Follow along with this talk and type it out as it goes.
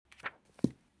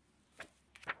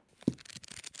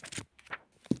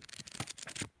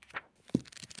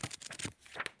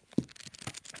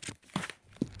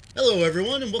Hello,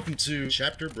 everyone, and welcome to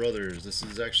Chapter Brothers. This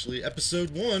is actually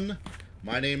episode 1.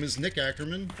 My name is Nick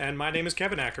Ackerman. And my name is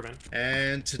Kevin Ackerman.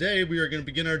 And today we are going to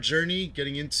begin our journey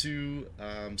getting into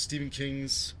Stephen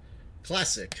King's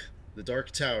classic, The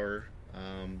Dark Tower,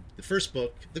 the first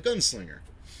book, The Gunslinger.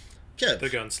 The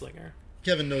Gunslinger.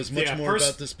 Kevin knows much more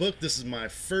about this book. This is my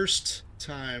first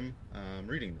time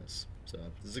reading this, so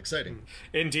this is exciting.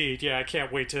 Indeed, yeah, I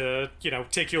can't wait to,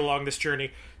 take you along this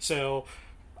journey. So,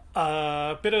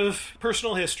 a bit of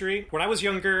personal history. When I was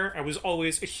younger, I was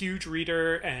always a huge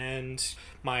reader, and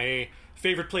my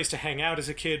favorite place to hang out as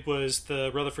a kid was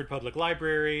the Rutherford Public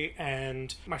Library,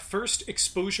 and my first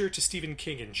exposure to Stephen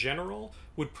King in general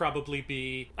would probably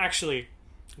be... Actually,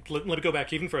 let me go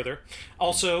back even further.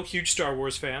 Also, huge Star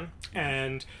Wars fan,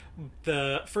 and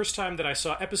the first time that I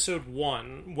saw episode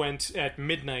 1 went at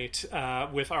midnight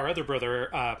with our other brother,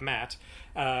 Matt,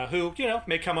 who,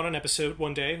 may come on an episode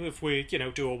one day if we,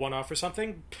 do a one-off or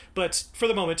something. But for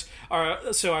the moment,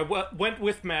 so I went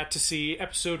with Matt to see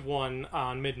episode 1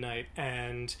 on midnight,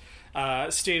 and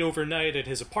stayed overnight at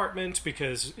his apartment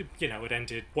because, it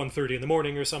ended 1:30 in the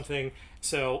morning or something.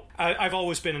 So I've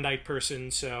always been a night person,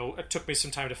 so it took me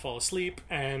some time to fall asleep,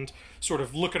 and sort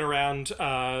of looking around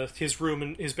his room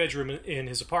and his bedroom in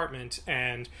his apartment,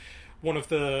 and one of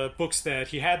the books that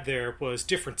he had there was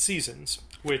Different Seasons,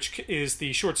 which is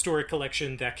the short story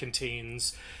collection that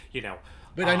contains,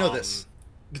 But I know this.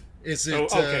 Is it?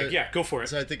 Okay, yeah, go for it.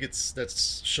 So I think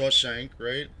that's Shawshank,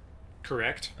 right?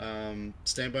 Correct.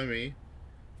 Stand By Me.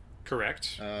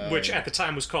 Correct. Which at the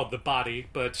time was called The Body,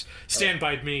 but Stand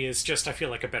By Me is just, I feel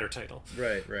like, a better title.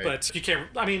 Right. But you can't...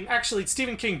 I mean, actually,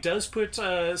 Stephen King does put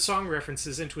song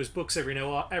references into his books every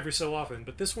so often,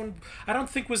 but this one I don't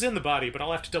think was in The Body, but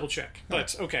I'll have to double check.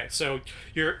 But, okay, so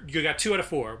you got 2 out of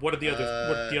 4. What are the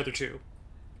other 2?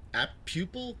 Apt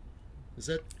Pupil? Is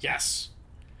that... Yes.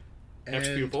 Apt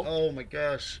Pupil. Oh my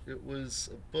gosh, it was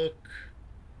a book...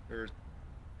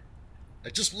 I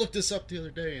just looked this up the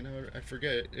other day, and I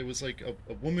forget. It was like a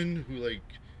woman who was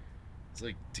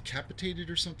decapitated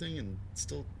or something, and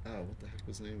still. Oh, what the heck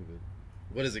was the name of it?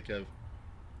 What is it, Kev?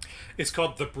 It's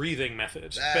called The Breathing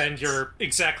Method, and you're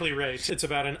exactly right. It's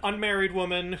about an unmarried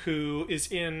woman who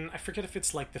is in, I forget if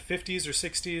it's like the 50s or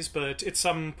 60s, but it's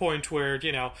some point where,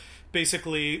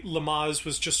 basically Lamaze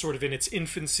was just sort of in its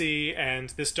infancy, and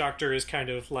this doctor is kind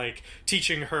of like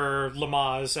teaching her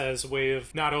Lamaze as a way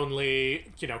of not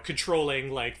only, controlling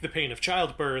like the pain of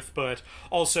childbirth, but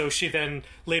also she then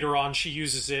later on she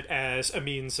uses it as a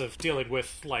means of dealing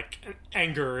with like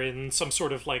anger and some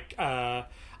sort of like I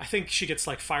think she gets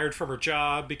like fired from her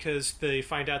job because they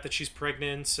find out that she's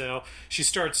pregnant. So she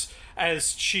starts,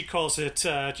 as she calls it,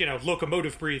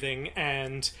 locomotive breathing,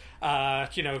 and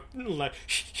like in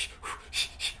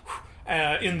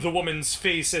the woman's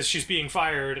face as she's being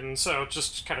fired, and so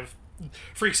just kind of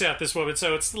freaks out this woman.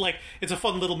 So it's a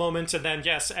fun little moment. And then,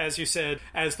 yes, as you said,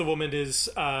 as the woman is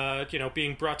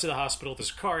being brought to the hospital, there's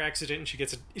a car accident and she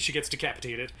gets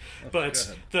decapitated.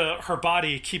 But her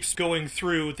body keeps going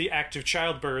through the act of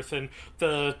childbirth, and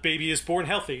the baby is born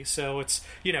healthy. So it's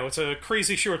a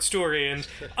crazy short story, and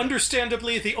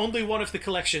understandably the only one of the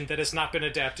collection that has not been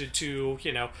adapted to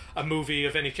a movie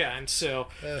of any kind. So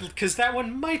because that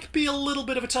one might be a little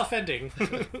bit of a tough ending.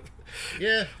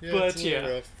 yeah, but it's a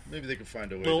little rough. Maybe they could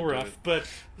find a way. A little rough, but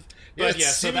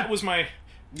so that was my.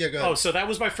 Yeah, go ahead. Oh, so that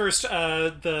was my first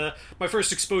my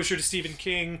first exposure to Stephen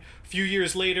King. A few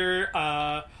years later,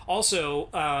 also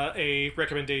a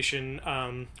recommendation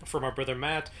from our brother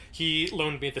Matt. He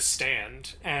loaned me The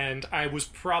Stand, and I was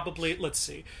probably, let's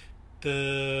see,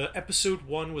 the episode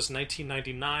 1 was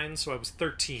 1999, so I was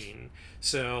 13.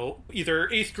 So either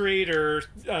 8th grade or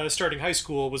starting high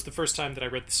school was the first time that I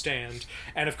read The Stand.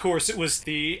 And of course it was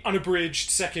the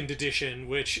unabridged second edition,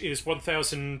 which is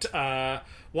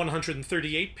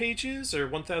 1,138 pages, or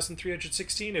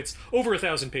 1,316. It's over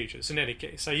 1,000 pages in any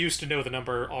case. I used to know the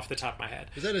number off the top of my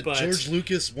head. Is that a George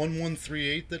Lucas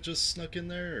 1138 that just snuck in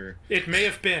there? Or? It may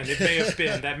have been.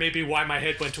 That may be why my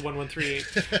head went to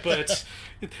 1138. But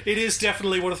it is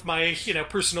definitely one of my,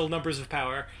 personal numbers of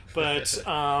power. But,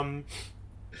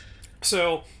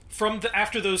 so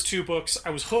after those 2 books,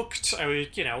 I was hooked. I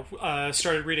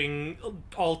started reading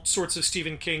all sorts of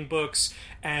Stephen King books,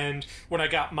 and when I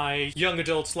got my young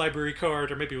adult library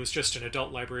card, or maybe it was just an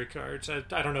adult library card,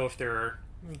 I don't know if there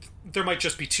might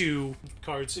just be 2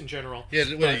 cards in general. Yeah,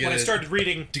 when I started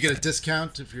reading, do you get a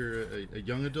discount if you're a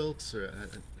young adult? Or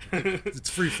it's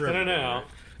free for everyone. I don't know. Right?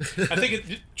 I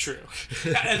think true.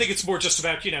 I think it's more just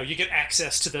about, you get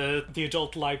access to the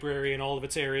adult library and all of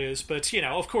its areas. But,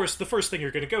 of course, the first thing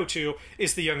you're going to go to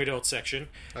is the young adult section.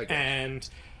 And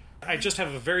I just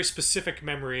have a very specific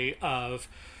memory of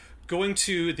going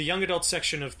to the young adult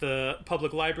section of the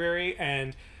public library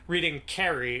and reading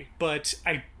Carrie, but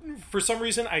for some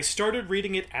reason, I started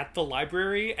reading it at the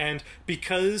library, and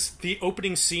because the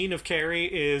opening scene of Carrie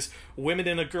is women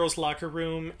in a girl's locker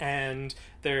room and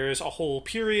there's a whole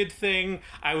period thing,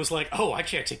 I was like, oh, I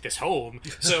can't take this home.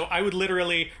 So I would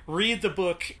literally read the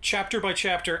book chapter by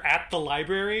chapter at the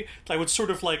library. I would sort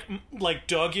of like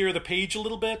dog-ear the page a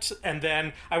little bit, and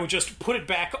then I would just put it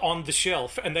back on the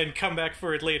shelf and then come back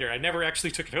for it later. I never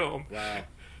actually took it home. Wow.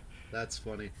 That's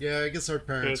funny. Yeah, I guess our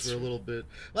parents were a little bit...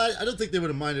 Well, I don't think they would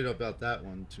have minded about that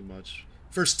one too much.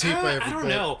 First tape I ever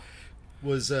bought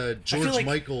was George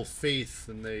Michael, Faith,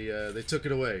 and they took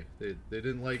it away. They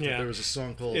didn't like that there was a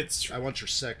song called I Want Your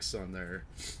Sex on there.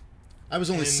 I was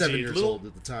only 7 years old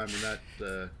at the time when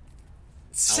that...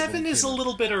 7 is a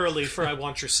little bit early for I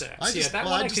Want Your Sex.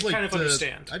 I could kind of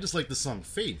understand. I just like the song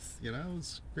Faith, It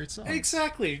was a great song.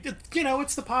 Exactly.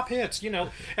 It's the pop hit,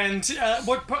 And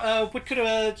what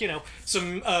could,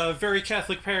 some very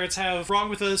Catholic parents have wrong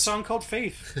with a song called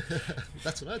Faith?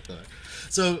 That's what I thought.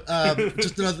 So,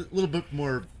 just another little bit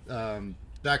more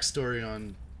backstory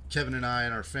on Kevin and I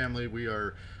and our family. We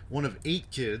are one of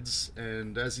 8 kids,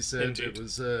 and as he said, It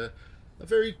was a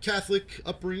very Catholic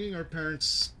upbringing. Our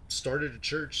parents started a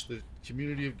church, the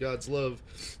Community of God's Love.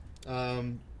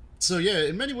 So yeah,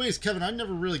 in many ways, Kevin, I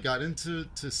never really got into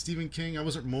Stephen King. I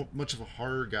wasn't much of a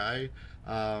horror guy.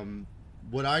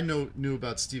 What I knew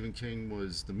about Stephen King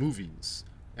was the movies,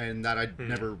 and that I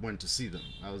never went to see them.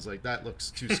 I was like, that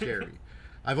looks too scary.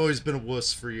 I've always been a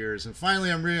wuss for years, and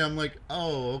finally I'm like,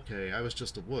 oh, okay, I was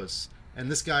just a wuss. And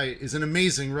this guy is an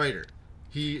amazing writer.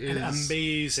 He is an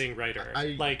amazing writer.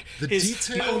 The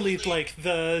detail, not only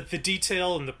the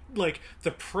detail and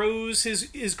the prose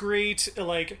is great.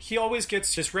 He always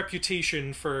gets this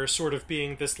reputation for sort of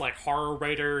being this horror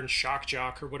writer and shock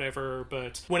jock or whatever.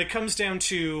 But when it comes down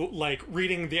to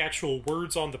reading the actual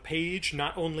words on the page,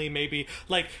 not only maybe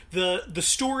the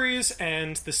stories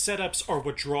and the setups are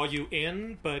what draw you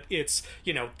in, but it's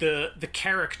the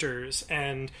characters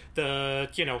and the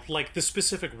the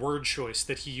specific word choice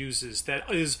that he uses that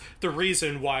is the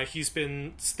reason why he's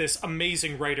been this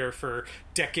amazing writer for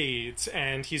decades,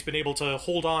 and he's been able to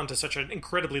hold on to such an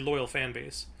incredibly loyal fan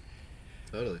base.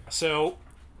 Totally. So,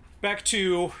 back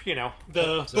to,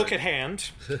 the book at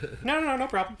hand. No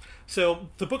problem. So,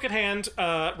 the book at hand,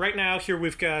 right now, here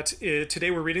we've got, today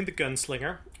we're reading The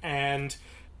Gunslinger, and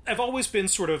I've always been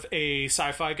sort of a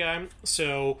sci-fi guy,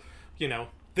 so,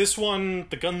 this one,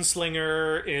 The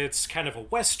Gunslinger, it's kind of a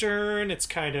Western, it's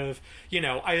kind of,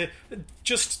 I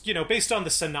just, based on the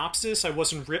synopsis, I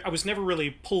was never really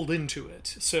pulled into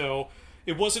it. So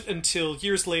it wasn't until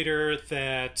years later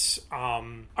that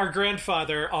our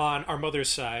grandfather on our mother's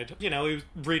side, he was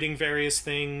reading various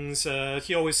things.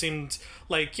 He always seemed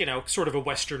like, sort of a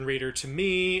Western reader to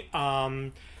me.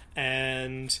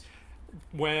 And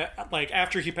when,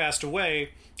 after he passed away,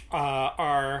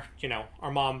 our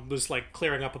mom was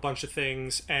clearing up a bunch of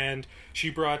things, and she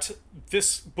brought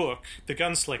this book, The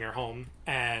Gunslinger, home,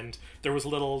 and there was a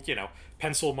little,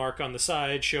 pencil mark on the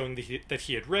side showing that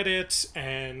he had read it,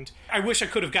 and I wish I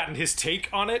could have gotten his take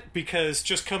on it, because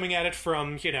just coming at it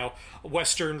from, a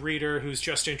Western reader who's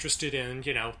just interested in,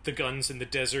 the guns in the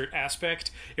desert aspect,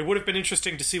 it would have been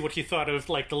interesting to see what he thought of,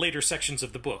 the later sections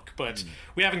of the book, but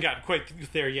we haven't gotten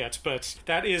quite there yet, but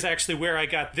that is actually where I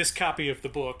got this copy of the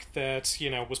book that,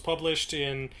 was published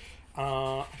in,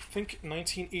 I think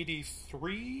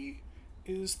 1983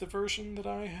 is the version that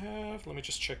I have. Let me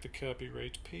just check the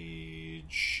copyright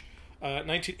page.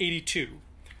 1982.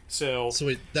 So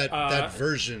wait, that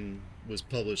version was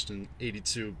published in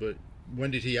 82, but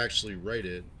when did he actually write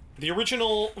it? The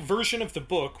original version of the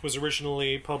book was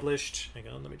originally published... Hang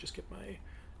on, let me just get my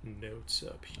notes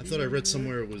up here. I thought I read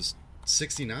somewhere it was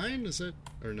 69? Is that...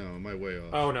 Or no, am I way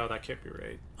off? Oh, no, that can't be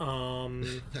right.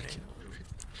 That can't be right.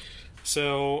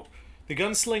 So... The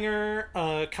Gunslinger,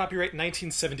 copyright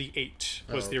 1978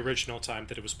 was the original time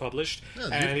that it was published.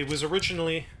 And it was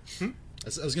originally... I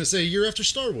was going to say a year after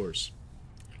Star Wars.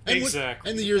 And exactly.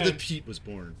 And the year that Pete was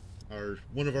born.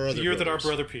 One of our other The year brothers. that our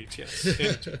brother Pete, yes.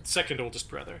 Second oldest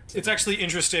brother. It's actually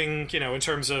interesting, in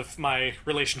terms of my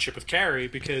relationship with Carrie,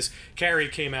 because Carrie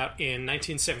came out in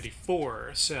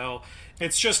 1974, so...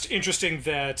 It's just interesting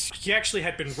that he actually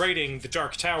had been writing The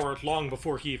Dark Tower long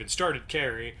before he even started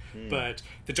Carrie, but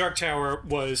The Dark Tower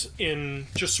was in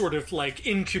just sort of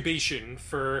incubation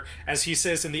for, as he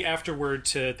says in the afterword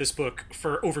to this book,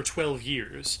 for over 12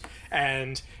 years,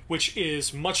 and which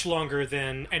is much longer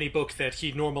than any book that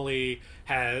he normally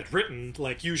had written.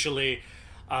 Usually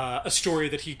a story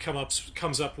that he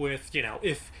comes up with,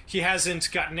 if he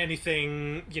hasn't gotten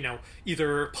anything,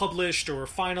 either published or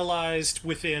finalized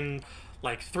within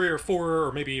like 3 or 4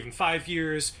 or maybe even 5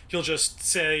 years, he'll just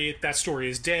say that story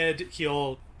is dead.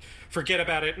 He'll forget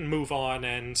about it and move on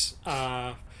and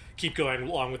keep going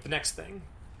along with the next thing.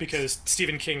 Because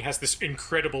Stephen King has this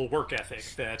incredible work ethic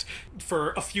that for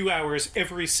a few hours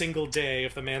every single day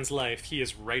of the man's life, he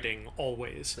is writing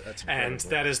always. That's incredible. And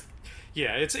that is,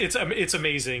 yeah, it's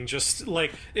amazing. Just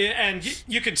like, and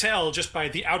you can tell just by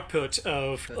the output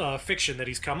of fiction that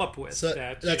he's come up with. So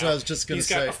that that's what I was just going to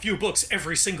say. He's got a few books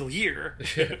every single year.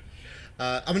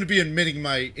 I'm going to be admitting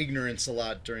my ignorance a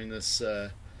lot during this. No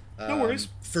worries.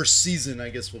 First season, I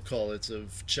guess we'll call it,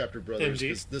 of Chapter Brothers,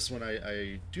 because this one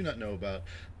I do not know about.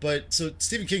 But so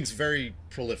Stephen King's very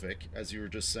prolific, as you were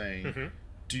just saying. Mm-hmm.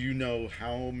 Do you know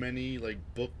how many like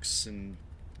books and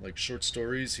like short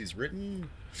stories he's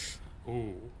written?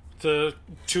 Ooh,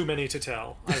 too many to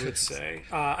tell, I would say.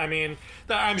 I mean,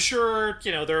 I'm sure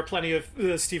there are plenty of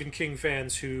Stephen King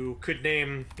fans who could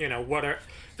name what are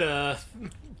the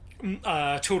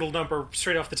total number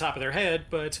straight off the top of their head,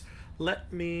 but.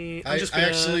 Let me. I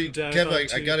actually,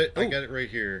 Kev, I got it. I got it right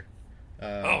here.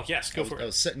 Oh yes, go for it. I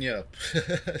was setting you up.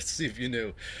 See if you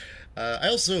knew. I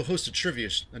also host a trivia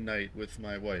night with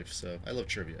my wife, so I love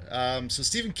trivia. So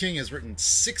Stephen King has written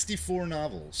 64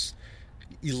 novels,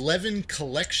 11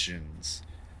 collections,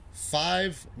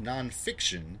 5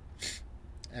 nonfiction,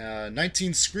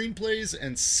 19 screenplays,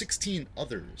 and 16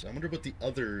 others. I wonder what the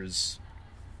others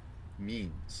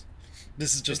means.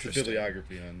 This is just the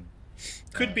bibliography on.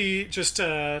 Could be just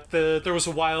there was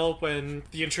a while when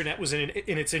the internet was in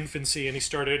its infancy, and he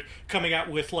started coming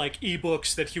out with like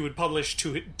ebooks that he would publish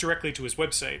directly to his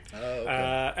website. Oh,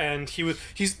 okay. And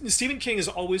Stephen King has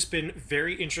always been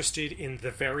very interested in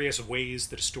the various ways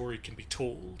that a story can be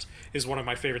told. Is one of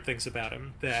my favorite things about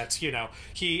him. That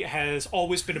he has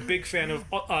always been a big fan of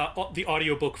the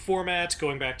audiobook format,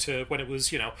 going back to when it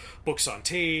was books on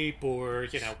tape or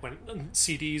when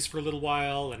CDs for a little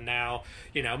while, and now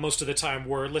most of the time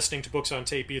we're listening to books on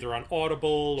tape either on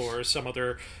Audible or some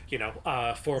other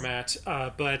format,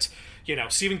 but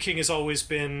Stephen King has always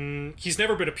been, he's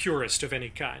never been a purist of any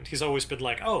kind. He's always been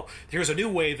like, oh, here's a new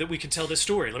way that we can tell this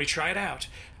story, let me try it out.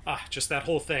 Just that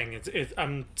whole thing.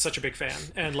 I'm such a big fan.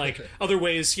 And like other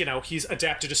ways, he's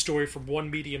adapted a story from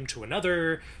one medium to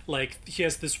another. Like he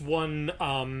has this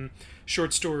one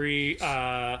short story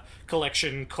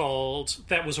collection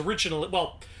that was originally,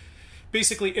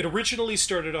 basically, it originally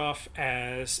started off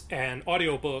as an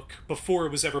audiobook before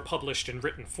it was ever published in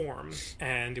written form,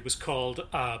 and it was called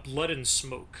Blood and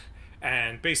Smoke.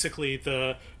 And basically,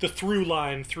 the through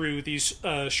line through these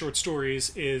short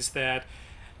stories is that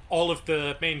all of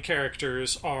the main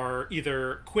characters are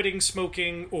either quitting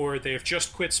smoking or they have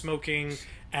just quit smoking,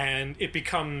 and it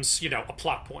becomes, a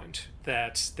plot point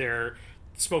that they're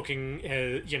smoking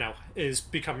is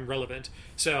becoming relevant.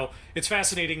 So it's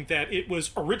fascinating that it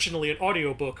was originally an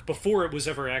audiobook before it was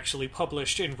ever actually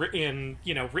published in written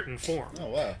form. Oh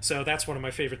wow. So that's one of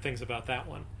my favorite things about that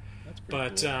one.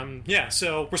 But cool.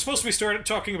 So we're supposed to be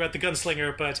talking about the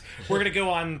Gunslinger, but we're going to go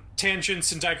on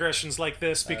tangents and digressions like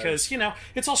this because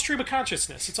it's all stream of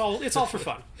consciousness. It's all for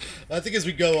fun. I think as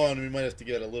we go on, we might have to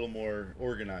get a little more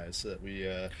organized so that we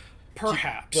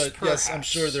perhaps. Yes, I'm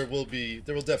sure there will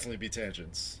definitely be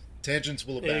tangents. Tangents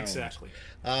will abound. Exactly.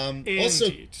 Also,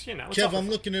 Indeed. Kev, I'm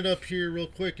looking it up here real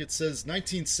quick. It says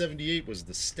 1978 was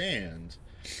The Stand,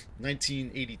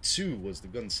 1982 was The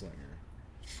Gunslinger.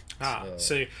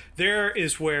 So there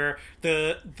is where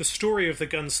the story of the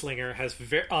Gunslinger has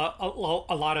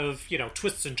a lot of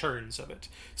twists and turns of it.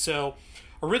 So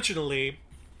originally,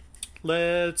 all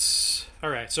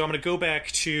right. So I'm going to go back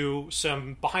to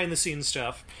some behind the scenes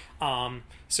stuff. Hang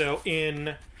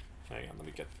on, let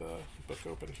me get the book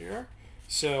open here.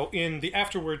 So in the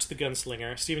Afterwards, The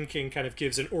Gunslinger, Stephen King kind of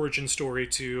gives an origin story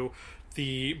to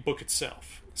the book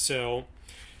itself. So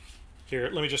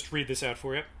here, let me just read this out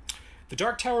for you. The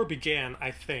Dark Tower began,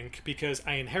 I think, because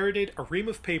I inherited a ream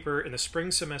of paper in the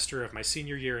spring semester of my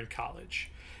senior year in college.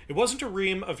 It wasn't a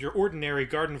ream of your ordinary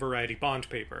garden variety bond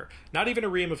paper, not even a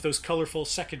ream of those colorful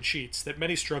second sheets that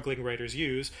many struggling writers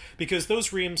use, because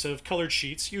those reams of colored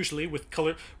sheets, usually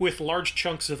with large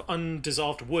chunks of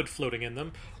undissolved wood floating in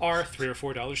them, are $3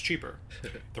 or $4 cheaper.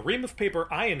 The ream of paper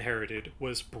I inherited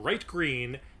was bright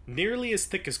green, nearly as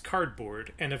thick as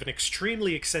cardboard, and of an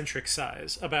extremely eccentric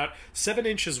size, about 7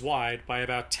 inches wide by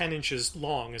about 10 inches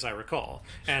long, as I recall.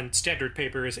 And standard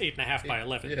paper is 8.5 by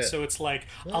 11. Yeah. So it's like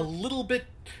a little bit,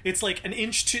 it's like an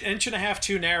inch and a half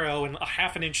too narrow and a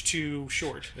half an inch too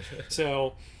short.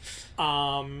 So,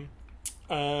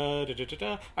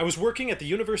 I was working at the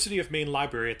University of Maine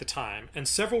Library at the time, and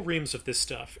several reams of this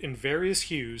stuff, in various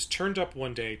hues, turned up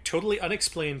one day, totally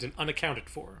unexplained and unaccounted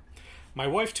for. My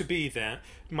wife to be,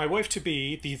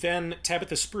 the then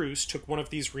Tabitha Spruce, took one of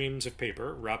these reams of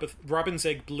paper, Robin's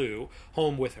Egg Blue,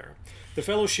 home with her. The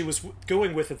fellow she was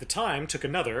going with at the time took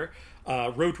another,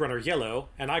 Roadrunner Yellow,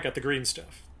 and I got the green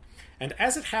stuff. And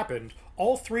as it happened,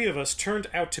 all three of us turned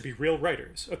out to be real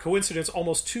writers, a coincidence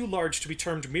almost too large to be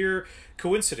termed mere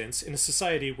coincidence in a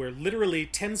society where literally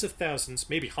tens of thousands,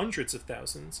 maybe hundreds of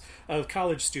thousands, of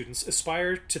college students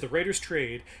aspire to the writer's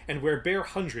trade and where bare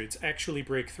hundreds actually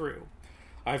break through.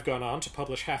 I've gone on to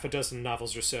publish half a dozen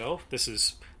novels or so. This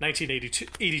is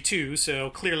 1982, so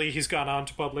clearly he's gone on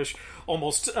to publish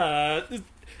almost at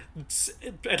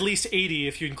least 80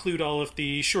 if you include all of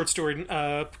the short story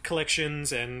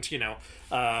collections and,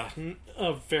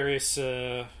 various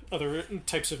other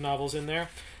types of novels in there.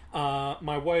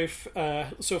 My wife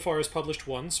so far has published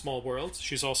one, Small World.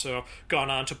 She's also gone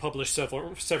on to publish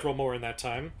several more in that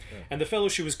time. Yeah. And the fellow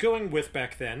she was going with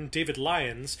back then, David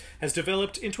Lyons, has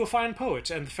developed into a fine poet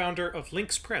and the founder of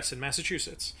Lynx Press in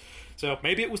Massachusetts. So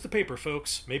maybe it was the paper,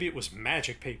 folks. Maybe it was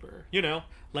magic paper.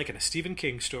 Like in a Stephen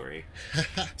King story.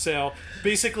 So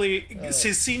basically,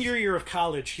 his senior year of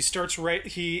college,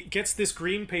 he gets this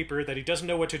green paper that he doesn't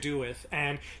know what to do with,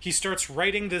 and he starts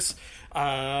writing this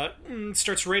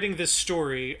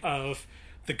story of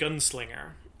the Gunslinger.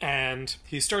 And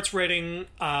he starts writing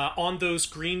on those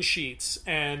green sheets,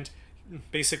 and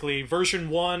basically version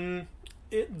 1,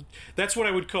 that's what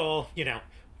I would call,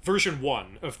 version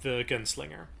 1 of the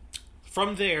Gunslinger.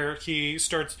 From there, he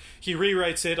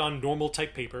rewrites it on normal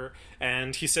type paper,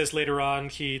 and he says later on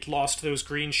he lost those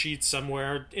green sheets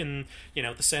somewhere in,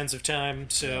 the sands of time.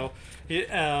 So it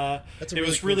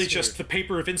was really just the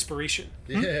paper of inspiration.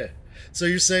 Yeah. So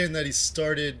you're saying that he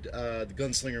started the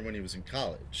Gunslinger when he was in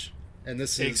college, and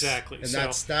this is exactly. And so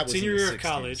that was senior in the year 60s. of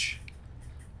college.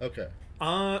 Okay.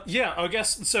 Yeah.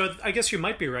 I guess you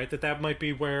might be right that might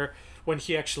be when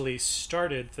he actually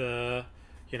started the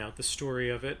story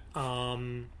of it.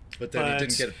 But then he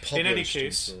didn't get it published in any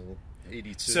case, until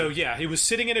 82. So yeah, he was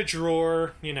sitting in a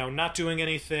drawer, not doing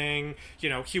anything.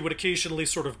 He would occasionally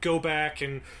sort of go back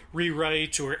and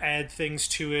rewrite or add things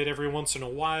to it every once in a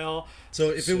while. So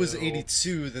if it was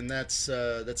 82, then that's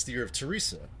the year of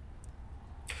Teresa.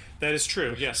 That is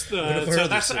true, yes. So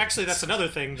that's another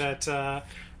thing that...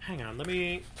 hang on, let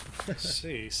me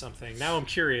see something. Now I'm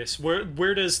curious.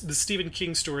 Where does the Stephen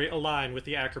King story align with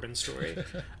the Ackerman story?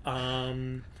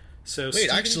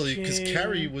 Because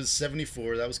Carrie was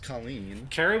 74. That was Colleen.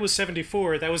 Carrie was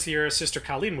 74. That was the year Sister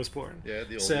Colleen was born. Yeah,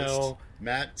 the oldest. So,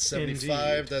 Matt,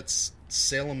 75. Indeed. That's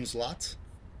Salem's Lot.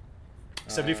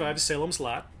 75 is Salem's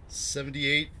Lot.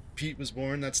 78, Pete was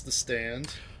born. That's The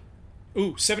Stand.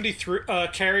 Ooh, 73.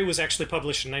 Carrie was actually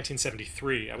published in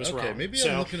 1973. I was wrong. Okay, maybe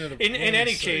I'm looking at in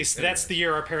any case, that's the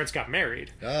year our parents got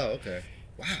married. Oh, okay.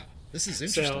 Wow, this is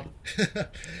interesting.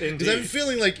 Indeed. Because I'm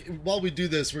feeling like while we do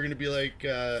this, we're going to be like,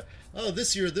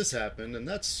 this year this happened, and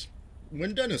that's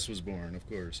when Dennis was born, of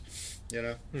course.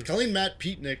 Colleen, Matt,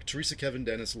 Pete, Nick, Teresa, Kevin,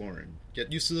 Dennis, Lauren.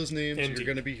 Get used to those names. Indeed. You're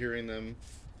going to be hearing them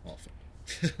often.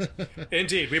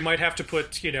 Indeed, we might have to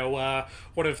put,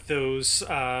 one of those,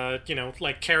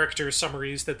 like character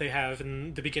summaries that they have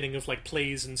in the beginning of like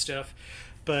plays and stuff.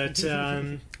 But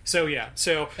anywho,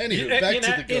 back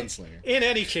to the Gunslinger. In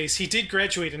any case, he did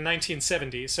graduate in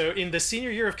 1970. So in the senior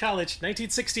year of college,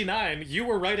 1969, you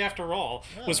were right after all,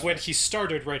 was when he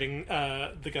started writing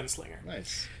the Gunslinger.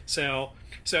 Nice. So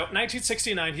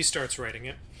 1969, he starts writing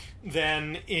it.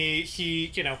 Then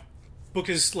he book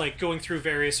is like going through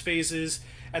various phases,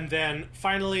 and then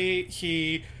finally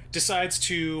he decides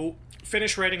to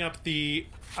finish writing up the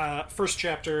first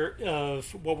chapter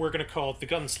of what we're going to call The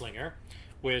Gunslinger,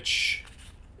 which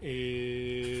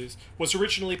was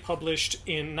originally published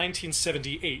in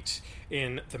 1978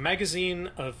 in the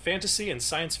Magazine of Fantasy and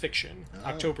Science Fiction,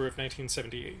 October of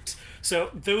 1978.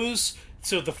 So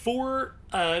the four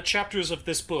chapters of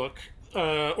this book,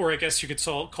 or I guess you could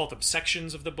call them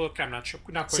sections of the book. I'm not quite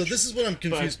sure. So this is what I'm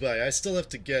confused by. I still have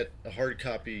to get a hard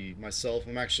copy myself.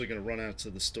 I'm actually going to run out to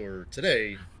the store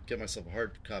today, get myself a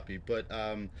hard copy. But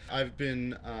I've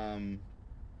been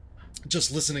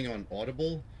just listening on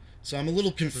Audible, so I'm a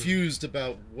little confused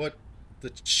about what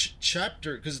the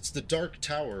chapter, because it's The Dark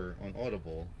Tower on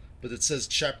Audible, but it says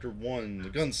Chapter 1, The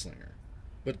Gunslinger.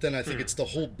 But then I think it's the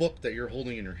whole book that you're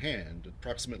holding in your hand,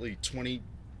 approximately 20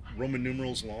 Roman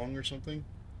numerals long or something?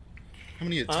 How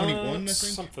many? 21, I think?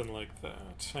 Something like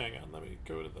that. Hang on, let me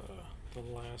go to the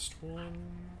last one.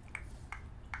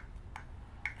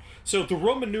 So the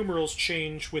Roman numerals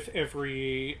change with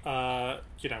every,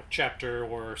 chapter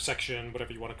or section,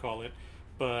 whatever you want to call it.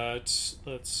 But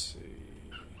let's see.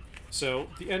 So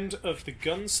the end of the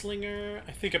Gunslinger,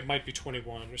 I think it might be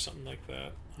 21 or something like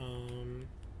that.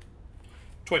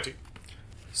 20.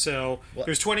 So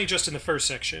there's 20 just in the first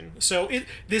section. So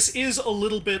this is a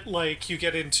little bit like you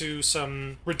get into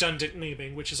some redundant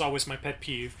naming, which is always my pet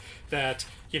peeve. That,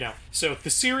 so the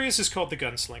series is called The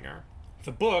Gunslinger.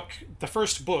 The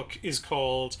first book is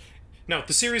called... No,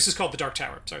 the series is called The Dark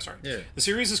Tower. Sorry. Yeah. The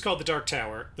series is called The Dark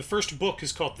Tower. The first book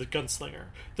is called The Gunslinger.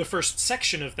 The first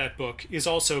section of that book is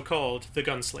also called The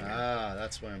Gunslinger. Ah,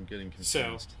 that's why I'm getting confused.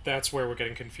 So that's where we're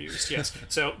getting confused, yes.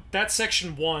 So that's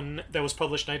Section 1 that was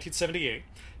published in 1978.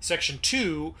 Section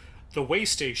 2, The Way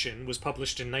Station, was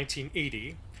published in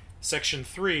 1980. Section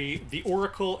 3, The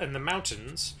Oracle and the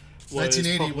Mountains, was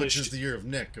 1980, published... which is the year of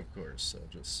Nick, of course. So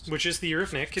just... Which is the year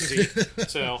of Nick, indeed.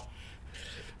 So...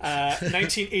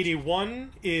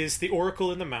 1981 is The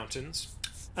Oracle in the Mountains.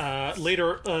 Actually,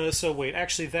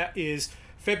 that is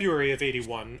February of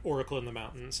 81, Oracle in the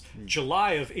Mountains.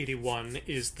 July of 81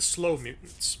 is The Slow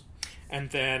Mutants.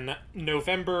 And then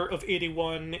November of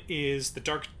 81 is the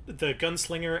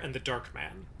Gunslinger and the Dark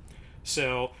Man.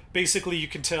 So basically you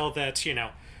can tell that,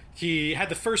 he had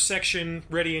the first section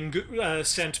ready and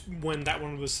sent when that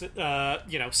one was,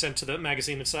 sent to the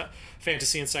magazine of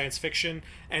fantasy and science fiction.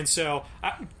 And so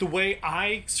the way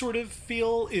I sort of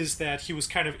feel is that he was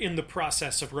kind of in the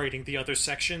process of writing the other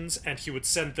sections, and he would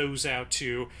send those out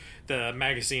to the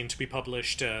magazine to be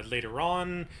published later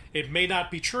on. It may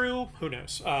not be true. Who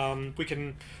knows? We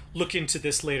can look into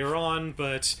this later on,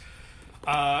 but...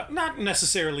 not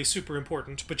necessarily super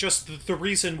important, but just the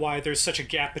reason why there's such a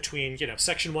gap between,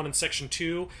 Section 1 and Section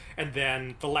 2, and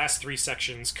then the last 3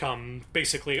 sections come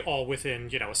basically all within, a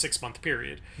 6-month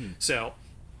period. So,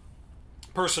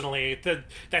 personally,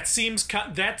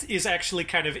 that is actually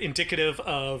kind of indicative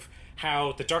of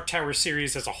how the Dark Tower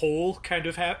series as a whole kind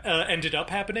of ended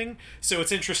up happening. So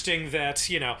it's interesting that,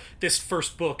 this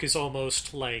first book is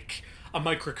almost like... a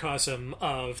microcosm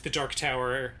of the Dark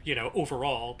Tower,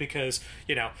 overall, because,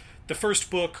 the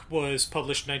first book was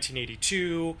published in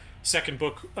 1982, second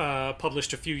book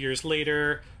published a few years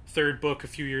later, third book a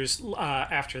few years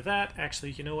after that.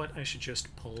 Actually, you know what? I should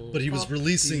just pull. But he was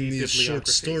releasing these short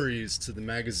stories to the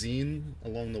magazine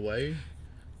along the way.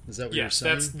 Is that what you're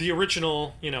saying? Yes, that's the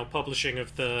original, publishing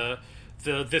of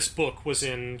this book was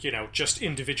in, just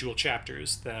individual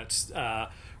chapters that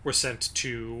were sent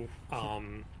to,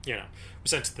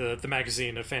 the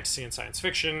magazine of fantasy and science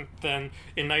fiction. Then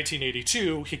in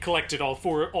 1982, he collected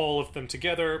all of them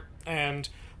together and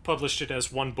published it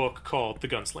as one book called The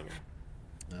Gunslinger.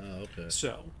 Oh, okay.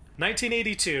 So,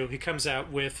 1982, he comes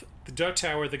out with The Dark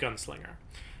Tower, The Gunslinger.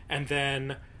 And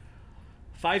then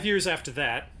 5 years after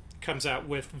that, comes out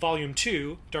with Volume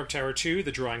 2, Dark Tower 2,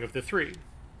 The Drawing of the Three.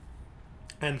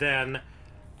 And then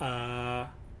 4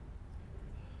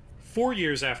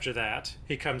 years after that,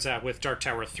 he comes out with Dark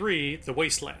Tower 3, The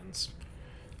Wastelands.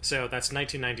 So that's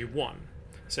 1991.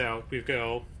 So we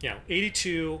go,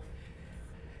 82,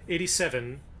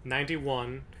 87,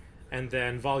 91, and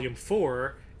then Volume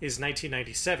 4 is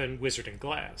 1997, Wizard and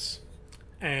Glass.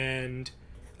 And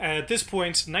at this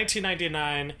point,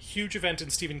 1999, huge event in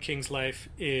Stephen King's life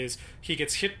is he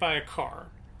gets hit by a car,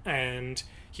 and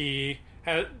he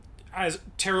has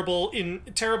terrible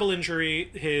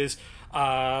injury. His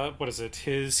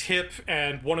his hip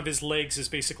and one of his legs is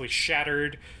basically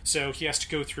shattered, so he has to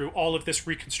go through all of this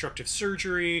reconstructive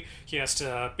surgery. He has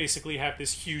to basically have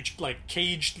this huge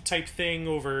cage type thing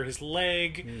over his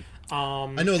leg.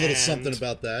 I know a little something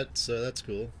about that, so that's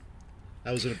cool.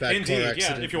 I was in a bad car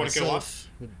accident if you want to go off.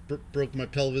 Broke my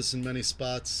pelvis in many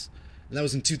spots, and that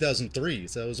was in 2003,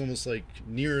 so that was almost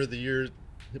near the year.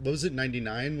 What was it,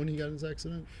 99 when he got in his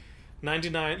accident?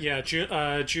 99, yeah,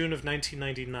 June of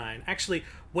 1999. Actually,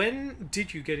 when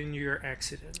did you get in your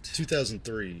accident?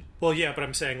 2003. Well, yeah, but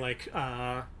I'm saying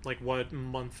what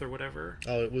month or whatever.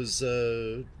 Oh, it was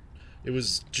June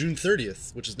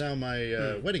 30th, which is now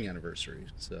my wedding anniversary.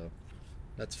 So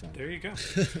that's fun. There you go.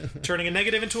 Turning a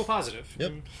negative into a positive.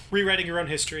 Yep. Rewriting your own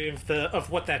history of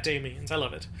what that day means. I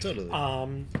love it. Totally.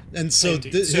 And so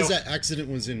his accident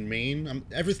was in Maine.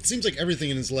 It seems like everything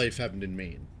in his life happened in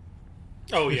Maine.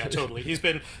 Oh yeah, totally. He's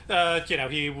been,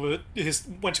 he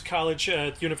went to college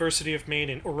at the University of Maine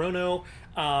in Orono.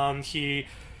 He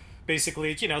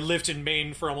basically, lived in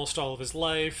Maine for almost all of his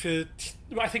life.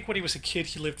 I think when he was a kid,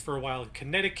 he lived for a while in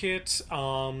Connecticut.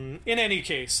 In any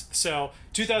case, so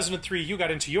 2003, you got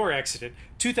into your accident.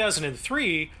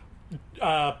 2003,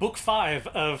 book 5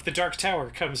 of The Dark Tower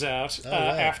comes out wow.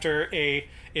 after a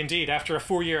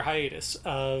 4-year hiatus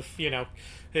of,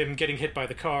 him getting hit by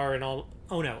the car and all.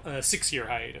 Oh no, a 6-year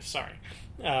hiatus. Sorry,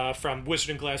 from Wizard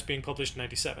and Glass being published in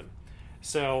 '97.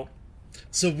 So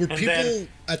were people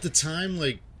at the time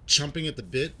like chomping at the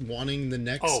bit, wanting the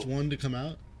next one to come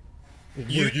out?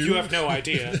 You have no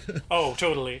idea. Oh,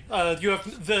 totally. You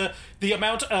have the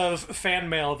amount of fan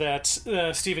mail that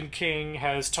Stephen King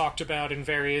has talked about in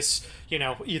various,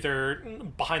 either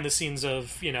behind the scenes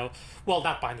of, well,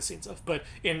 not behind the scenes of, but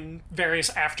in various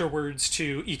afterwards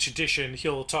to each edition,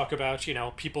 he'll talk about,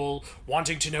 people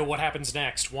wanting to know what happens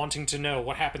next, wanting to know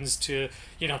what happens to,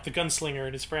 the Gunslinger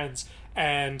and his friends.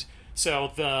 And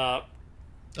so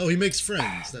Oh, he makes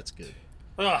friends. That's good.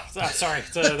 Oh, sorry,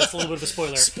 that's a little bit of a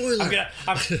spoiler. Spoiler.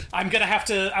 I'm gonna have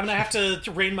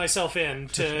to rein myself in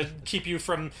to keep you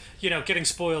from getting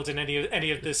spoiled in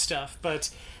any of this stuff.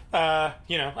 But all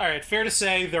right, fair to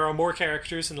say there are more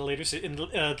characters in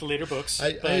the later books.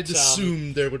 I'd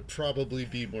assume there would probably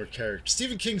be more characters.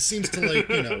 Stephen King seems to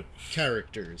like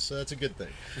characters, so that's a good thing.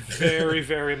 Very,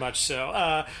 very much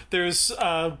so. There's.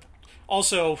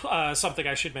 Also, something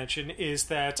I should mention is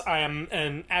that I am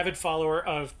an avid follower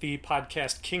of the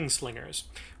podcast Kingslingers,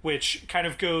 which kind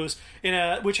of goes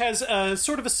which has a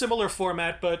sort of a similar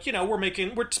format, but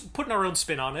we're putting our own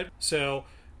spin on it. So,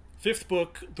 5th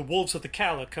book, The Wolves of the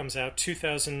Kala, comes out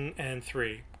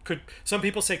 2003. Some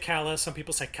people say Kala, some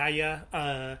people say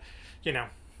Kaya.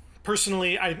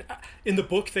 Personally, in the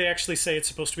book they actually say it's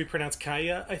supposed to be pronounced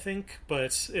Kaya, I think,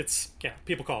 but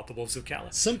people call it The Wolves of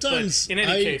Kala. Sometimes, but in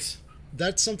any case.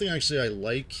 That's something actually I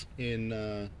like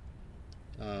in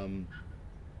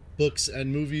books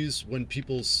and movies when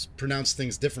people pronounce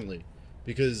things differently,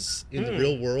 because in the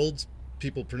real world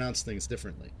people pronounce things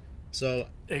differently. So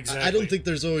exactly. I don't think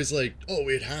there's always like, oh,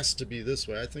 it has to be this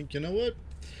way. I think, what?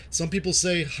 Some people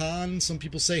say Han, some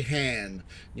people say Han,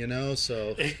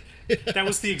 so... That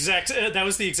was the exact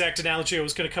analogy I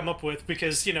was going to come up with,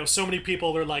 because so many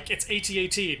people are like, it's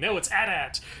AT-AT, no, it's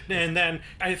AT-AT. And then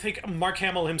I think Mark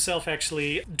Hamill himself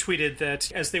actually tweeted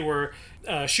that as they were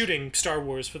shooting Star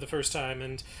Wars for the first time,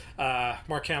 and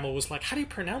Mark Hamill was like, how do you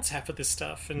pronounce half of this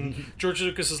stuff? And George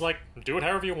Lucas is like, do it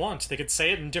however you want. They could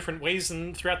say it in different ways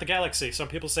throughout the galaxy. Some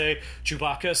people say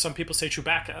Chewbacca, some people say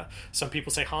Chewbacca, some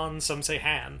people say Han, some say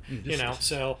Han.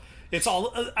 So it's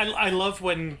all. I love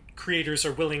when creators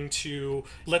are willing to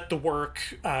let the work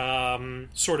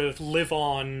sort of live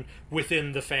on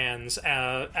within the fans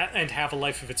and have a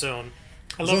life of its own.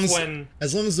 I love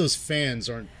as long as those fans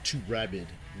aren't too rabid,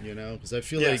 because I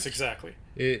feel like yes, exactly.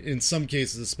 In some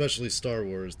cases, especially Star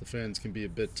Wars, the fans can be a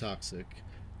bit toxic.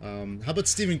 How about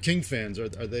Stephen King fans? Are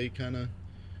they kind of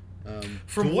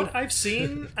from cool? what I've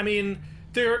seen? I mean.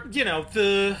 There,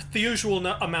 the usual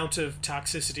amount of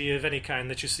toxicity of any kind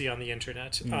that you see on the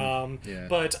internet.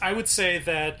 But I would say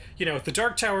that, the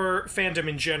Dark Tower fandom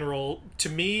in general, to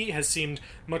me, has seemed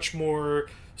much more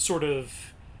sort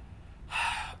of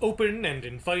open and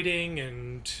inviting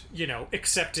and,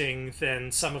 accepting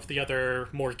than some of the other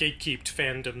more gatekeeped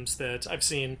fandoms that I've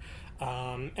seen.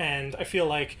 And I feel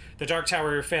like the Dark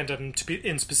Tower fandom,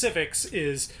 in specifics,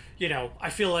 is, I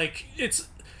feel like it's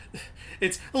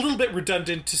a little bit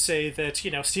redundant to say that,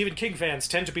 Stephen King fans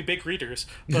tend to be big readers,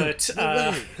 but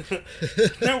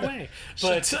no way.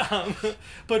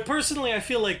 But personally, I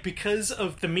feel like because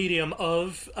of the medium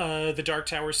of the Dark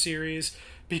Tower series,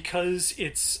 because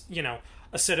it's,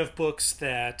 a set of books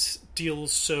that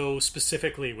deals so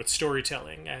specifically with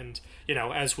storytelling, and,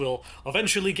 as we'll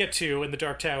eventually get to in the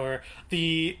Dark Tower,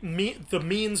 the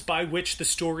means by which the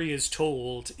story is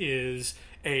told is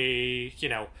a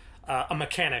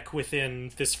mechanic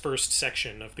within this first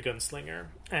section of the Gunslinger,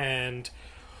 and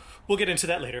we'll get into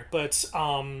that later. But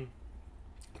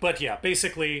yeah,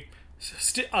 basically,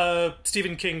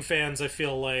 Stephen King fans, I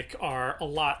feel like, are a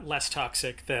lot less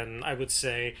toxic than I would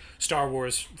say Star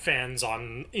Wars fans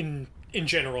in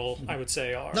general. I would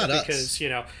say are not because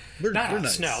us. We're not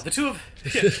us. Nice. No, the two of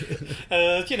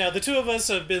the two of us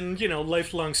have been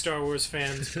lifelong Star Wars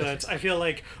fans, but I feel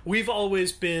like we've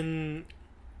always been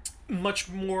much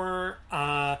more,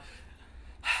 I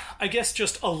guess,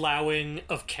 just allowing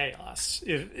of chaos,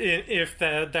 if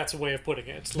that's a way of putting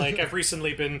it. Like, I've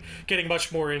recently been getting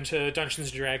much more into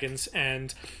Dungeons & Dragons,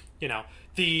 and,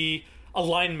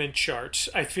 alignment chart,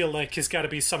 I feel like has got to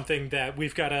be something that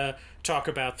we've got to talk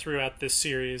about throughout this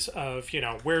series of,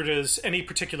 where does any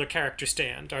particular character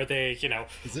stand? Are they,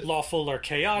 lawful or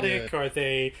chaotic? Yeah. Are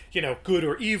they, good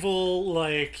or evil?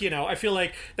 Like, I feel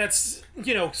like that's,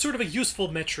 sort of a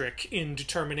useful metric in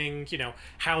determining,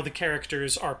 how the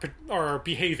characters are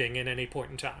behaving in any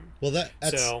point in time. Well,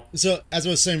 so as I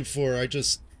was saying before, I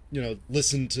just,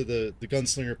 listened to the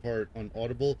Gunslinger part on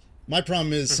Audible. My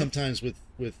problem is sometimes with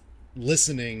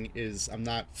listening is I'm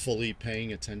not fully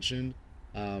paying attention.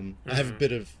 I have a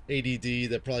bit of ADD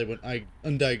that probably went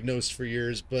undiagnosed for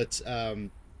years, but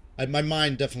my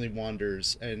mind definitely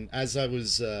wanders. And as I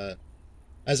was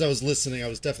listening, I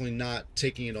was definitely not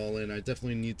taking it all in. I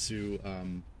definitely need to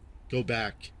go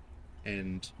back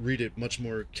and read it much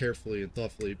more carefully and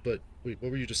thoughtfully. But wait, what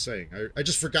were you just saying? I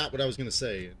just forgot what I was going to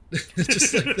say.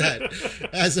 Just like that,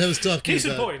 as I was talking. Case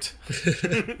in point.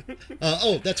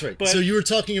 Oh, that's right. But, so you were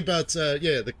talking about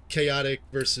the chaotic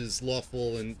versus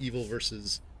lawful and evil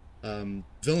versus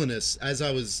villainous. As I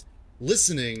was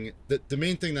listening, the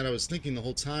main thing that I was thinking the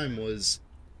whole time was,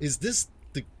 is this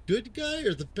the good guy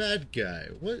or the bad guy?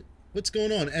 What's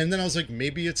going on? And then I was like,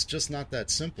 maybe it's just not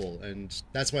that simple, and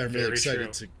that's why I'm really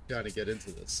excited to kind of get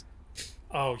into this.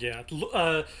 Oh yeah,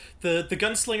 the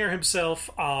Gunslinger himself,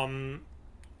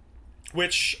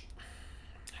 which,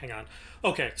 hang on.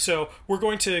 Okay, so we're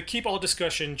going to keep all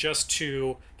discussion just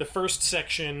to the first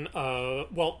section,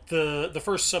 the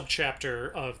first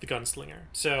subchapter of the Gunslinger.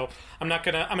 So I'm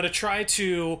gonna try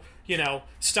to,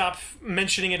 stop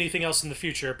mentioning anything else in the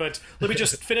future, but let me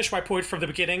just finish my point from the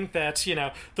beginning that,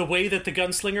 the way that the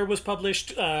Gunslinger was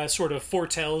published sort of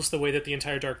foretells the way that the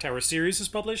entire Dark Tower series is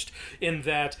published, in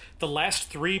that the last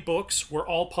 3 books were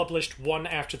all published one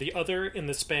after the other in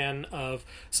the span of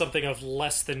something of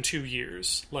less than 2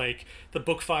 years. Like, the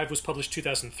book 5 was published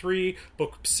 2003,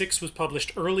 book 6 was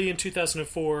published early in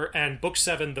 2004, and book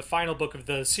 7, the final book of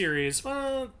the series,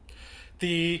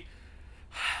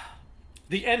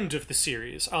 the end of the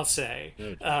series, I'll say,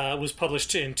 was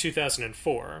published in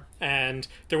 2004, and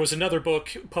there was another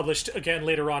book published again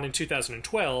later on in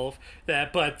 2012.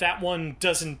 But that one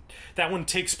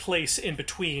takes place in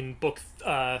between book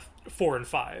 4 and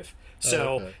 5.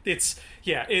 So it's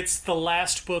the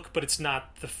last book, but it's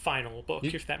not the final book.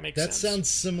 If that makes sense. That sounds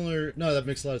similar. No, that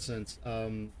makes a lot of sense. I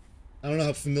don't know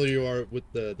how familiar you are with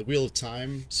the Wheel of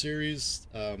Time series.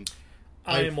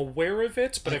 I am aware of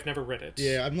it, but I've never read it.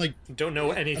 Yeah, don't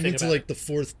know anything. I'm into about like the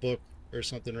 4th book or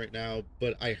something right now,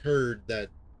 but I heard that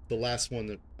the last one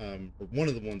that, or one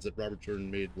of the ones that Robert Jordan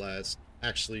made last,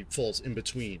 actually falls in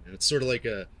between, and it's sort of like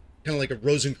a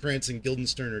Rosencrantz and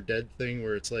Guildenstern are dead thing,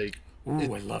 where it's like,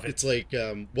 ooh, I love it. It's like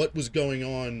what was going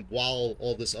on while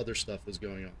all this other stuff was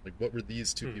going on. Like, what were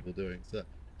these two people doing? So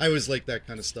I always like that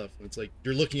kind of stuff. It's like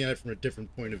you're looking at it from a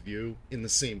different point of view in the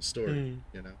same story.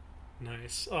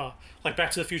 Nice. Like Back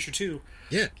to the Future 2.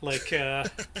 Yeah. Like,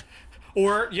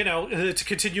 or, to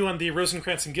continue on the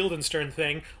Rosencrantz and Guildenstern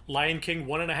thing, Lion King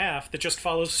 1.5, that just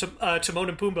follows Timon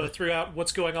and Pumbaa throughout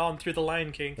what's going on through the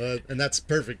Lion King. And that's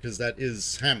perfect, because that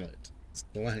is Hamlet. It's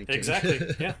the Lion King. Exactly,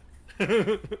 yeah.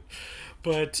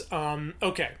 But,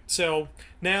 okay, so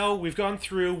now we've gone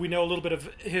through, we know a little bit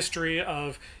of history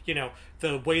of,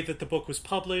 the way that the book was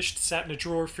published, sat in a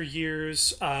drawer for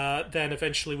years, then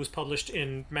eventually was published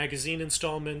in magazine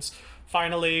installments.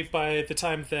 Finally, by the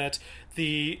time that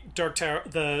the Dark Tower,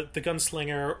 the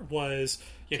Gunslinger was,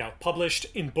 published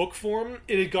in book form,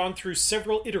 it had gone through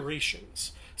several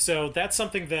iterations. So that's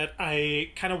something that I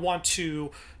kind of want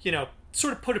to,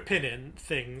 sort of put a pin in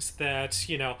things that,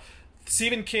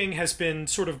 Stephen King has been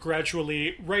sort of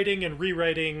gradually writing and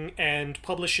rewriting and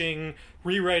publishing,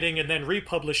 rewriting and then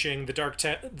republishing the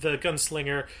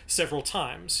Gunslinger several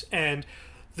times. And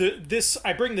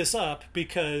I bring this up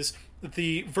because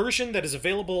the version that is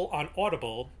available on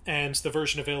Audible and the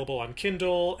version available on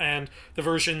Kindle and the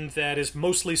version that is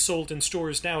mostly sold in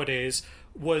stores nowadays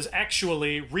was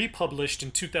actually republished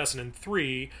in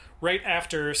 2003, right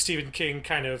after Stephen King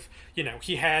kind of,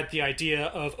 he had the idea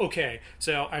of, okay,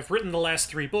 so I've written the last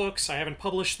 3 books, I haven't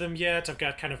published them yet, I've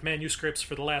got kind of manuscripts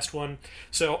for the last one,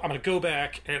 so I'm going to go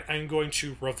back and I'm going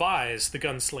to revise The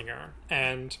Gunslinger.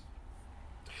 And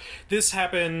this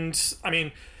happened,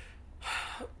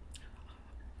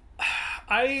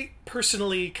 I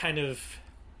personally kind of,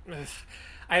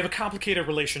 I have a complicated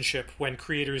relationship when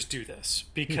creators do this,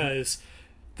 because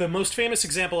the most famous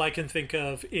example I can think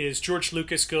of is George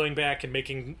Lucas going back and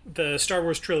making the Star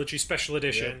Wars Trilogy Special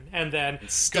Edition, and then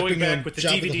going back with the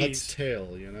Jabba DVDs. the Hutt's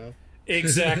tail,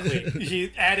 Exactly.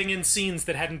 He adding in scenes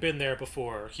that hadn't been there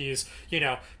before. He's,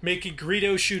 making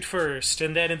Greedo shoot first,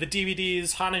 and then in the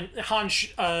DVDs, Han and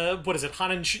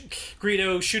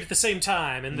Greedo shoot at the same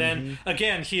time, and then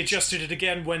again he adjusted it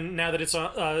again now that it's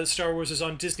on Star Wars is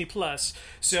on Disney Plus.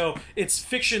 So it's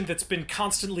fiction that's been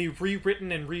constantly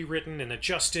rewritten and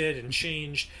adjusted and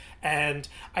changed, and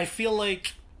I feel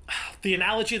like the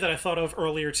analogy that I thought of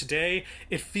earlier today,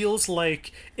 it feels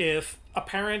like if a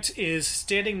parent is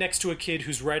standing next to a kid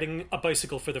who's riding a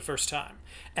bicycle for the first time,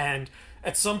 and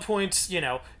at some point,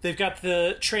 they've got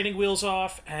the training wheels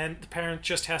off, and the parent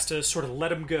just has to sort of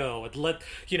let him go and let,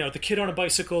 the kid on a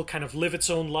bicycle kind of live its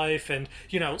own life. And,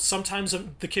 sometimes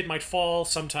the kid might fall,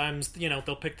 sometimes,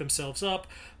 they'll pick themselves up,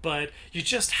 but you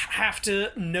just have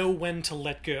to know when to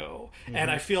let go.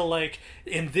 And I feel like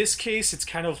in this case, it's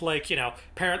kind of like,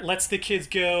 parent lets the kids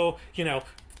go,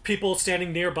 people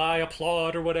standing nearby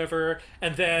applaud or whatever,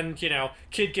 and then,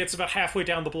 kid gets about halfway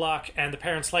down the block, and the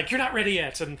parent's like, "You're not ready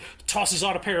yet," and tosses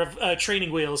on a pair of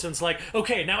training wheels, and it's like,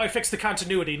 "Okay, now I fixed the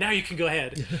continuity, now you can go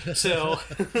ahead." So,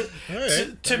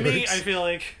 to me, I feel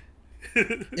like...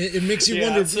 it makes you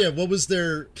wonder, what was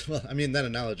their... Well, I mean, that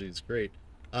analogy is great.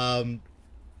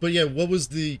 But yeah, what was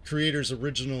the creator's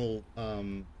original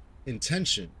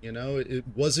intention,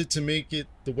 was it to make it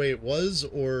the way it was,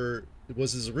 or...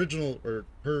 was his original or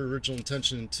her original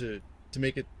intention to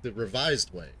make it the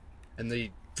revised way, and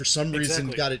they for some reason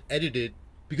got it edited,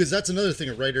 because that's another thing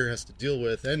a writer has to deal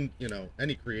with, and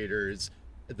any creator is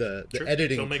the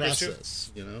editing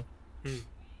process.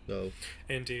 So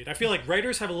indeed, I feel like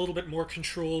writers have a little bit more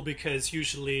control, because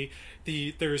usually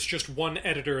there's just one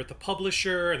editor at the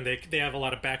publisher, and they have a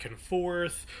lot of back and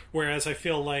forth, whereas I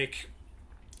feel like,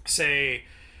 say,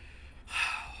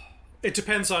 it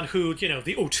depends on who,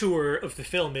 the auteur of the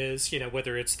film is,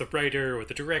 whether it's the writer or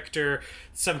the director.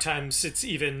 Sometimes it's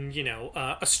even,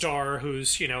 a star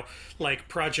whose,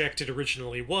 project it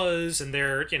originally was, and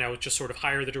they're, just sort of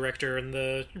hire the director and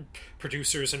the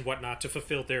producers and whatnot to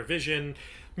fulfill their vision.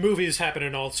 Movies happen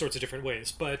in all sorts of different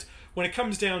ways. But when it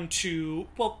comes down to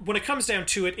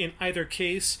it in either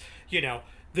case,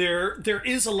 there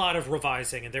is a lot of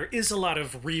revising and there is a lot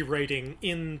of rewriting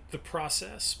in the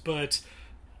process, but...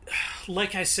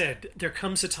 like I said, there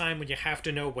comes a time when you have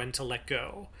to know when to let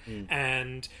go.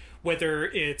 And whether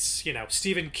it's,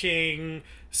 Stephen King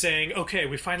saying, "Okay,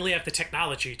 we finally have the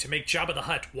technology to make Jabba the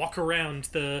Hutt walk around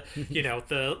the,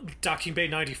 the Docking Bay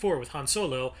 94 with Han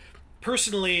Solo."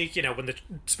 Personally, when the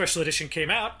special edition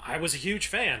came out, I was a huge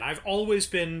fan. I've always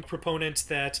been proponent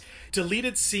that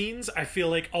deleted scenes, I feel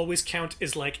like, always count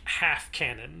as, like, half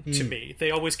canon to me.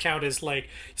 They always count as, like,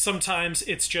 sometimes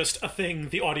it's just a thing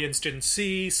the audience didn't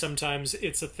see, sometimes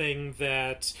it's a thing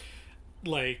that,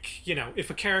 like,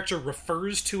 if a character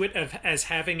refers to it as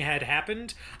having had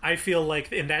happened, I feel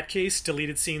like, in that case,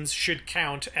 deleted scenes should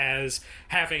count as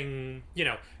having,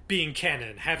 being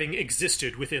canon, having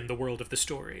existed within the world of the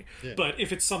story. Yeah. But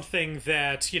if it's something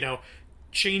that,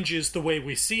 changes the way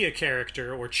we see a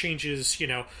character, or changes,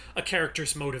 a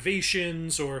character's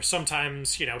motivations, or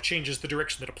sometimes, changes the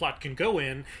direction that a plot can go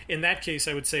in that case,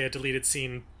 I would say a deleted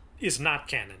scene is not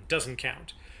canon, doesn't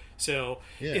count. So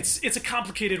it's a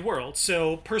complicated world.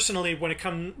 So personally, when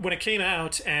it came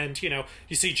out, and you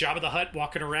see Jabba the Hutt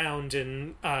walking around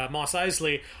in Mos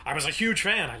Eisley, I was a huge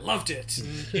fan. I loved it.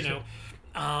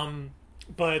 And,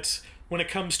 but when it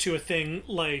comes to a thing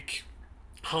like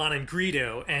Han and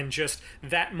Greedo, and just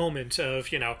that moment of,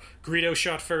 Greedo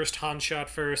shot first, Han shot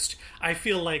first, I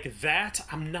feel like that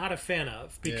I'm not a fan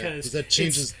of, because that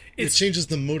changes it changes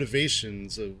the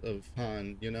motivations of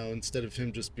Han, instead of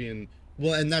him just being,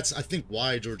 well, and that's, I think,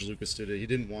 why George Lucas did it. He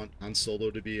didn't want Han Solo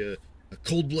to be a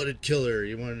cold-blooded killer.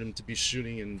 He wanted him to be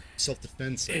shooting in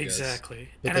self-defense, I guess. Exactly.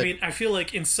 And I mean, I feel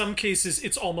like in some cases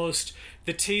it's almost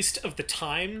the taste of the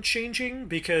time changing,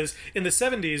 because in the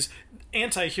 70s,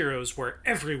 anti-heroes were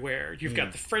everywhere. You've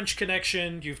got the French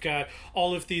Connection, you've got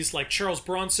all of these, like, Charles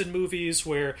Bronson movies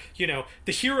where,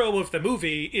 the hero of the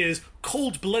movie is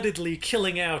cold-bloodedly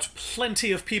killing out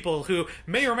plenty of people who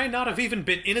may or may not have even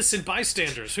been innocent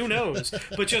bystanders. Who knows?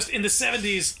 But just in the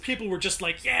 70s, people were just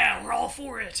like, yeah, we're all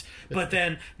for it. But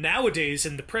then nowadays,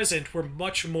 in the present, we're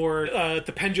much more,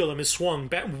 the pendulum is swung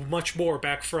much more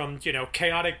back from,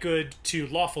 chaotic good to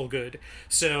lawful good.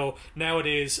 So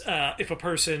nowadays, if a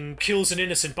person kills an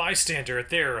innocent bystander,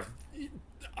 they're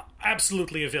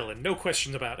absolutely a villain, no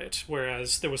question about it.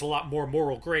 Whereas there was a lot more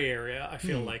moral gray area, I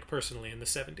feel like, personally, in the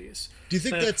 70s. Do you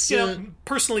think that's...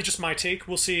 personally, just my take.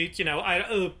 We'll see,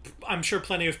 I'm sure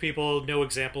plenty of people know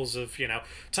examples of,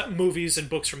 movies and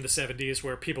books from the 70s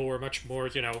where people were much more,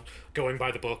 going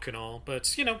by the book and all.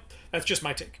 But, that's just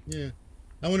my take. Yeah.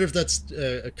 I wonder if that's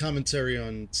a commentary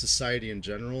on society in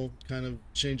general, kind of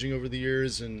changing over the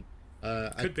years. And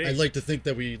Could be. I'd like to think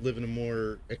that we live in a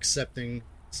more accepting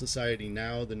society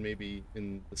now than maybe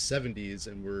in the '70s,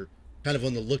 and we're kind of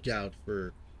on the lookout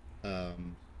for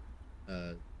um,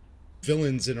 uh,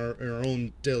 villains in our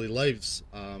own daily lives.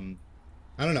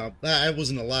 I don't know. I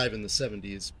wasn't alive in the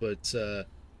 '70s, but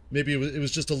maybe it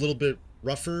was just a little bit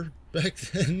rougher back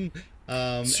then.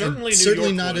 Certainly, and New certainly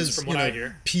York not was, as from what I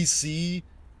hear. PC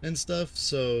and stuff.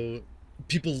 So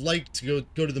people like to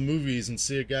go to the movies and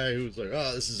see a guy who's like,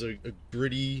 oh, this is a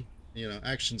gritty,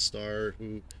 action star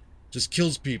who just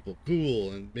kills people.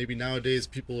 Cool. And maybe nowadays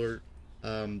people are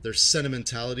their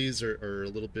sentimentalities are a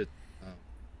little bit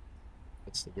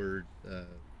what's the word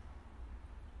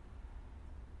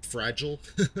fragile.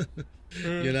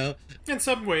 you know In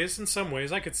some ways,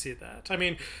 I could see that. I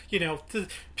mean, the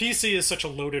PC is such a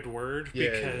loaded word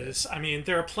because, I mean,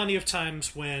 there are plenty of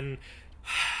times when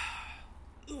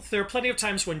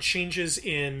changes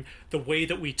in the way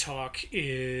that we talk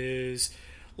is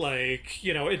like,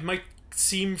 it might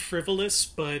seem frivolous,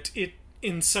 but it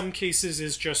in some cases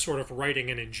is just sort of righting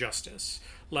an injustice.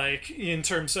 Like in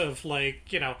terms of like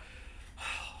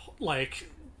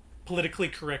politically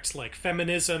correct, like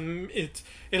feminism, it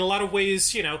in a lot of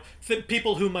ways,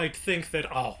 people who might think that,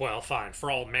 oh well, fine, for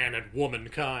all man and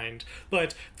womankind,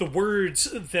 but the words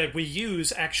that we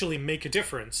use actually make a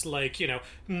difference. Like,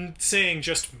 saying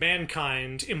just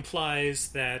mankind implies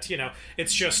that,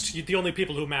 it's just the only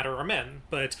people who matter are men,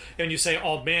 but when you say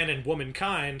all man and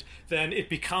womankind, then it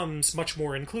becomes much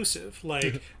more inclusive.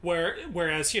 Like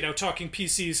whereas talking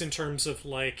PCs in terms of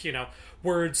like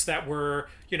words that were,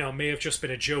 may have just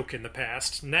been a joke in the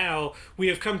past. Now we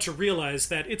have come to realize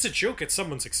that it's a joke at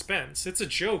someone's expense. It's a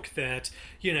joke that,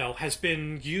 has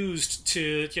been used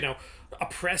to,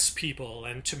 oppress people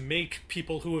and to make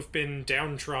people who have been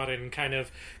downtrodden kind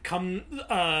of come,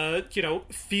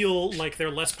 feel like they're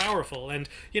less powerful. And,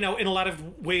 in a lot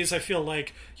of ways, I feel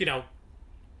like,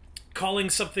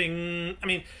 calling something, I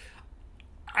mean,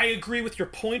 I agree with your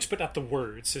point, but not the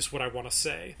words, is what I want to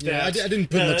say. Yeah, I didn't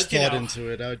put much thought into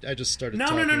it. I just started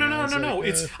talking. No.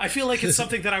 I feel like it's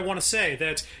something that I want to say,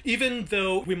 that even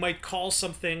though we might call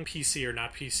something PC or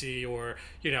not PC, or,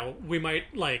 we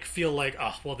might, like, feel like,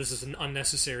 oh, well, this is an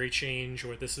unnecessary change,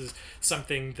 or this is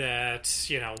something that,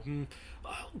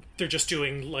 they're just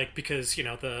doing, like, because,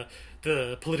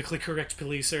 the politically correct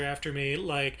police are after me,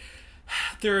 like...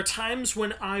 There are times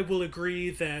when I will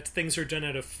agree that things are done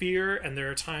out of fear, and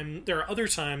there are other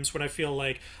times when I feel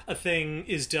like a thing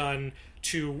is done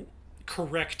to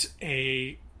correct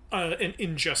an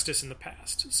injustice in the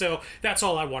past. So that's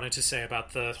all I wanted to say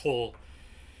about the whole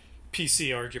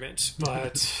PC argument,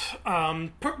 but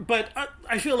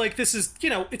I feel like this is,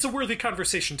 it's a worthy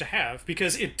conversation to have,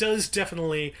 because it does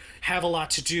definitely have a lot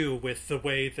to do with the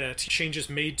way that changes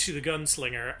made to the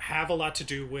Gunslinger have a lot to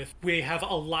do with, we have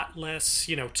a lot less,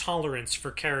 tolerance for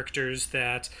characters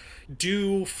that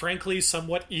do, frankly,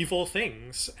 somewhat evil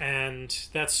things, and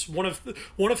that's one of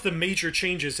the major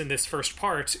changes in this first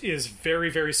part is very,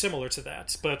 very similar to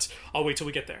that, but I'll wait till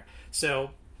we get there.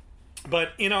 So...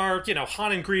 But in our,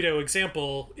 Han and Greedo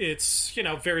example, it's,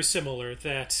 very similar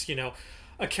that,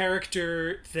 a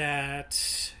character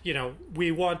that,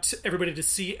 we want everybody to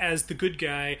see as the good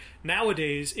guy.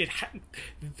 Nowadays,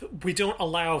 we don't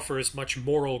allow for as much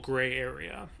moral gray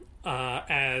area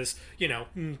as,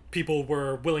 people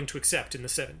were willing to accept in the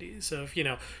 70s of,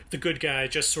 the good guy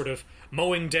just sort of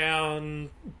mowing down,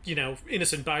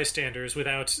 innocent bystanders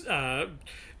without...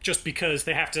 just because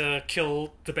they have to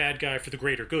kill the bad guy for the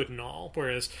greater good and all.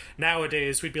 Whereas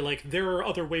nowadays we'd be like, there are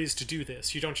other ways to do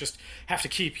this. You don't just have to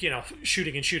keep,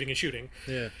 shooting and shooting and shooting.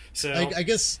 Yeah. So I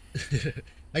guess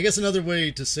I guess another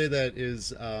way to say that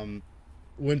is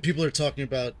when people are talking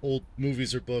about old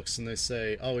movies or books and they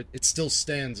say, oh, it still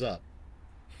stands up.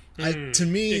 To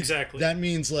me, exactly. That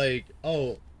means like,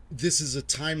 oh, this is a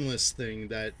timeless thing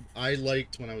that I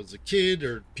liked when I was a kid,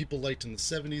 or people liked in the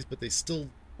 70s, but they still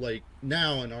like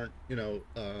now and aren't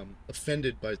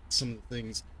offended by some of the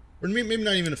things, or maybe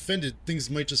not even offended. Things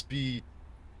might just be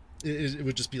it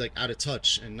would just be like out of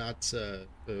touch and not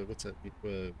what's that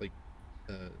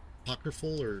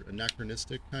apocryphal or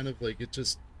anachronistic, kind of like it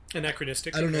just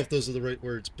anachronistic. I don't know if those are the right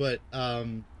words, but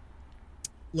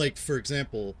like for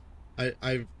example,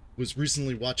 I was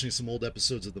recently watching some old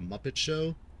episodes of The Muppet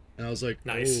Show, and I was like,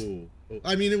 nice. Oh.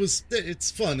 I mean,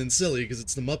 it's fun and silly because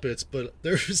it's the Muppets, but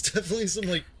there's definitely some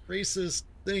like racist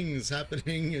things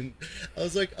happening, and I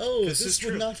was like, oh, this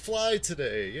would not fly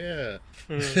today. Yeah.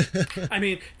 I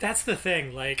mean, that's the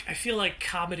thing. Like, I feel like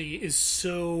comedy is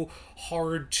so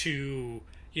hard to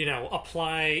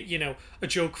apply, a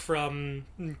joke from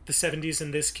the 70s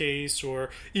in this case, or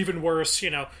even worse,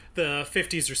 the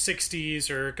 50s or 60s,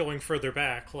 or going further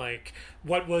back. Like,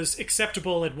 what was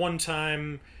acceptable at one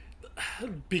time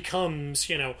becomes,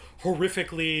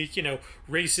 horrifically,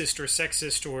 racist or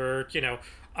sexist or,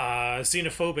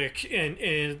 xenophobic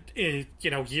in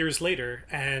years later.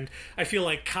 And I feel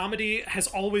like comedy has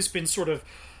always been sort of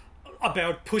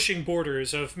about pushing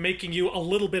borders, of making you a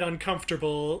little bit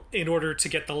uncomfortable in order to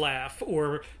get the laugh,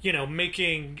 or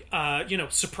making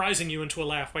surprising you into a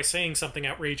laugh by saying something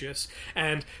outrageous.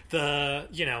 And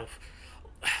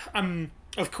I'm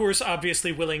of course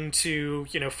obviously willing to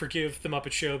forgive the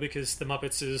Muppet Show, because the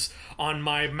Muppets is on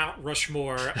my Mount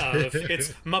Rushmore of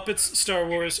it's Muppets, Star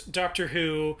Wars, Doctor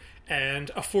Who, and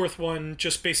a fourth one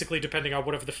just basically depending on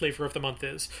whatever the flavor of the month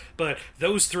is. But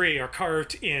those three are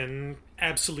carved in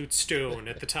absolute stone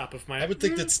at the top of my... I would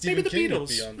think that Stephen King would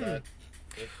be on that.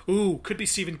 Ooh, could be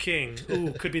Stephen King.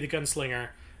 Ooh, could be the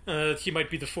Gunslinger. He might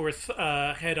be the fourth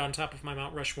head on top of my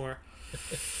Mount Rushmore.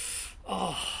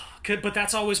 Oh, but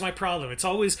that's always my problem. It's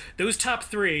always those top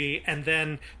three, and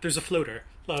then there's a floater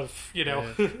of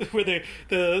where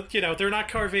they're not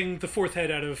carving the fourth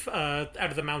head out of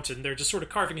the mountain. They're just sort of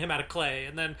carving him out of clay,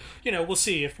 and then we'll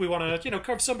see if we want to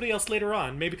carve somebody else later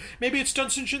on. Maybe it's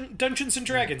Dungeons and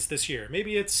Dragons this year.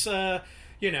 Maybe it's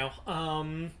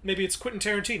maybe it's Quentin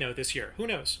Tarantino this year. Who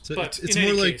knows? So but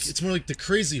it's more like the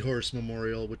Crazy Horse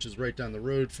Memorial, which is right down the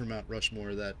road from Mount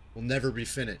Rushmore, that will never be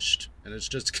finished, and it's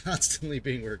just constantly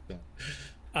being worked on.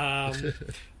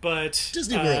 But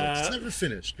Disney World, it's never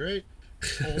finished, right?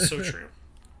 Also true.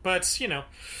 But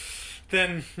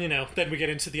then we get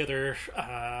into the other.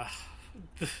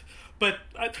 But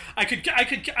I could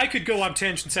go on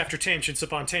tangents after tangents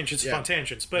upon tangents upon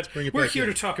tangents. But we're here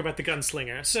to talk about the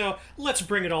Gunslinger, so let's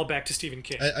bring it all back to Stephen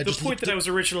King. The point that I was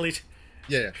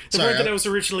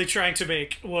originally trying to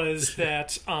make was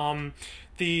that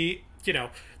the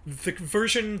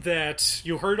version that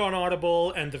you heard on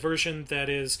Audible and the version that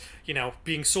is,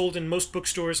 being sold in most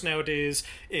bookstores nowadays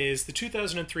is the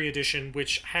 2003 edition,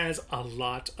 which has a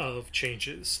lot of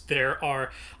changes.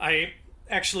 I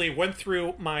actually went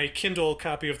through my Kindle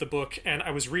copy of the book, and I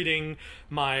was reading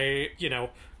my,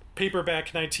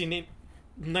 paperback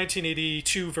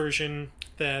 1982 version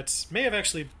that may have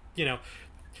actually,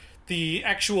 the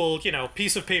actual,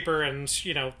 piece of paper and,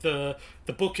 the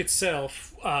book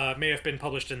itself may have been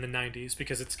published in the 90s,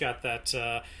 because it's got that,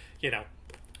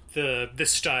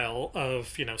 this style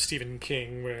of, Stephen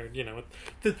King, where,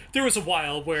 there was a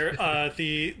while where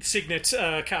the Signet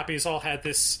copies all had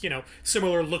this,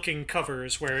 similar looking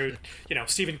covers where,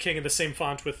 Stephen King in the same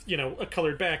font with, a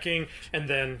colored backing, and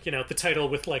then, the title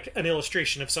with, like, an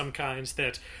illustration of some kind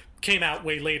that came out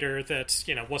way later that,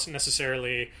 wasn't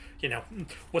necessarily,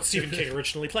 what Stephen King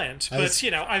originally planned. But,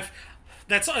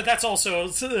 that's also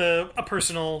a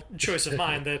personal choice of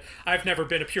mine, that I've never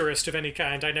been a purist of any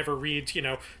kind. I never read,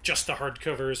 just the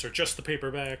hardcovers or just the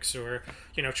paperbacks, or,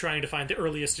 trying to find the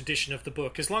earliest edition of the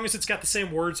book. As long as it's got the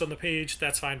same words on the page,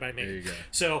 that's fine by me. There you go.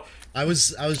 So I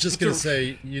was just going to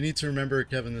say, you need to remember,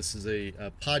 Kevin, this is a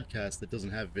podcast that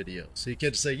doesn't have video. So you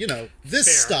can't just say,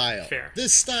 this style.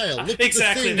 This style. Look exactly.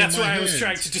 At the thing That's in my why hand. I was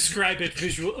trying to describe it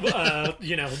visual, but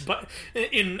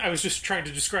I was just trying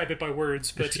to describe it by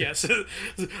words, but yes.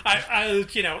 I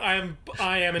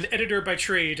am an editor by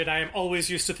trade, and I am always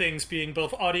used to things being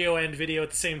both audio and video at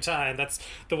the same time. That's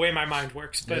the way my mind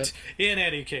works. But in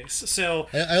any case, so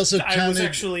I also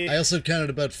counted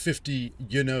about 50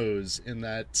 knows in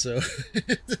that. So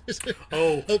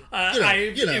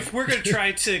if we're going to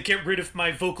try to get rid of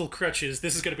my vocal crutches,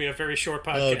 this is going to be a very short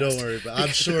podcast. Oh, don't worry, but I'm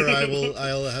sure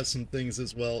I'll have some things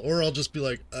as well, or I'll just be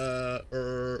like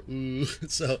ooh.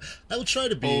 So I will try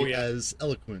to be as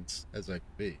eloquent as I can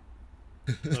be.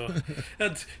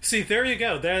 See, there you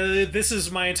go. This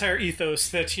is my entire ethos,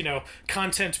 that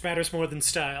content matters more than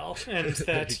style, and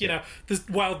that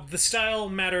while the style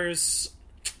matters.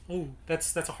 Oh,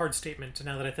 that's a hard statement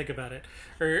now that I think about it.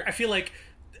 Or I feel like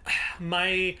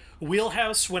my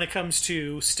wheelhouse when it comes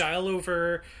to style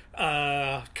over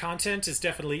content is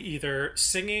definitely either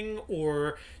singing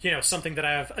or something that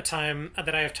I have time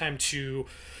to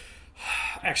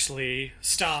actually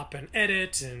stop and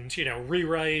edit and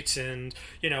rewrite, and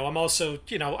I'm also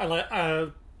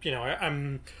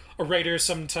I'm a writer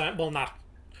sometimes. Well, not.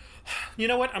 You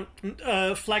know what? I'm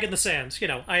flag in the sand.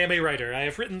 I am a writer. I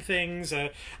have written things.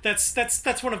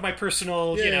 That's one of my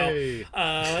personal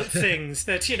things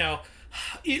that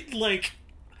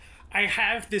I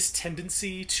have this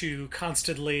tendency to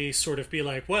constantly sort of be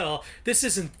like, well, this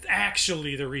isn't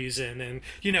actually the reason. And,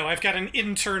 I've got an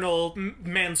internal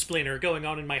mansplainer going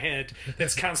on in my head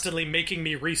that's constantly making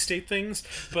me restate things.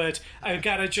 But I've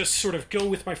got to just sort of go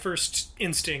with my first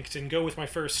instinct and go with my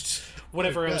first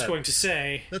whatever I was going to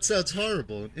say. That sounds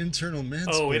horrible. An internal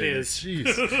mansplainer. Oh, it is. Jeez.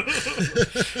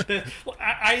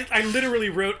 I literally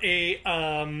wrote a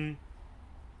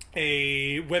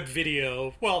web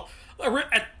video. Well,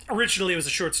 originally it was a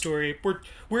short story.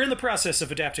 We're in the process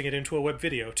of adapting it into a web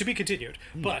video, to be continued.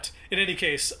 But in any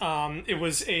case, it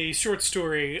was a short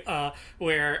story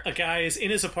where a guy is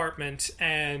in his apartment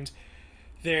and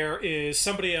there is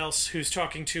somebody else who's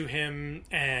talking to him,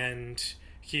 and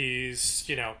he's,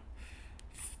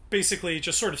 basically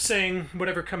just sort of saying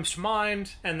whatever comes to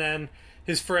mind, and then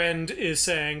his friend is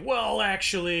saying, well,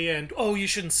 actually, and, oh, you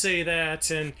shouldn't say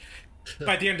that, and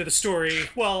by the end of the story,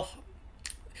 well,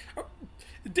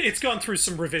 it's gone through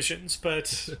some revisions,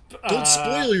 but... Don't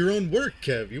spoil your own work,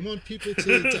 Kev. You want people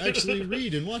to actually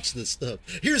read and watch this stuff.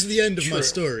 Here's the end of my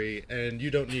story, and you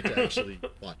don't need to actually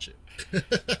watch it.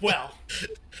 Well,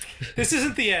 this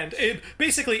isn't the end.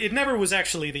 It never was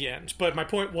actually the end, but my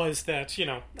point was that,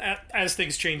 as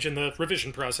things change in the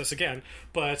revision process again,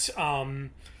 but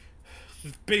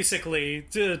basically,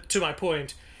 to my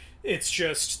point, it's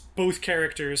just both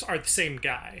characters are the same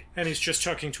guy, and he's just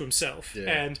talking to himself. Yeah.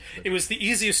 And it was the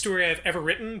easiest story I've ever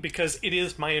written because it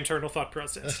is my internal thought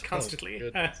process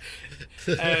constantly. And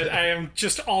I am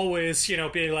just always,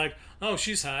 being like, oh,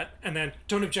 she's hot, and then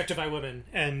don't objectify women,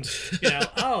 and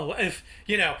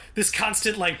this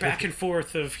constant back and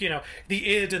forth of the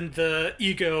id and the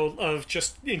ego of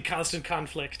just in constant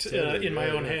conflict in my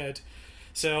own head.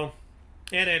 So,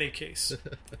 in any case,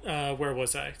 where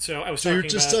was I? So I was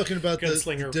talking about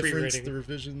Gunslinger the difference, rewriting the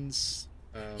revisions.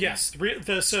 Yes,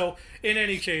 so in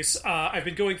any case, I've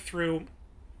been going through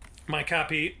my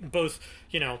copy, both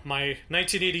my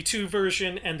 1982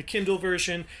 version and the Kindle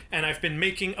version, and I've been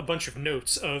making a bunch of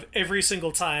notes of every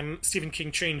single time Stephen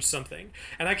King changed something.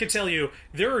 And I can tell you,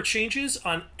 there are changes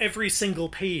on every single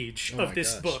page of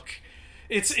this book.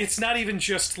 It's not even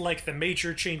just the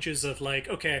major changes of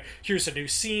okay, here's a new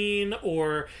scene,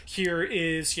 or here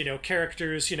is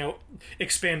characters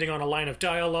expanding on a line of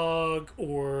dialogue,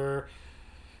 or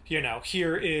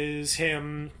here is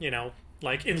him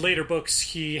in later books,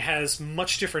 he has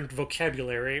much different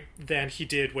vocabulary than he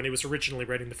did when he was originally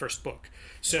writing the first book.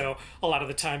 So a lot of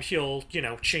the time he'll,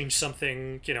 change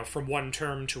something, from one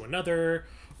term to another,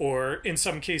 or in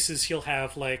some cases he'll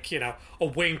have a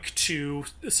wink to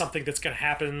something that's going to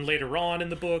happen later on in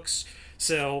the books.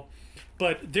 So,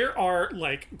 but there are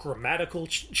grammatical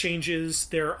changes.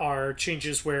 There are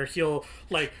changes where he'll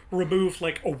remove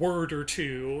a word or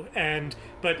two,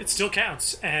 but it still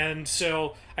counts. And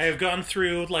so I have gone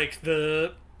through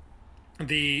the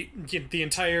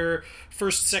entire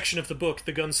first section of the book,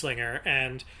 The Gunslinger,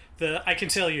 and I can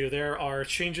tell you there are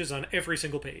changes on every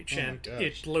single page, and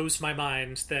it blows my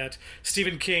mind that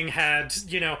Stephen King had,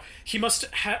 he must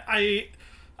have, I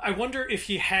wonder if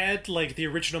he had the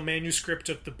original manuscript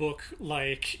of the book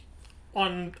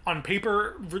on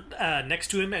paper next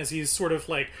to him as he's sort of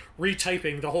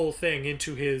retyping the whole thing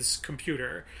into his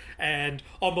computer, and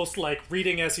almost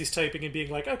reading as he's typing and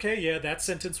being okay, yeah, that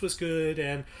sentence was good,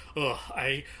 and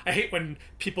I hate when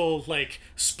people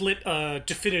split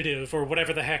definitive or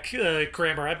whatever the heck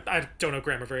grammar. I don't know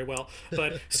grammar very well,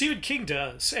 but Stephen King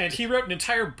does, and he wrote an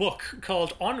entire book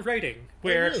called On Writing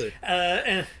where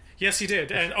yes, he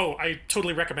did. And I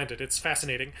totally recommend it. It's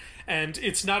fascinating. And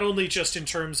it's not only just in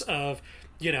terms of,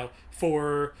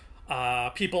 for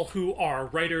people who are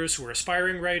writers, who are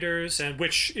aspiring writers, and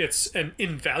which it's an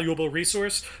invaluable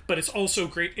resource, but it's also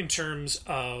great in terms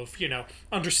of,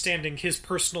 understanding his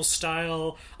personal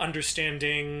style,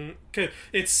 understanding...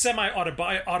 It's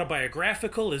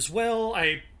semi-autobiographical as well.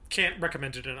 I can't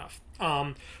recommend it enough.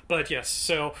 But yes,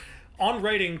 so On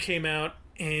Writing came out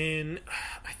I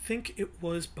think it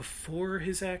was before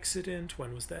his accident.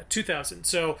 When was that? 2000.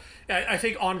 So I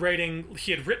think On Writing,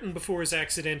 he had written before his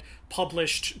accident,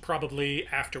 published probably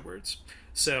afterwards.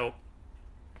 So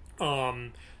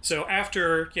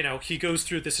after, he goes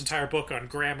through this entire book on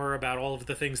grammar about all of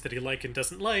the things that he and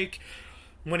doesn't like.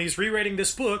 When he's rewriting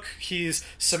this book, he's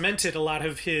cemented a lot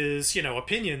of his,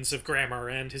 opinions of grammar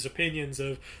and his opinions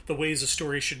of the ways a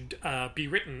story should be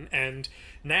written. And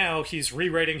now he's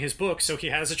rewriting his book, so he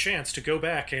has a chance to go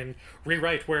back and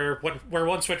rewrite where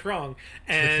once went wrong.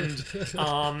 And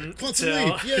Quantum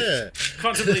Leap, yeah.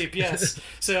 Quantum Leap, yes.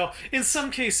 So in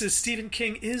some cases, Stephen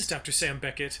King is Dr. Sam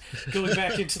Beckett going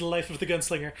back into the life of the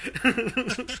Gunslinger.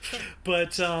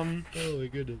 But oh my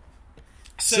goodness.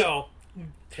 So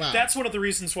Wow. That's one of the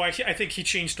reasons why I think he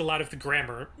changed a lot of the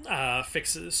grammar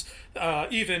fixes.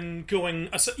 Even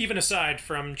aside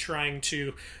from trying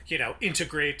to,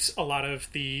 integrate a lot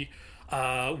of the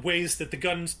ways that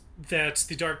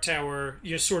the Dark Tower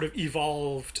sort of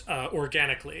evolved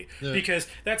organically. Yeah. Because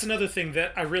that's another thing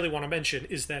that I really want to mention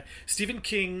is that Stephen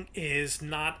King is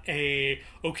not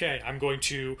I'm going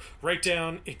to write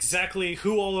down exactly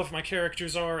who all of my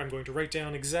characters are, I'm going to write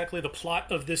down exactly the plot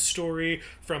of this story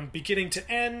from beginning to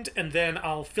end, and then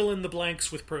I'll fill in the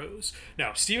blanks with prose.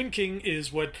 Now, Stephen King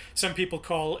is what some people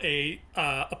call a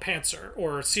pantser,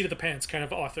 or seat of the pants kind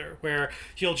of author, where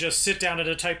he'll just sit down at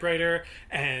a typewriter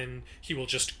and he will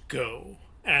just go.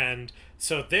 And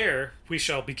so there we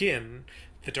shall begin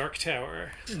The Dark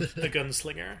Tower, The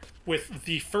Gunslinger, with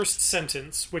the first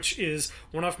sentence, which is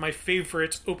one of my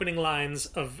favorite opening lines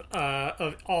of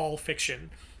all fiction,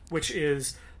 which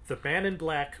is, "The man in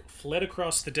black fled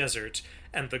across the desert,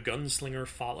 and the gunslinger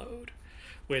followed."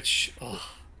 Which,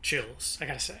 chills, I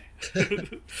gotta say.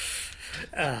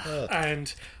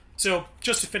 And so,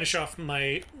 just to finish off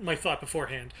my thought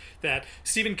beforehand, that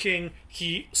Stephen King,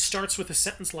 he starts with a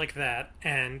sentence like that,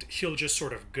 and he'll just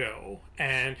sort of go.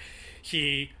 And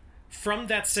from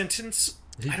that sentence,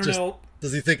 I don't know...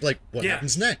 Does he think, what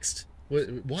happens next?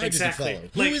 Why did he follow?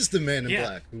 Who is the man in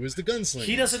black? Who is the gunslinger?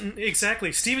 He doesn't...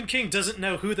 Exactly. Stephen King doesn't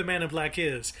know who the man in black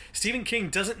is. Stephen King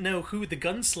doesn't know who the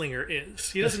gunslinger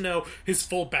is. He doesn't know his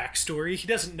full backstory. He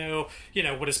doesn't know,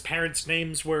 what his parents'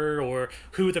 names were, or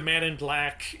who the man in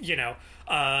black,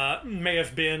 may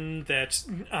have been that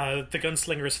the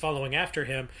gunslinger is following after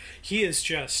him. He is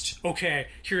just, okay,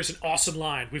 here's an awesome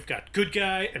line. We've got good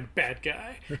guy and bad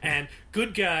guy. And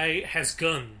good guy has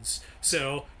guns.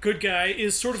 So good guy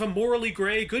is sort of a morally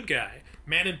gray good guy.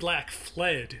 Man in black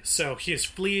fled, so he is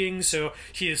fleeing, so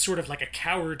he is sort of like a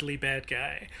cowardly bad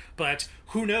guy. But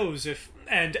who knows if...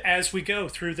 And as we go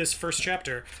through this first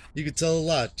chapter... You could tell a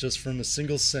lot just from a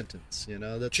single sentence,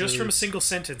 That's just from a single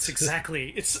sentence,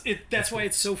 exactly. That's why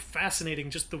it's so fascinating,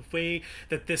 just the way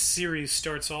that this series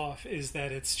starts off, is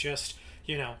that it's just,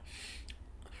 it's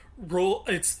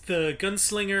the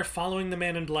gunslinger following the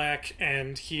man in black,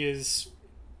 and he is,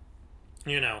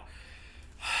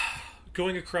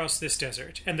 going across this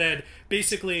desert. And then,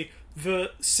 basically,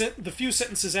 the few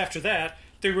sentences after that,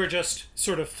 they were just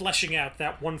sort of fleshing out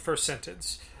that one first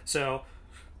sentence. So,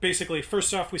 basically,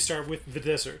 first off, we start with the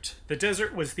desert. The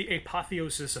desert was the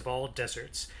apotheosis of all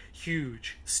deserts,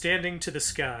 huge, standing to the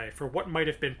sky for what might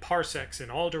have been parsecs in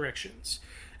all directions.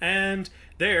 And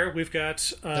there, we've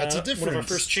got That's a difference. One of our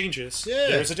first changes. Yeah.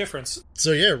 There's a difference.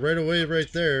 So, right away,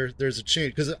 right there, there's a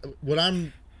change. Because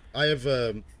I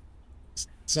have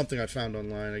something I found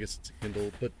online, I guess it's a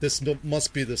Kindle, but this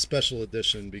must be the special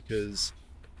edition, because...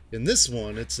 In this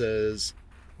one, it says,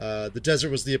 the desert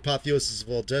was the apotheosis of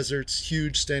all deserts,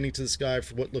 huge, standing to the sky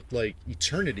for what looked like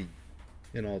eternity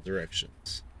in all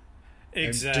directions.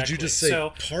 Exactly. And did you just say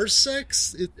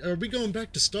parsecs? Are we going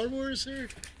back to Star Wars here?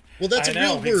 Well, that's a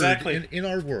real word in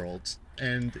our world.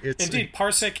 And it's... Indeed,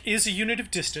 parsec is a unit of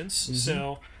distance,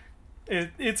 so...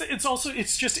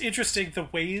 It's just interesting the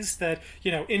ways that,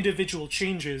 individual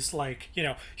changes,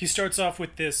 he starts off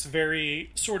with this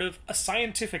very sort of a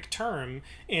scientific term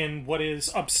in what is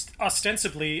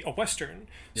ostensibly a Western.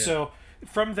 Yeah. So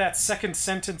from that second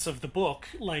sentence of the book,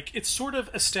 it's sort of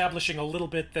establishing a little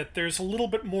bit that there's a little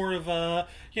bit more of a,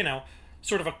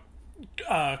 sort of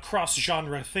a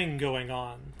cross-genre thing going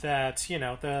on. That,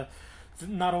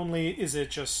 not only is it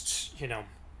just,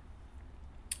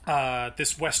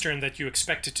 this Western that you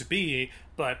expect it to be,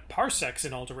 but parsecs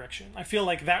in all direction. I feel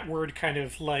like that word kind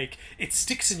of it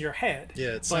sticks in your head.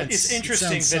 Yeah, it's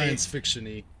interesting it sounds science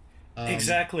fiction-y.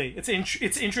 Exactly. It's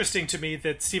interesting to me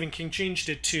that Stephen King changed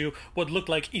it to what looked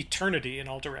like eternity in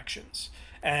all directions,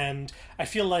 and I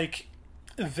feel like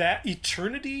that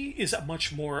eternity is a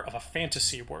much more of a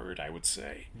fantasy word, I would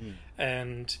say.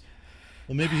 And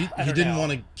maybe he didn't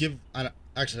want to give.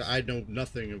 Actually, I know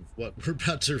nothing of what we're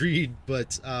about to read,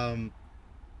 but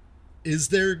is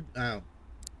there... I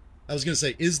was going to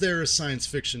say, is there a science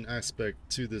fiction aspect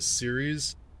to this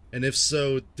series? And if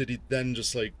so, did he then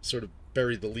just, sort of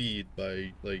bury the lead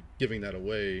by, giving that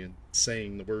away and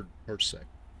saying the word parsec?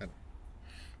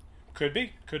 Could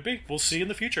be. We'll see in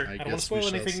the future. I don't want to spoil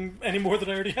anything any more than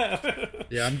I already have.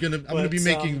 Yeah, I'm gonna be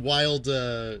making wild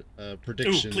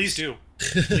predictions. Ooh, please do.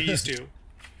 Please do.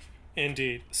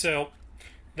 Indeed. So...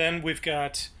 Then we've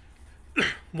got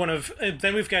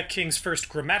King's first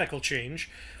grammatical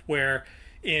change, where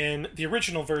in the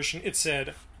original version it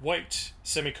said white,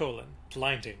 semicolon,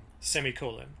 blinding,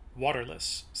 semicolon,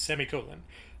 waterless, semicolon.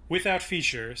 without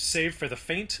feature, save for the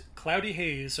faint, cloudy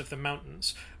haze of the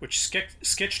mountains, which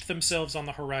sketched themselves on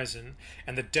the horizon,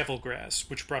 and the devil grass,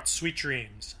 which brought sweet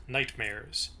dreams,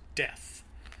 nightmares, death.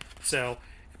 So,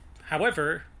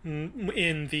 however,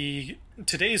 in the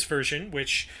today's version,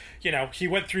 which, he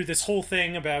went through this whole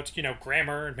thing about,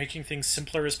 grammar and making things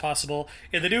simpler as possible.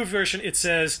 In the new version, it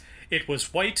says, it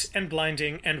was white and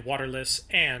blinding and waterless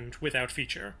and without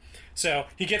feature. So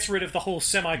he gets rid of the whole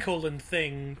semicolon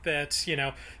thing that,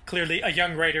 clearly a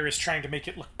young writer is trying to make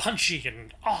it look punchy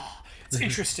and, it's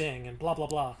interesting and blah, blah,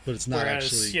 blah. But it's not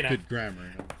actually good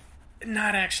grammar.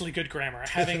 Not actually good grammar.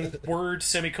 Having word,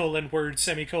 semicolon,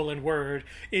 word,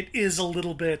 it is a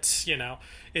little bit,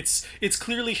 it's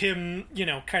clearly him,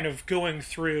 kind of going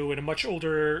through in a much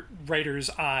older writer's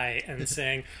eye and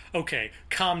saying, okay,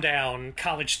 calm down,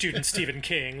 college student Stephen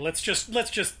King. Let's just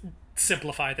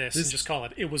simplify this and just call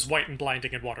it was white and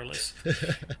blinding and waterless.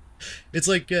 It's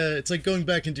like going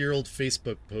back into your old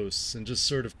Facebook posts and just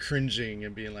sort of cringing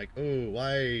and being like, oh,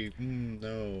 why?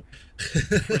 No.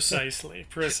 Precisely.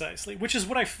 Which is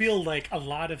what I feel like a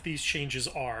lot of these changes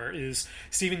are, is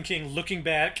Stephen King looking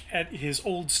back at his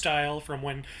old style from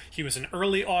when he was an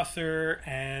early author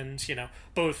and,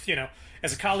 both,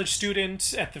 as a college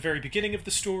student at the very beginning of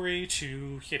the story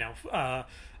to,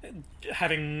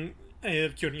 having...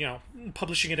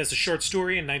 publishing it as a short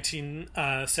story in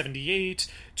 1978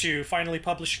 to finally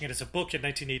publishing it as a book in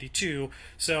 1982.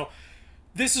 So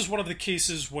this is one of the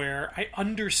cases where I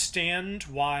understand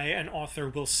why an author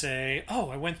will say, oh,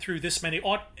 I went through this many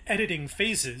editing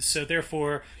phases, so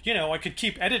therefore, I could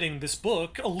keep editing this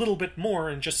book a little bit more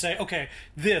and just say, okay,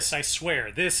 I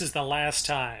swear, this is the last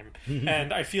time.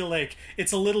 And I feel like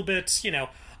it's a little bit,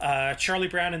 Charlie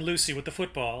Brown and Lucy with the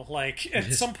football. Like,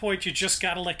 at some point, you just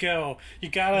gotta let go. You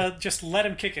gotta just let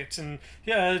him kick it. And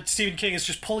Stephen King is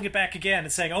just pulling it back again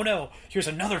and saying, oh no, here's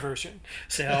another version.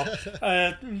 So,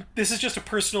 this is just a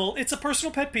personal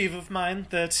pet peeve of mine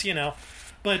that,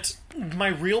 but my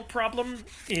real problem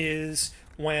is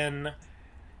when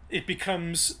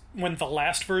the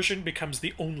last version becomes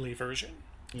the only version.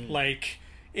 Like...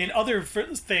 in other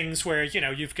things where,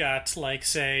 you've got, like,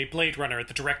 say, Blade Runner,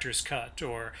 the director's cut,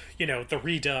 or, the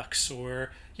Redux,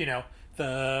 or,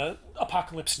 the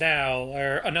Apocalypse Now,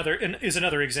 or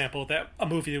another example that a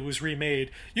movie that was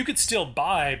remade, you could still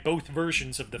buy both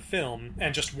versions of the film,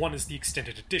 and just one is the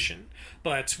extended edition.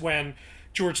 But when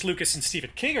George Lucas and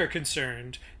Stephen King are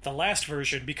concerned, the last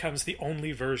version becomes the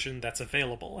only version that's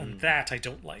available, and that I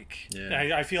don't like.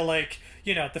 Yeah. I feel like,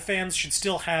 the fans should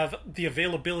still have the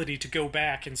availability to go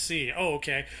back and see, oh,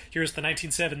 okay, here's the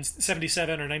 1977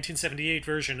 or 1978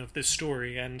 version of this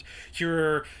story, and here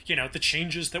are, the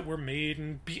changes that were made,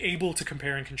 and be able to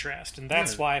compare and contrast. And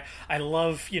that's why I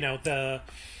love,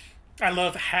 I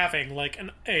love having like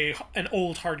an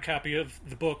old hard copy of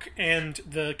the book and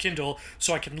the Kindle,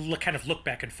 so I can kind of look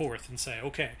back and forth and say,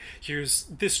 okay, here's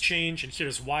this change and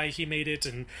here's why he made it.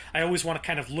 And I always want to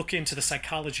kind of look into the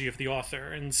psychology of the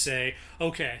author and say,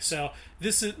 okay, so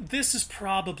this is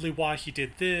probably why he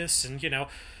did this, and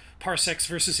parsecs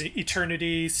versus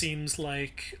eternity seems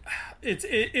like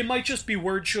it might just be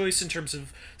word choice in terms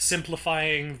of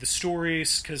simplifying the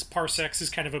stories, because parsecs is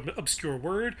kind of an obscure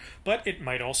word, but it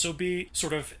might also be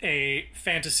sort of a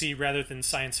fantasy rather than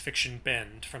science fiction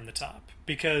bend from the top.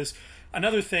 Because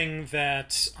another thing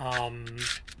that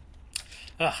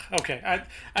okay,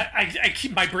 I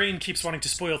keep, my brain keeps wanting to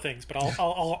spoil things, but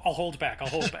I'll hold back.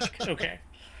 Okay,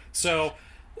 so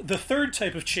the third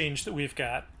type of change that we've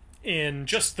got in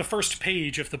just the first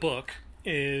page of the book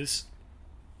is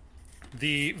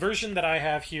the version that I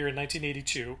have here in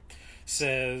 1982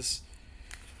 says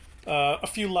a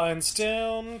few lines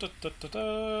down,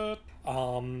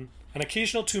 an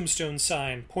occasional tombstone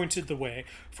sign pointed the way.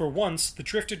 For once, the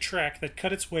drifted track that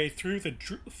cut its way through the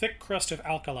thick crust of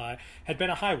alkali had been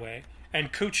a highway,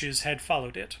 and coaches had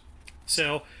followed it.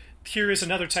 So here is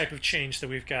another type of change that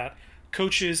we've got.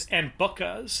 Coaches and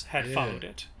buckas had followed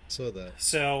it.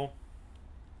 So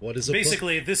what is a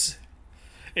basically this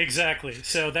exactly.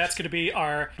 So that's going to be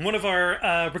one of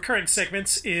our recurring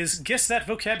segments is guess that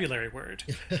vocabulary word.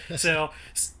 So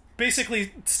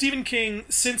basically, Stephen King,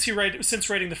 since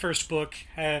writing the first book,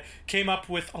 came up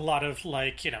with a lot of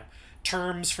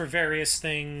terms for various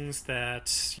things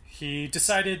that he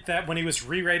decided that when he was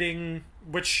rewriting,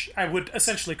 which I would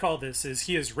essentially call this is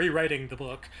he is rewriting the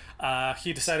book.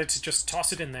 He decided to just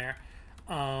toss it in there.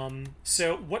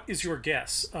 So what is your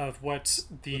guess of what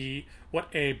a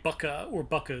bucka or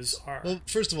buckas are? Well,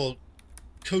 first of all,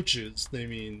 coaches, they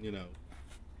mean,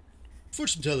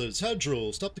 fortune tellers, how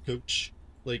droll, stop the coach.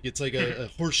 Like, it's like a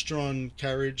horse-drawn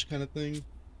carriage kind of thing.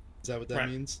 Is that what that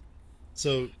means?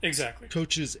 So Exactly.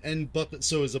 coaches and bucka.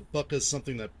 So is a bucka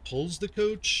something that pulls the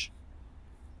coach?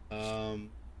 Um,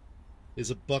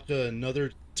 is a bucka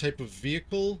another type of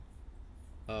vehicle?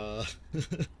 Uh,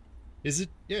 is it?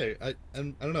 Yeah, I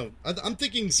don't know. I'm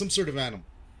thinking some sort of animal.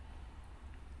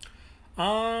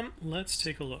 Let's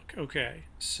take a look. Okay,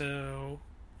 so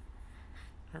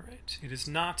all right, it is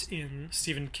not in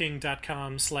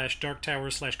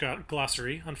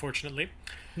stephenking.com/darktower/glossary, unfortunately.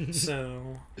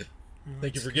 So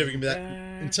Thank you let's for go giving me that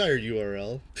back. entire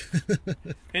URL.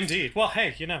 Indeed. Well,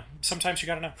 hey, sometimes you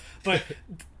gotta know. But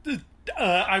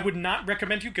I would not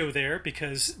recommend you go there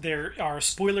because there are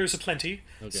spoilers aplenty.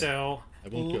 Okay, So, I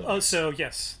won't go. so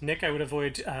yes, Nick, I would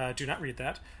avoid. Do not read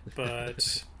that.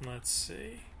 But let's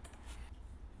see.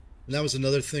 And that was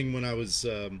another thing when I was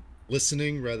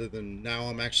listening rather than now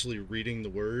I'm actually reading the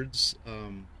words.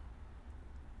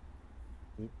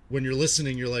 When you're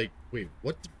listening, you're like, wait,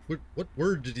 what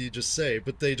word did he just say?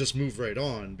 But they just move right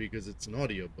on because it's an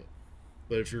audiobook.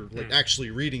 But if you're like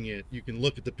actually reading it, you can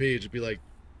look at the page and be like,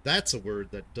 that's a word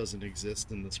that doesn't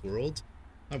exist in this world.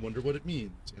 I wonder what it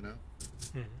means, you know?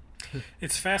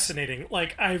 It's fascinating.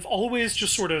 Like, I've always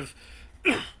just sort of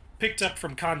picked up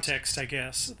from context, I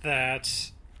guess,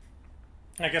 that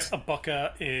I guess a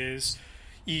bucka is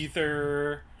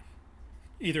either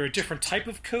a different type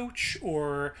of coach,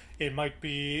 or it might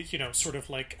be, sort of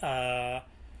like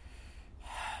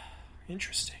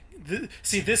interesting.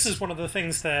 See, this is one of the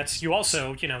things that you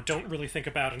also, don't really think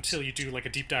about until you do like a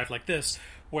deep dive like this,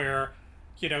 where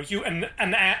you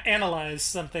analyze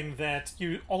something that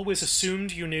you always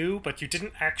assumed you knew, but you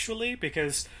didn't actually,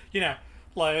 because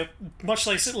like much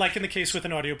like in the case with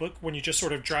an audiobook, when you just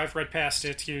sort of drive right past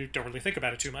it, you don't really think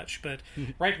about it too much. But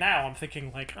right now, I'm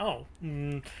thinking like,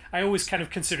 I always kind of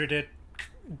considered it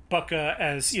bucka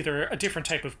as either a different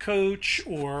type of coach,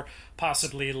 or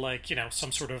possibly like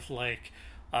some sort of like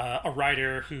a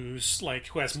rider who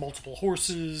has multiple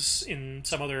horses in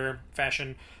some other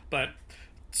fashion. But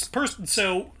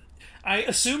so I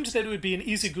assumed that it would be an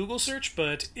easy Google search,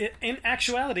 but in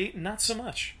actuality, not so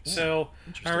much. Yeah, so,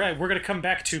 all right, we're going to come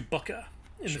back to bucka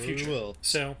in the future. We will.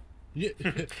 So, yeah.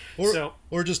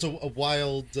 or just a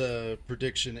wild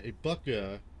prediction. A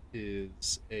bucka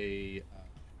is a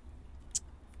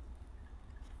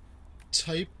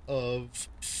type of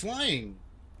flying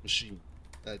machine.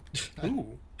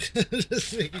 Ooh.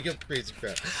 Just making up crazy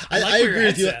crap. I agree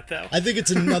with you. Though. I think it's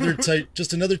another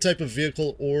type of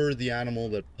vehicle or the animal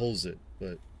that pulls it.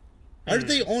 But aren't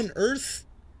they on Earth?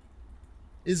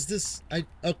 Is this?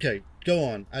 Okay, go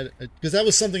on. Because that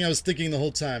was something I was thinking the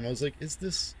whole time. I was like, is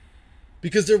this?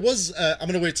 Because there was. I'm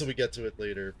gonna wait till we get to it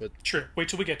later. But sure, wait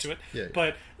till we get to it. Yeah.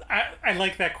 But I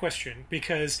like that question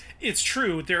because it's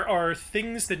true. There are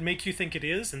things that make you think it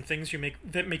is, and things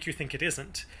that make you think it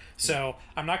isn't. So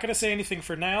I'm not going to say anything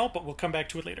for now, but we'll come back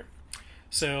to it later.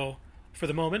 So for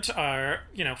the moment, our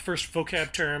first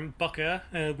vocab term,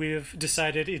 bucka, we've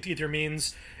decided it either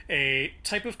means a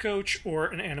type of coach or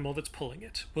an animal that's pulling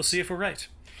it. We'll see if we're right.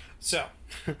 So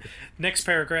next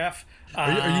paragraph.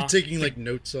 Are you taking like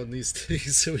notes on these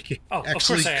things so we can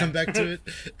actually come back to it?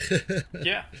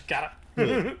 Yeah, got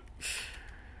it.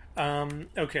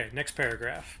 Okay, next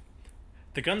paragraph.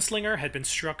 The gunslinger had been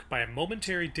struck by a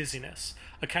momentary dizziness,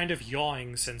 a kind of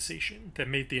yawing sensation that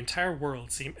made the entire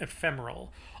world seem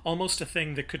ephemeral, almost a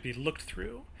thing that could be looked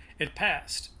through. It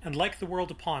passed, and like the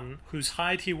world upon whose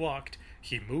hide he walked,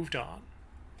 he moved on.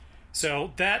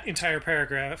 So that entire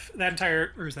paragraph,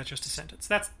 or is that just a sentence?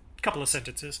 That's a couple of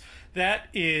sentences. That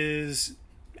is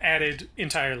added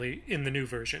entirely in the new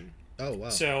version. Oh, wow.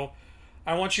 So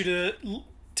I want you to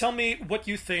tell me what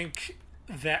you think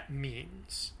that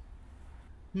means.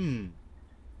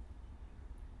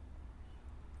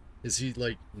 Is he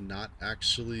like not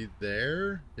actually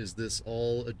there? Is this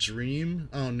all a dream?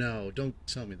 Oh no, don't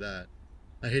tell me that.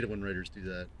 I hate it when writers do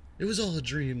that. It was all a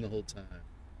dream the whole time.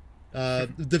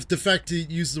 The fact to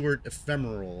use the word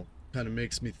ephemeral kind of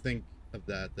makes me think of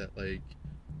that like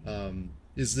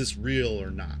is this real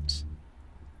or not?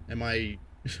 Am I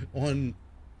on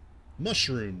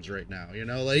mushrooms right now?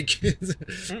 Like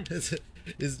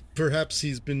is perhaps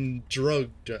he's been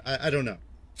drugged. I don't know.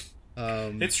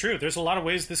 It's true. There's a lot of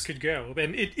ways this could go,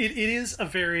 and it is a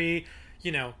very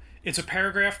it's a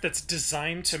paragraph that's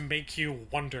designed to make you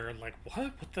wonder, like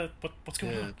what's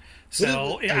going on.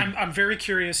 So I'm very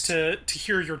curious to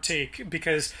hear your take,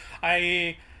 because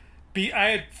I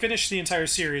had finished the entire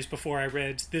series before I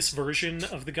read this version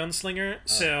of the Gunslinger.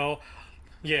 So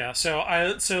Yeah, so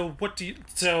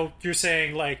you're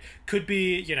saying like could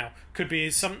be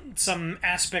some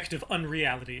aspect of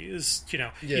unreality is,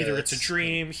 Yeah, either it's a that's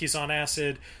dream, he's on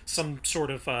acid, some sort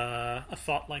of a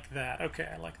thought like that. Okay,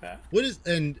 I like that. what is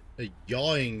and a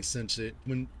yawing sensation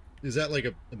when is that like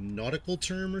a nautical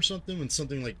term or something? When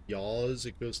something like yaws,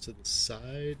 it goes to the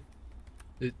side.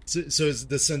 So is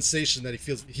the sensation that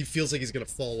he feels like he's gonna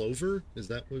fall over? Is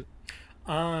that what?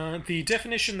 The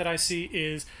definition that I see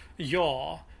is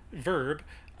yaw, verb,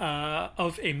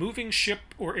 of a moving ship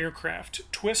or aircraft,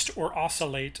 twist or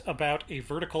oscillate about a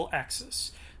vertical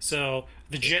axis. So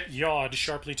the jet yawed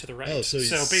sharply to the right. Oh, so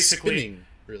he's basically, spinning,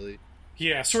 really.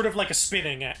 yeah, sort of like a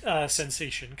spinning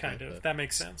sensation, kind Okay. of. That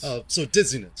makes sense. Oh, so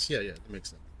dizziness. Yeah, that makes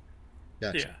sense.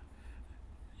 Gotcha.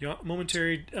 Yeah. A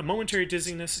momentary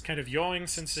dizziness, kind of yawing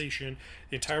sensation.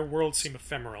 The entire world seemed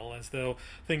ephemeral, as though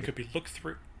thing could be looked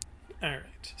through. All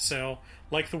right. So,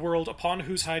 like the world upon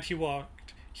whose hide he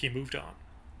walked, he moved on.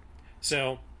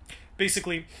 So,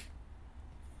 basically,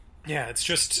 yeah, it's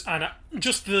just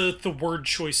just the word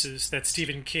choices that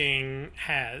Stephen King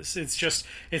has.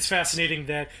 It's fascinating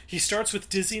that he starts with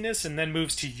dizziness and then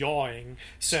moves to yawing.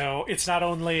 So it's not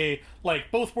only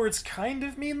like both words kind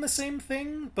of mean the same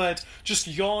thing, but just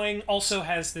yawing also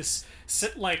has this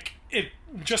like it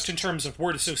just in terms of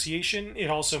word association.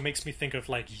 It also makes me think of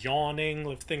like yawning,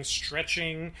 of things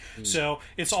stretching. So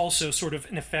it's also sort of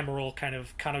an ephemeral kind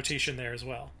of connotation there as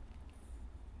well.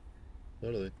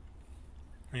 Totally.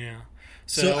 Yeah.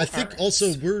 So I think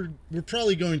also we're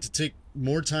probably going to take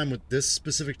more time with this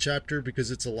specific chapter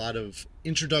because it's a lot of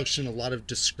introduction, a lot of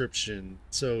description.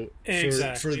 So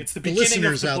exactly. for It's the the beginning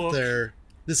of listeners the out book. there,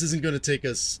 this isn't going to take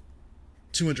us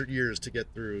 200 years to get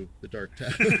through the Dark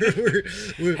Tower.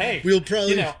 Hey, we'll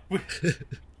probably we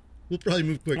we'll probably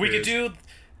move quicker. could do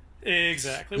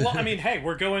exactly. Well, I mean, hey,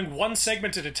 we're going one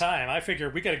segment at a time. I figure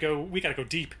we gotta go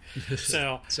deep.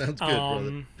 So Sounds good,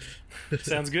 brother.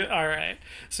 sounds good. All right.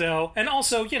 So, and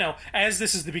also, as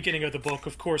this is the beginning of the book,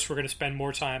 of course, we're going to spend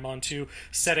more time onto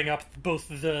setting up both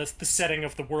the setting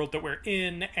of the world that we're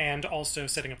in and also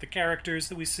setting up the characters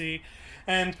that we see.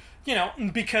 And,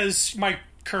 because my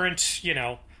current,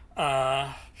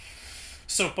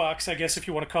 soapbox, I guess, if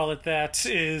you want to call it that,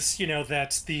 is,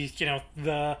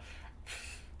 that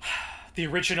the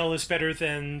original is better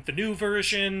than the new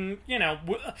version.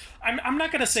 I'm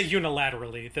not going to say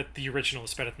unilaterally that the original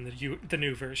is better than the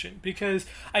new version, because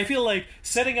I feel like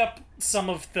setting up some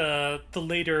of the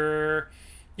later,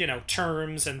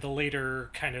 terms and the later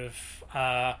kind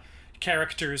of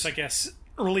characters, I guess,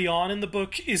 early on in the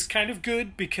book is kind of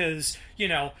good because,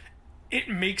 it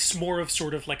makes more of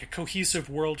sort of like a cohesive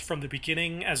world from the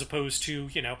beginning as opposed to,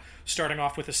 starting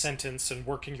off with a sentence and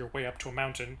working your way up to a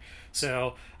mountain.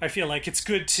 So I feel like it's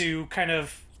good to kind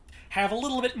of have a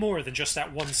little bit more than just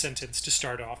that one sentence to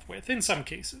start off with in some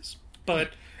cases. But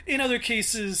in other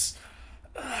cases,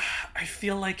 I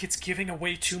feel like it's giving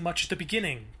away too much at the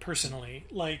beginning, personally.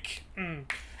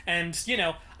 And,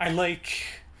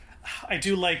 I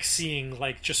do like seeing,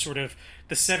 like, just sort of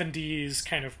the 70s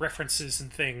kind of references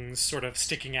and things sort of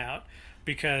sticking out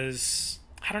because,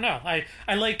 I don't know, I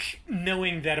like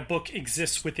knowing that a book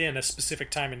exists within a specific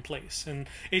time and place. And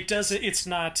it's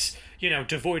not,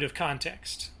 devoid of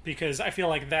context, because I feel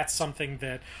like that's something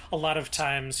that a lot of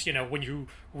times, when you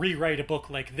rewrite a book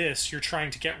like this, you're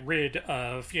trying to get rid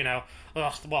of,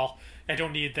 well, I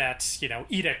don't need that,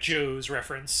 Eat at Joe's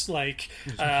reference. Like,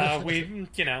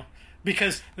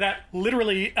 because that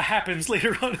literally happens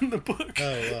later on in the book.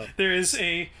 Oh, wow. There is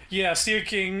Stephen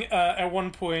King at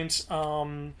one point.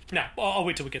 No, I'll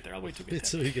wait till we get there.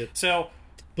 So,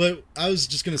 but I was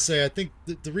just going to say, I think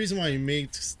the reason why he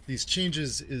made these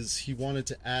changes is he wanted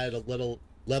to add a little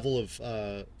level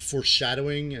of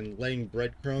foreshadowing and laying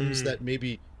breadcrumbs that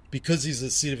maybe because he's a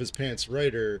seat of his pants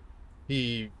writer,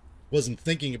 he wasn't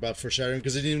thinking about foreshadowing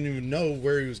because he didn't even know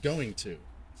where he was going to.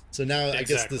 So now I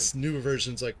guess this new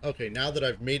version's like, okay, now that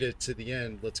I've made it to the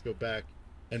end, let's go back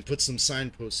and put some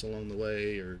signposts along the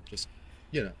way, or just,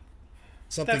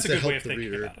 something that's a to good way help of the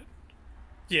thinking reader. about it.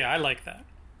 Yeah, I like that.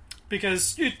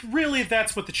 Because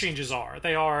that's what the changes are.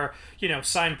 They are,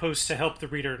 signposts to help the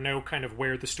reader know kind of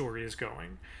where the story is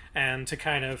going. And to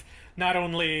kind of not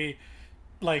only,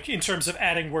 like, in terms of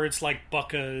adding words like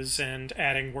buckas and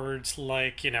adding words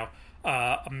like, a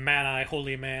Manai,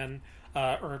 holy man,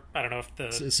 or I don't know if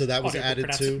the So that was added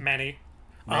to Manny.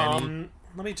 Manny.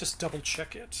 Let me just double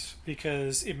check it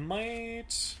because it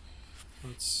might.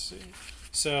 Let's see.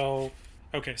 So,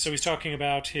 okay, so he's talking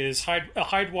about a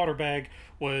hide water bag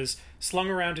was slung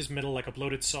around his middle like a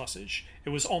bloated sausage. It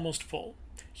was almost full.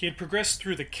 He had progressed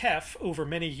through the Kef over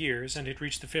many years and had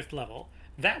reached the 5th level.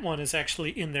 that one is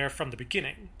actually in there from the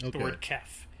beginning. Okay. The word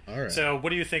Kef. All right. So what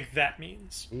do you think that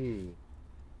means? Ooh.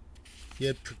 He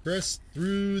had progressed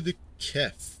through the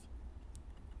Kef.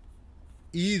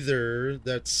 Either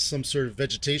that's some sort of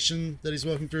vegetation that he's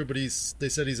walking through, but they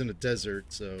said he's in a desert,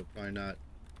 so probably not.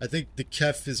 I think the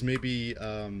Kef is maybe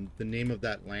the name of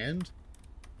that land.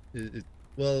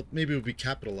 Well, maybe it would be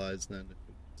capitalized then.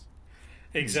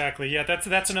 Exactly. Yeah,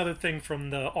 that's another thing from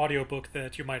the audiobook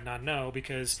that you might not know,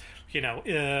 because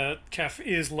Kef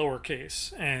is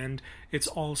lowercase, and it's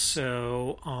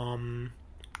also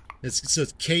it's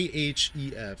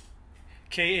KHEF.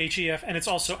 KHEF, and it's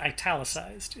also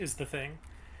italicized is the thing.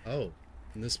 Oh,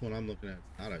 and this one I'm looking at is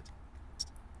not italicized.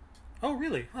 Oh,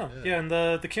 really? Oh, yeah. In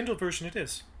the Kindle version it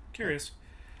is. Curious.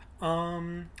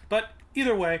 But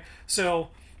either way, so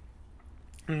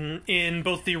in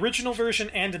both the original version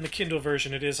and in the Kindle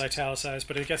version it is italicized,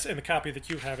 but I guess in the copy that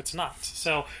you have it's not.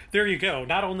 So there you go.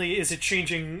 Not only is it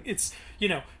changing, it's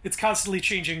constantly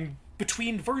changing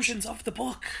between versions of the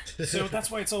book. So that's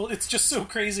why it's just so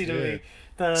crazy to me.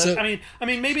 I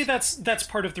mean, maybe that's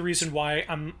part of the reason why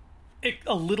I'm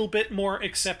a little bit more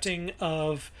accepting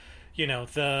of,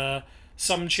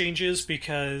 some changes,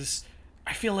 because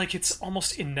I feel like it's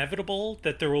almost inevitable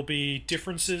that there will be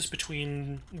differences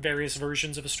between various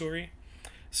versions of a story.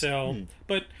 So,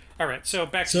 but all right. So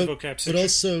back to the vocab section. But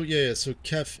also, so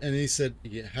Kef, and he said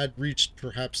he had reached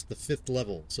perhaps the 5th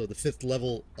level. So the 5th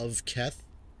level of Keth.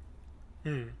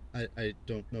 I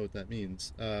don't know what that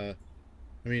means. I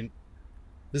mean.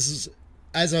 This is,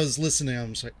 as I was listening,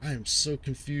 I'm just like, I am so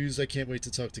confused. I can't wait to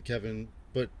talk to Kevin.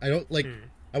 But I don't like.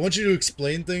 I want you to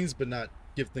explain things, but not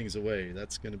give things away.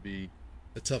 That's going to be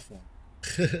a tough one.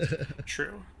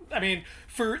 True. I mean,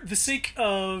 for the sake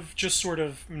of just sort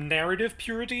of narrative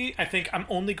purity, I think I'm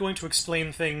only going to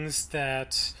explain things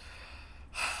that.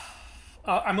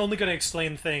 I'm only going to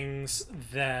explain things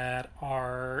that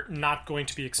are not going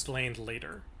to be explained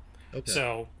later. Okay.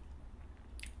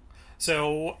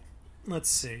 So. Let's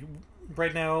see.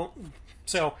 Right now,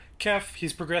 so Kef,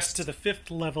 he's progressed to the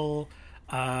 5th level.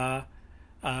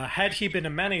 Had he been a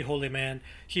Mani holy man,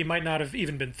 he might not have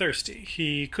even been thirsty.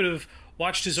 He could have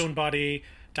watched his own body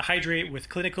to hydrate with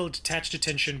clinical detached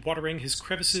attention, watering his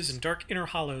crevices and dark inner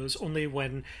hollows only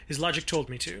when his logic told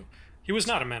me to. He was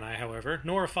not a Mani, however,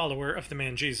 nor a follower of the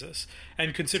man Jesus,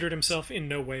 and considered himself in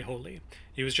no way holy.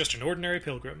 He was just an ordinary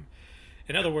pilgrim.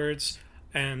 In other words,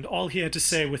 and all he had to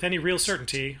say with any real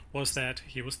certainty was that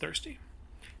he was thirsty.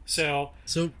 So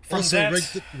from also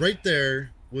that, right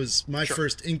there was my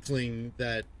first inkling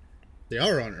that they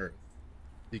are on Earth,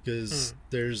 because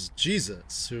there's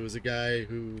Jesus, who is a guy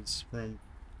who's from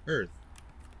Earth,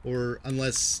 or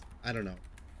unless, I don't know,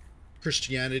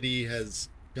 Christianity has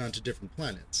gone to different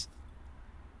planets,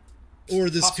 or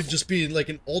this could just be like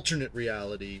an alternate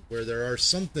reality where there are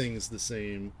some things the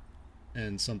same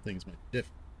and some things might be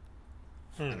different.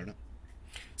 I don't know.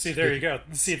 See, there you go.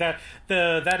 See, that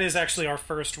is actually our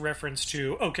first reference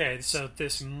to, okay, so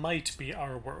this might be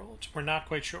our world. We're not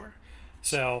quite sure.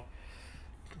 So,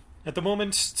 at the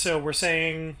moment, so we're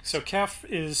saying, so Kef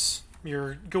is,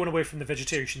 you're going away from the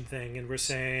vegetation thing, and we're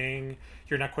saying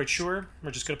you're not quite sure?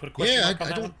 We're just going to put a question mark on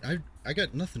that one? I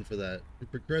got nothing for that. We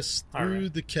progress through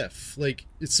the Kef. Like,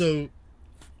 it's so...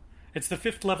 It's the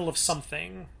 5th level of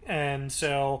something, and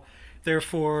so,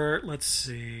 therefore, let's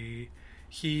see...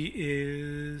 He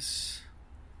is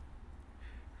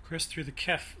progressed through the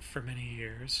Kef for many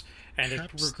years, and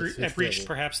it reached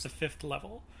perhaps the 5th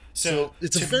level. So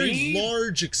it's a very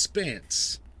large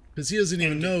expanse, because he doesn't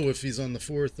even know if he's on the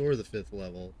 4th or the 5th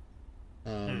level.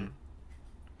 And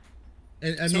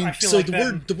I mean, so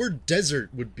the word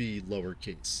desert would be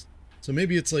lowercase. So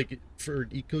maybe it's like for an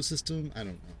ecosystem. I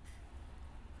don't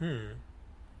know.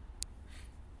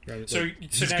 Right, so like,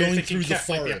 so he's now going you're thinking through the Kef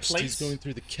might be a forest. place? He's going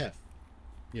through the Kef.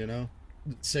 You know?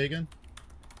 Say again?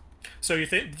 So you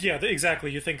think, yeah,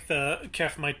 exactly. You think the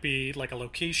Kef might be like a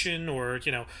location, or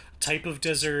type of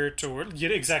desert, or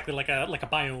exactly like a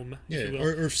biome. Yeah, if you will.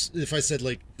 or if I said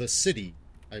like the city,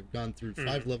 I've gone through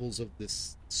 5 levels of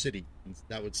this city, and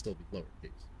that would still be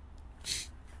lowercase.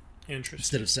 Interesting.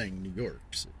 Instead of saying New York.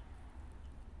 So.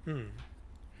 All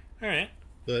right.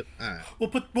 But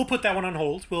we'll put that one on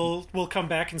hold. We'll come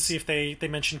back and see if they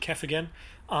mention Kef again.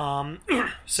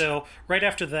 So right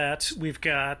after that, we've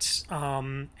got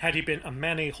had he been a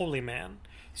Mani holy man.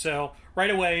 So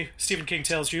right away, Stephen King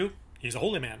tells you he's a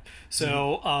holy man.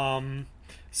 So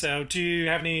so do you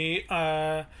have any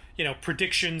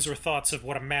predictions or thoughts of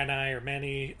what a Mani or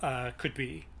Mani could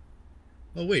be?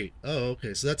 Oh wait. Oh,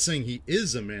 okay. So that's saying he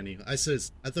is a Manny. I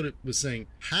thought it was saying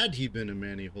had he been a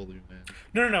Manny holy man.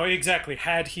 No, exactly.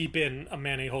 Had he been a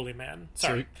Manny holy man?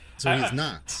 Sorry, so he's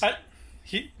not. The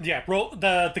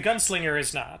gunslinger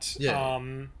is not. Yeah.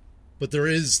 But there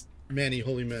is Manny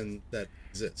holy men that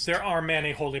exist. There are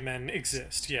Manny holy men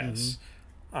exist. Yes.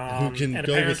 Mm-hmm. Who can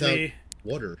go without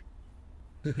water.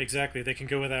 Exactly. They can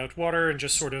go without water and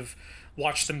just sort of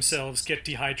watch themselves get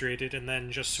dehydrated and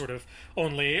then just sort of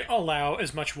only allow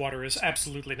as much water as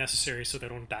absolutely necessary so they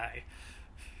don't die.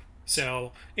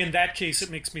 So in that case,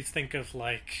 it makes me think of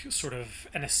like sort of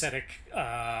an ascetic,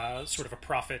 sort of a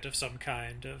prophet of some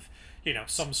kind of,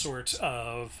 some sort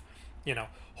of,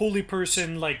 holy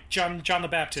person like John the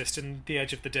Baptist in the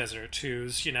edge of the desert,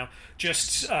 who's,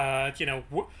 just,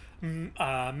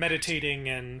 meditating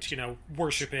and,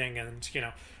 worshiping and,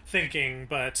 thinking,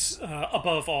 but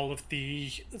above all of the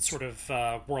sort of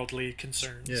worldly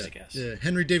concerns, I guess. Yeah,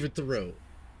 Henry David Thoreau.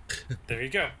 There you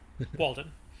go.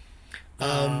 Walden.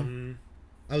 I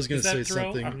was going to say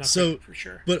something. I'm not for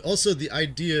sure. But also the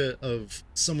idea of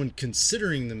someone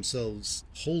considering themselves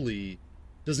holy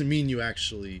doesn't mean you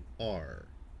actually are.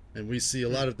 And we see a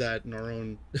lot of that in our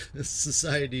own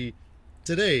society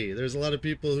today. There's a lot of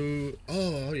people who,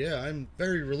 oh yeah, I'm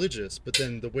very religious, but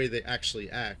then the way they actually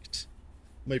act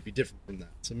might be different from that.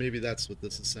 So maybe that's what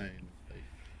this is saying. Like,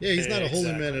 yeah, he's not a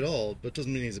holy man at all, but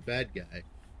doesn't mean he's a bad guy.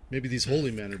 Maybe these holy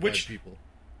men are bad people.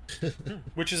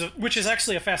 which is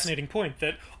actually a fascinating point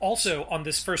that also on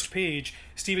this first page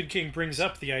Stephen King brings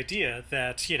up the idea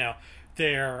that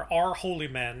there are holy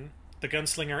men. The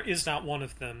gunslinger is not one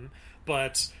of them,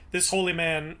 but this holy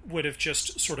man would have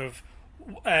just sort of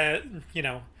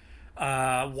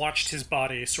watched his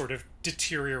body sort of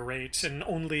deteriorate and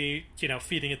only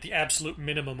feeding it the absolute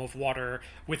minimum of water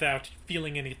without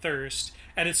feeling any thirst.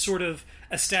 And it's sort of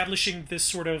establishing this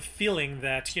sort of feeling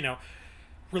that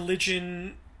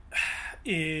religion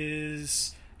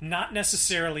is not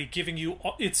necessarily giving you,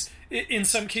 it's in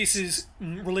some cases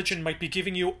religion might be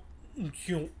giving you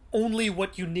only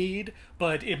what you need,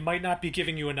 but it might not be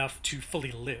giving you enough to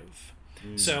fully live.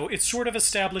 So it's sort of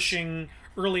establishing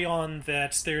early on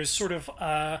that there's sort of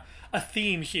a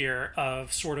theme here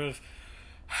of sort of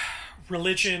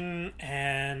religion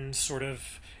and sort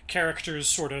of characters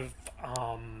sort of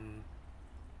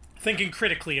thinking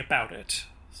critically about it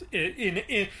in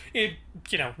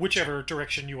whichever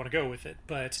direction you want to go with it,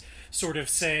 but sort of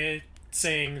saying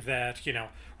that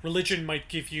religion might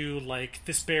give you like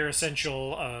this bare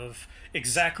essential of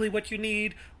exactly what you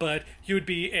need, but you would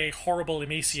be a horrible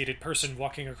emaciated person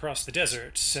walking across the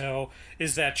desert. So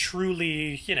is that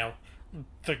truly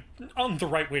the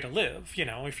right way to live?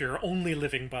 If you're only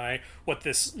living by what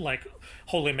this like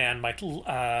holy man might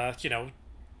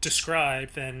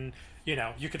describe, then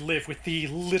you could live with the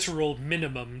literal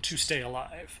minimum to stay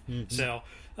alive. Mm-hmm. So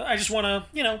I just want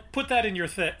to, put that in your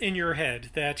head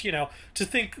that, to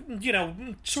think,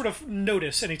 sort of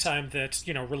notice anytime that,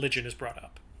 religion is brought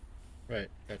up. Right.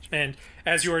 Gotcha. And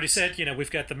as you already said,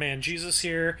 we've got the man Jesus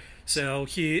here. So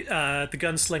he, the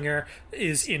gunslinger,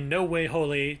 is in no way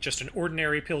holy, just an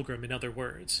ordinary pilgrim, in other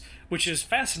words. Which is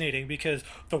fascinating because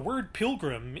the word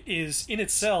pilgrim is, in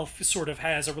itself, sort of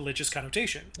has a religious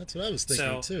connotation. That's what I was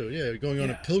thinking, too. Yeah, going on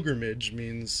a pilgrimage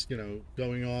means,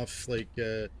 going off, like,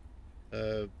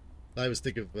 I always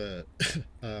think of the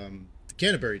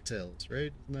Canterbury Tales,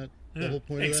 right? Isn't that the whole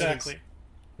point of that? Exactly.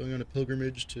 Going on a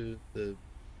pilgrimage to the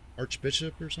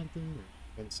Archbishop or something? Or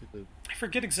want to see I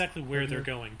forget exactly where they're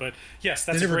going, but yes,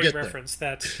 that's a great reference.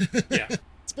 That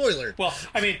Spoiler. Well,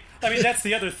 I mean, that's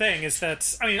the other thing is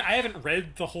that I haven't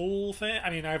read the whole thing.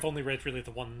 I've only read really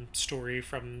the one story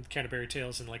from Canterbury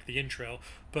Tales and like the intro,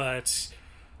 but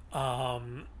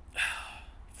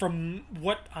from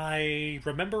what I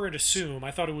remember and assume,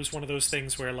 I thought it was one of those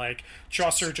things where like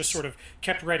Chaucer just sort of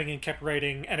kept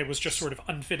writing, and it was just sort of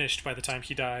unfinished by the time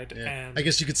he died. Yeah. And I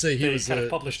guess you could say he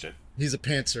published it. He's a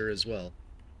pantser as well,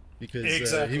 because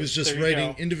exactly. He was just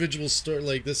writing individual story.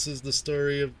 Like this is the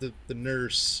story of the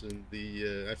nurse and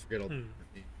the I forget all the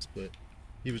names, but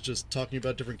he was just talking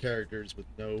about different characters with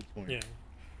no point. Yeah,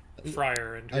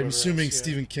 Friar and I'm assuming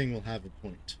Stephen King will have a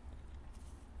point.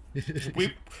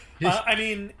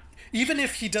 Even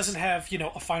if he doesn't have,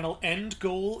 a final end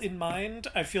goal in mind,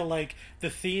 I feel like the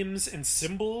themes and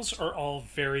symbols are all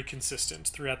very consistent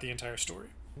throughout the entire story.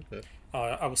 Okay.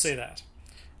 I will say that.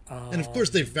 And of course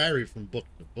they vary from book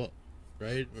to book,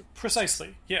 right?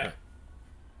 Precisely, yeah. Right.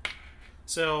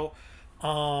 So,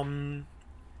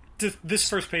 this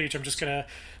first page,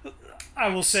 I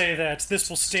will say that this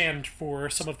will stand for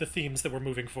some of the themes that we're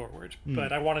moving forward,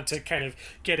 but I wanted to kind of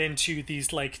get into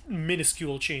these like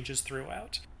minuscule changes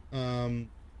throughout.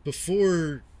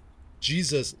 before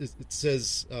Jesus, it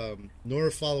says, nor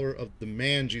a follower of the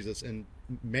man Jesus, and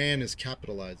man is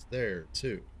capitalized there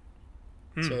too.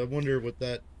 So I wonder what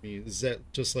that means. Is that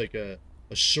just like a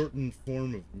shortened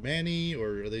form of Manny,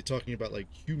 or are they talking about like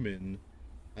human?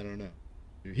 I don't know.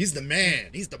 He's the man.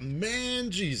 He's the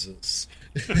man Jesus.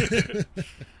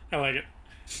 I like it.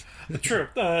 True.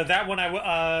 That one,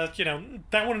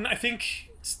 that one, I think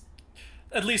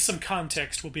at least some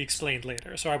context will be explained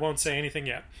later, so I won't say anything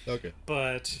yet. Okay.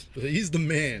 But he's the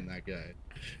man, that guy.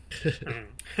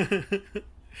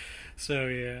 So,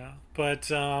 yeah. But,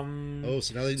 so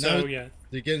now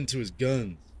they get into his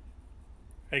guns.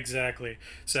 Exactly.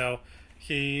 So,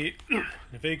 he, in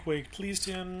a vague way, pleased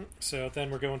him, so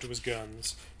then we're going to his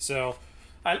guns. So,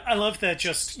 I love that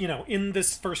just, in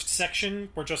this first section,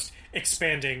 we're just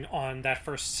expanding on that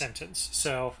first sentence.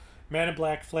 So, Man in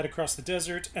Black fled across the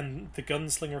desert, and the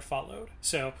gunslinger followed.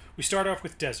 So, we start off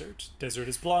with desert. Desert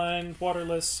is blind,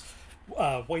 waterless,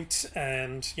 white,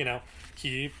 and,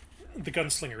 the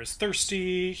gunslinger is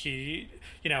thirsty. He,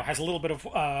 has a little bit of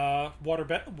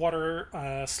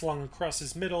water slung across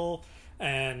his middle,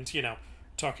 and,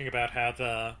 talking about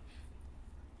how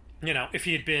if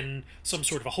he had been some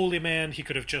sort of a holy man, he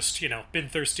could have just, been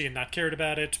thirsty and not cared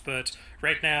about it. But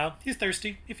right now, he's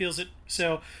thirsty. He feels it.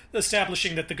 So,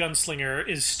 establishing that the gunslinger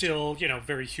is still,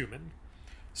 very human.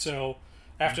 So,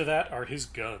 after that are his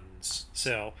guns.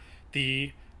 So,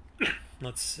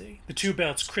 let's see. The two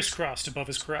belts crisscrossed above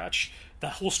his crotch. The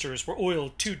holsters were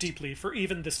oiled too deeply for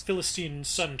even this Philistine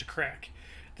sun to crack.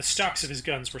 The stocks of his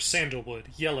guns were sandalwood,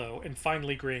 yellow, and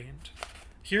finely grained.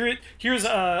 Here's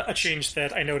a change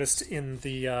that I noticed in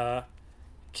the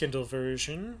Kindle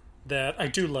version that I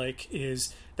do like,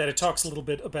 is that it talks a little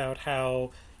bit about how,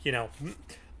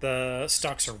 the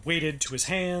stocks are weighted to his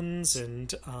hands,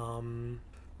 and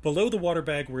below the water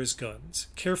bag were his guns,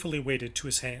 carefully weighted to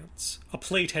his hands. A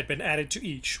plate had been added to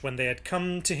each when they had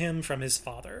come to him from his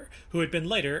father, who had been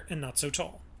lighter and not so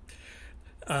tall.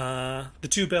 The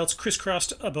two belts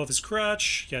crisscrossed above his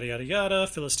crotch, yada yada yada,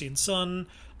 Philistine sun.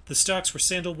 The stocks were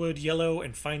sandalwood, yellow,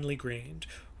 and finely grained.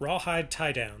 Rawhide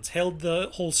tie-downs held the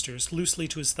holsters loosely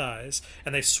to his thighs,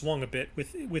 and they swung a bit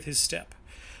with his step.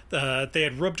 They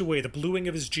had rubbed away the bluing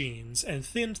of his jeans and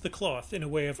thinned the cloth in a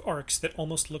way of arcs that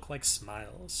almost looked like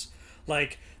smiles.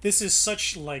 Like, this is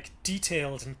such,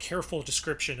 detailed and careful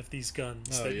description of these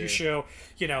guns you show,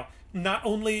 not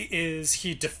only is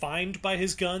he defined by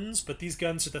his guns, but these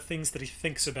guns are the things that he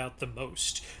thinks about the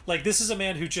most. Like, this is a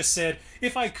man who just said,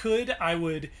 if I could, I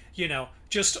would,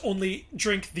 just only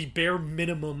drink the bare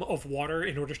minimum of water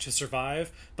in order to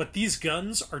survive. But these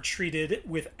guns are treated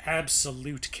with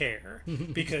absolute care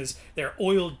because they're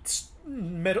oiled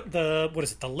metal.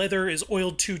 The leather is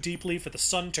oiled too deeply for the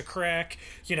sun to crack.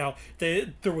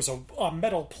 There was a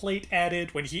metal plate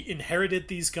added when he inherited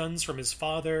these guns from his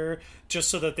father, just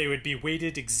so that they would be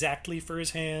weighted exactly for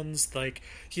his hands.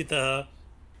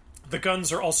 The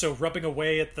guns are also rubbing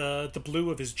away at the blue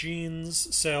of his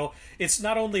jeans, so it's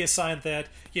not only a sign that,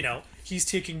 he's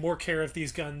taking more care of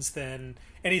these guns than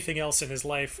anything else in his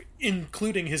life,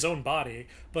 including his own body,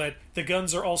 but the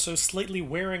guns are also slightly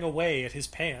wearing away at his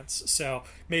pants, so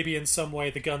maybe in some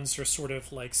way the guns are sort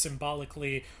of,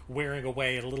 symbolically wearing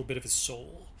away at a little bit of his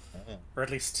soul. Uh-huh. Or at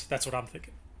least, that's what I'm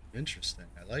thinking. Interesting.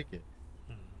 I like it.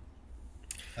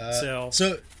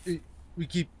 So we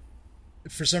keep...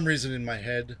 For some reason in my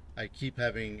head, I keep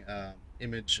having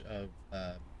image of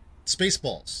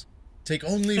Spaceballs. Take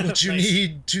only what you Nice.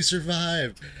 need to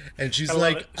survive. And she's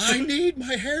like, I need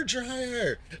my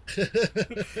hairdryer.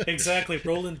 Exactly.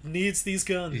 Roland needs these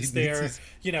guns. He is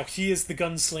the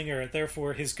gunslinger.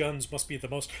 Therefore, his guns must be the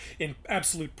most in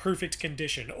absolute perfect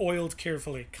condition, oiled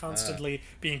carefully, constantly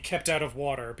being kept out of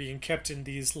water, being kept in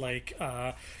these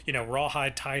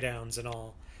rawhide tie downs and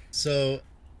all. So,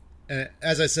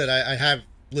 as I said, I have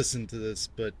listened to this,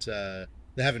 but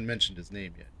they haven't mentioned his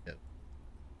name yet.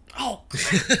 Oh,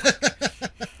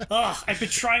 I've been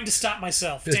trying to stop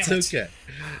myself. Damn it's okay.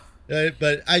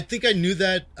 But I think I knew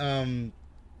that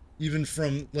even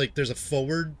from, there's a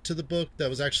foreword to the book that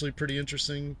was actually pretty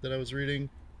interesting that I was reading.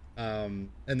 And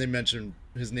they mentioned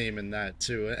his name in that,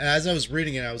 too. And as I was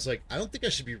reading it, I was like, I don't think I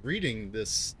should be reading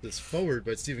this foreword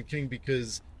by Stephen King,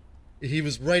 because he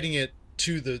was writing it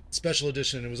to the special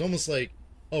edition. It was almost like,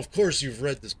 oh, of course you've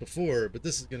read this before, but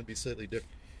this is going to be slightly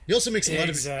different. He also makes a lot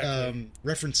of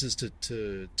references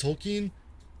to Tolkien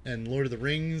and Lord of the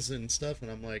Rings and stuff, and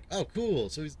I'm like, oh, cool,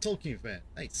 so he's a Tolkien fan.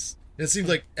 Nice. And it seems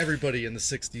like everybody in the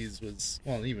 60s was,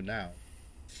 well, even now.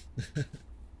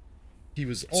 he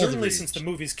was all certainly the rage. since the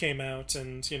movies came out,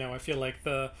 and I feel like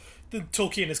the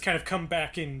Tolkien has kind of come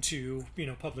back into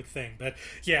public thing. But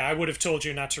yeah, I would have told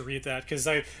you not to read that because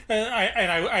I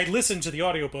listened to the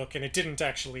audiobook and it didn't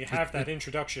actually have that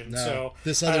introduction. No, so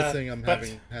this other thing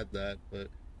having had that, but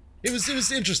it was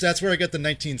interesting. That's where I got the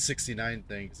 1969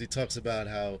 thing, because he talks about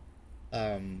how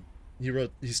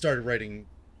he started writing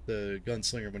the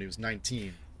Gunslinger when he was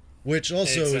 19, which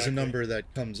also is a number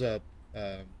that comes up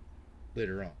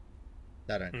later on.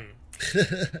 That I know.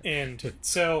 And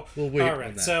so, we'll wait all right.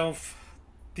 on that. So,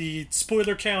 the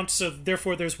spoiler count. So,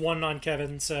 therefore, there's 1 on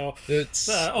Kevin. So, it's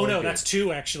no, that's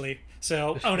 2 actually.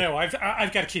 So, no,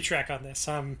 I've got to keep track on this.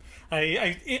 I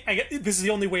this is the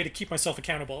only way to keep myself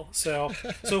accountable. So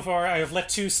far, I have let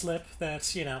 2 slip.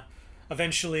 That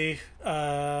eventually,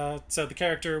 so the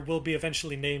character will be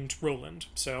eventually named Roland.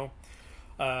 So.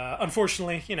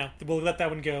 Unfortunately, we'll let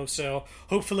that one go. So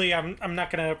hopefully, I'm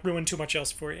not gonna ruin too much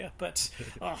else for you. But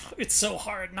it's so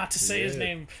hard not to say his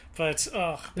name. But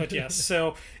yes.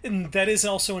 So and that is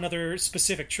also another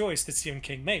specific choice that Stephen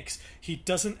King makes. He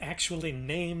doesn't actually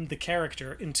name the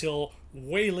character until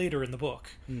way later in the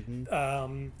book.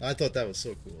 Mm-hmm. I thought that was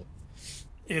so cool.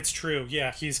 It's true,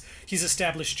 yeah. He's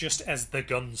established just as the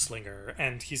gunslinger,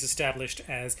 and he's established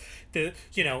as the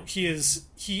he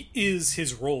is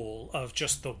his role of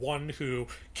just the one who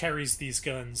carries these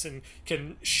guns and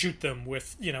can shoot them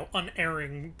with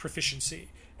unerring proficiency,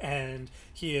 and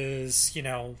he is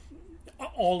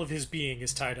all of his being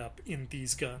is tied up in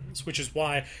these guns, which is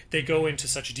why they go into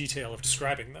such detail of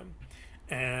describing them,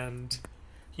 and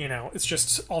it's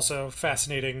just also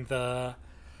fascinating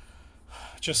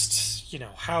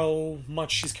how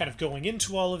much he's kind of going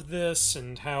into all of this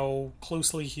and how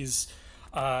closely he's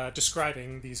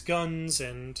describing these guns.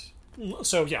 And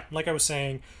so, yeah, like I was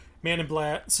saying, Man in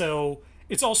Black. So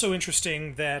it's also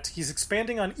interesting that he's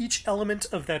expanding on each element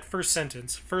of that first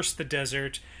sentence. First the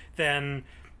desert, then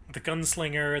the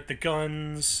gunslinger, the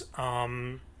guns,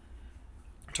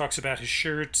 talks about his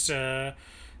shirt, the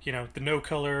no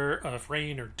color of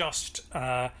rain or dust.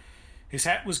 His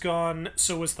hat was gone,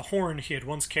 so was the horn he had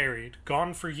once carried.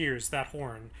 Gone for years, that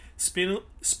horn,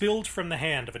 spilled from the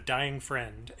hand of a dying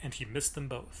friend, and he missed them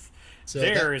both. So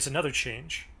there is another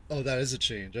change. Oh, that is a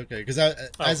change. Okay, because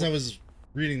as I was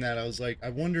reading that, I was like,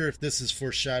 I wonder if this is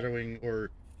foreshadowing or...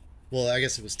 Well, I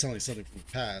guess it was telling something from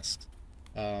the past.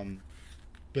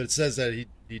 But it says that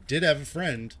he did have a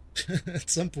friend at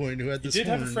some point who had this horn. He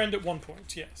did have a friend at one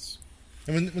point, yes.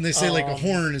 And when they say like a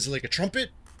horn, is it like a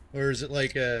trumpet? Or is it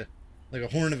like a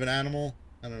horn of an animal?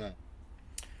 I don't know.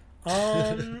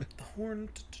 The horn...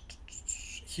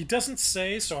 He doesn't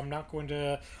say, so I'm not going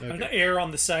to... Okay. I'm going to err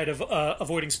on the side of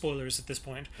avoiding spoilers at this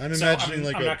point. I'm imagining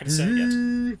I'm not going to say it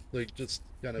yet. Like just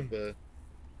kind of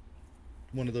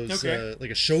one of those, like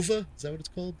a shova? Is that what it's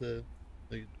called? The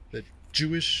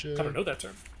Jewish... I don't know that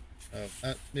term.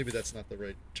 Maybe that's not the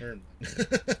right term.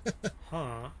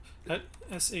 Huh.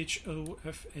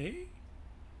 S-H-O-F-A?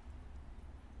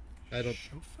 I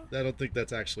don't think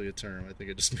that's actually a term. I think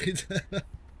I just made that up.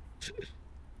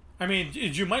 I mean,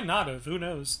 you might not have. Who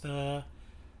knows?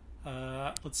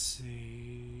 Let's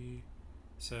see.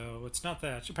 So it's not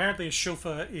that. Apparently, a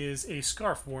shofa is a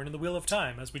scarf worn in the Wheel of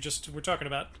Time, as we just were talking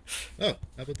about. Oh,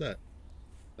 how about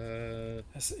that?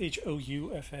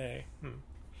 S-H-O-U-F-A.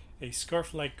 A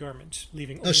scarf-like garment,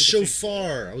 leaving only a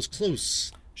shofar. I was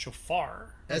close.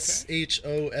 Shofar. Okay.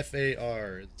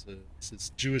 S-H-O-F-A-R.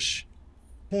 It's Jewish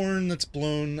horn that's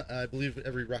blown, I believe,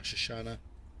 every Rosh Hashanah.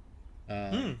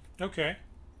 Okay.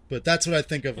 But that's what I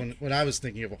think of when I was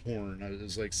thinking of a horn. It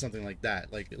was like something like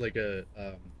that, like a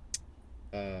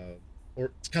or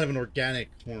it's kind of an organic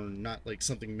horn, not like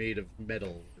something made of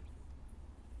metal.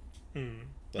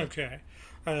 Okay.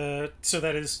 So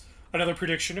that is another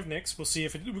prediction of Nick's. We'll see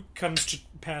if it comes to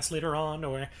pass later on,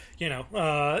 or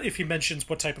if he mentions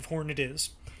what type of horn it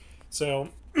is. So.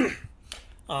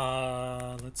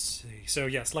 Let's see. So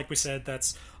yes, like we said,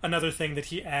 that's another thing that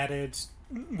he added,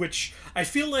 which I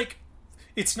feel like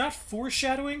it's not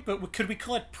foreshadowing, but could we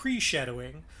call it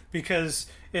pre-shadowing? Because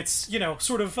it's,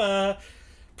 sort of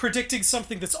predicting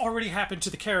something that's already happened to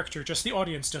the character, just the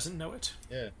audience doesn't know it.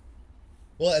 Yeah.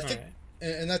 Well, I think,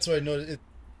 and that's why I noticed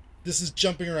this is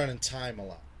jumping around in time a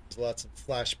lot. There's lots of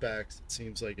flashbacks, it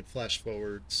seems like, and flash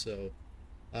forwards, so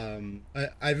I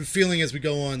have a feeling as we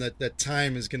go on that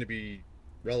time is going to be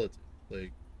relative.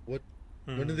 Like, what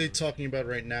are they talking about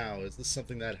right now? Is this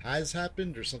something that has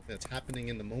happened, or something that's happening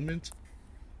in the moment,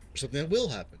 or something that will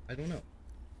happen? I don't know.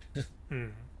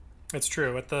 It's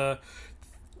true. At the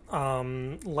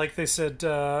like they said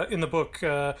in the book,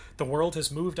 the world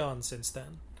has moved on since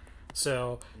then.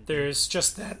 So there's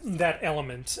just that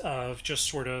element of just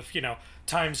sort of,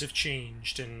 times have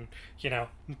changed, and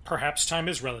perhaps time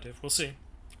is relative. We'll see.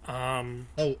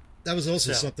 Oh, that was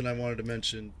also something I wanted to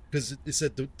mention, because it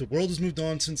said the world has moved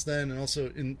on since then, and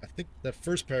also in, I think, that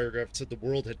first paragraph it said the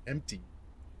world had emptied.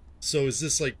 So is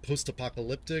this like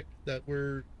post-apocalyptic that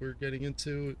we're getting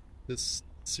into this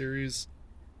series?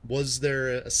 Was there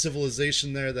a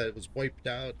civilization there that was wiped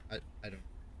out? I don't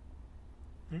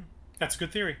know. That's a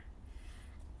good theory.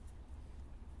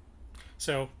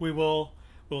 So we'll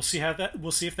see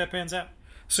we'll see if that pans out.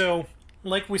 So,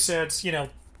 like we said,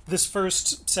 this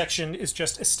first section is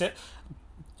just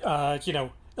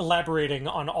elaborating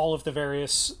on all of the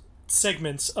various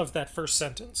segments of that first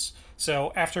sentence.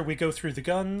 So after we go through the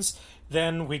guns,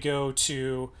 then we go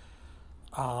to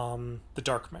the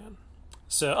Dark Man.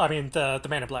 So I mean the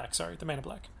Man in Black. Sorry, the Man in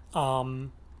Black.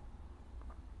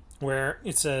 Where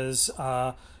it says.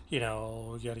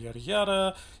 Yada yada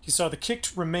yada. He saw the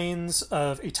kicked remains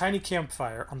of a tiny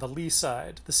campfire on the lee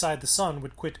side, the side the sun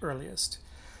would quit earliest.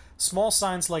 Small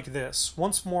signs like this,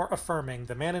 once more affirming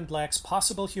the Man in Black's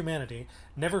possible humanity,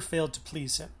 never failed to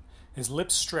please him. His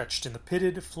lips stretched in the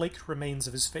pitted, flaked remains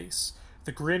of his face.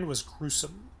 The grin was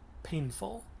gruesome,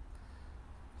 painful.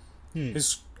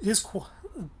 His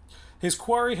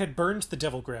quarry had burned the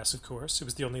devil grass, of course. It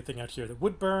was the only thing out here that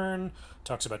would burn.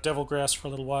 Talks about devil grass for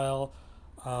a little while.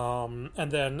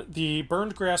 And then the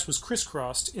burned grass was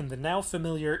crisscrossed in the now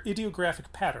familiar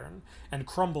ideographic pattern and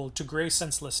crumbled to gray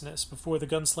senselessness before the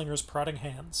gunslinger's prodding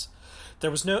hands.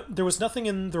 There was nothing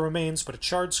in the remains but a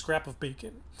charred scrap of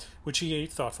bacon, which he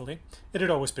ate thoughtfully. It had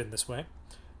always been this way.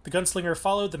 The gunslinger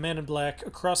followed the Man in Black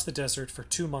across the desert for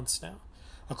 2 months now.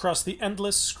 Across the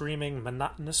endless, screaming,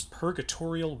 monotonous,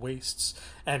 purgatorial wastes,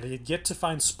 and he had yet to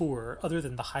find spoor other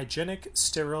than the hygienic,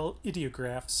 sterile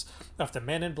ideographs of the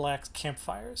Man in Black's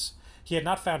campfires. He had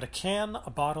not found a can, a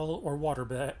bottle, or water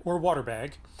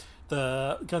bag.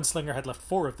 The gunslinger had left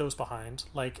 4 of those behind,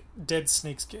 like dead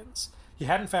snakeskins. He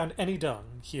hadn't found any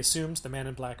dung. He assumed the Man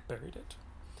in Black buried it.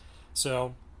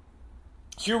 So,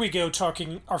 here we go,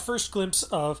 talking our first glimpse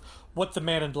of what the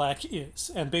Man in Black is.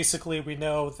 And basically we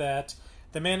know that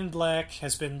the Man in Black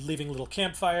has been leaving little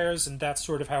campfires, and that's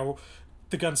sort of how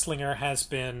the gunslinger has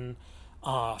been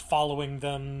following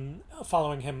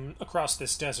him across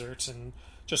this desert, and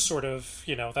just sort of,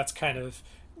 that's kind of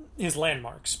his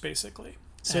landmarks, basically.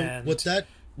 So what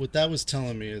that was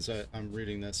telling me as I'm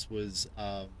reading this was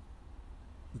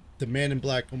the Man in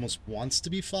Black almost wants to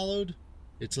be followed.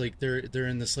 It's like they're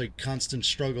in this like constant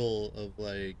struggle of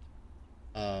like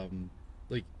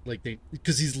they,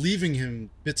 because he's leaving him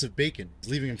bits of bacon,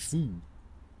 he's leaving him food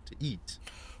to eat.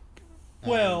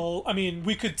 Well, I mean,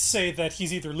 we could say that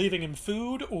he's either leaving him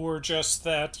food, or just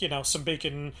that, some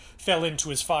bacon fell into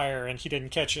his fire and he didn't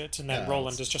catch it, and then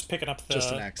Roland is just picking up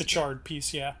the charred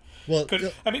piece. Yeah. Well,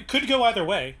 could go either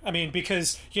way. I mean,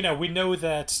 because we know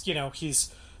that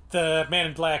he's the Man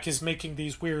in Black is making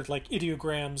these weird like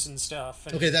ideograms and stuff.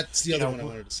 And, okay, that's the other one I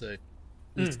wanted to say.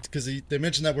 Because they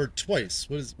mentioned that word twice.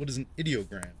 What is an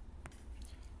ideogram?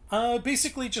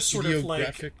 Basically just sort of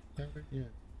like... Yeah.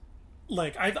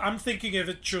 Like, I'm thinking of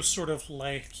it just sort of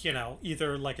like,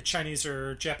 either like a Chinese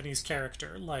or Japanese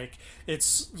character. Like,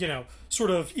 it's,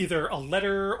 sort of either a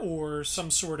letter or some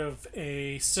sort of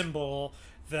a symbol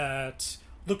that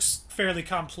looks fairly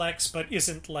complex, but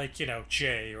isn't like,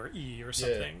 J or E or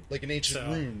something. Yeah, like an ancient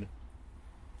rune.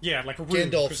 Yeah, like a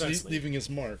rune. Gandalf leaving his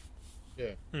mark.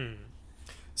 Yeah.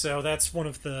 So that's one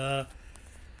of the...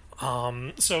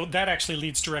 so that actually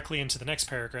leads directly into the next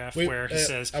paragraph where he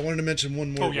says... I wanted to mention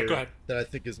one more go ahead. that I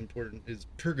think is important, is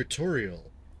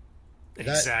purgatorial.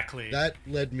 Exactly. That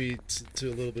led me to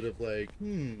a little bit of like,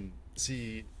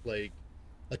 see, like,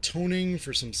 atoning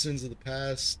for some sins of the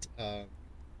past,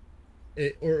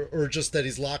 or just that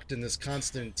he's locked in this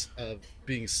constant of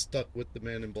being stuck with the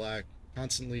Man in Black,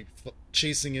 constantly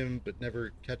chasing him but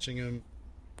never catching him.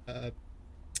 It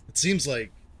seems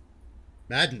like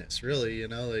madness, really,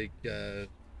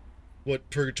 what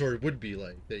purgatory would be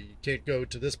like, that you can't go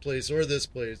to this place or this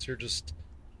place,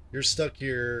 you're stuck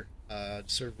here,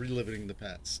 sort of reliving the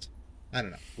past. I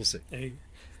don't know, we'll see.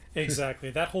 Exactly.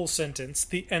 That whole sentence,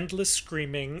 the endless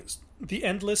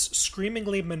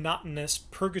screamingly monotonous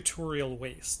purgatorial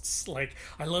wastes. Like,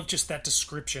 I love just that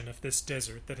description of this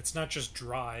desert, that it's not just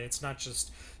dry, it's not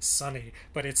just sunny,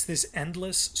 but it's this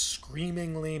endless,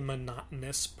 screamingly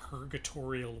monotonous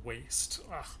purgatorial waste.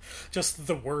 Ugh. Just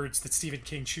the words that Stephen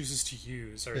King chooses to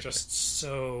use are just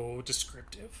so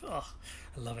descriptive. Ugh,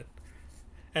 I love it.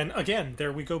 And again,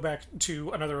 there we go back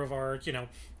to another of our,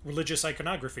 religious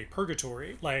iconography,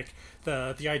 purgatory, like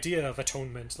the idea of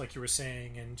atonement, like you were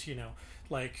saying, and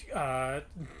like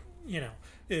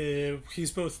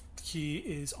he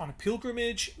is on a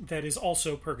pilgrimage that is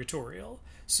also purgatorial.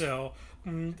 So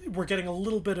we're getting a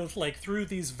little bit of like through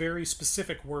these very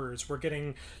specific words, we're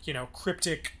getting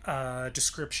cryptic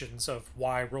descriptions of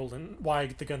why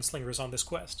the gunslinger is on this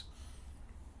quest.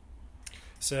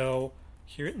 So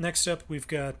here next up we've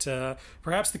got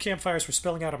perhaps the campfires were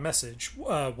spelling out a message,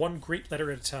 one great letter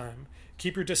at a time.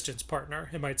 Keep your distance, partner,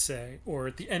 it might say, or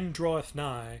the end draweth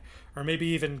nigh, or maybe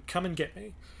even come and get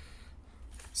me.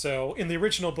 So in the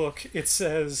original book it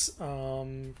says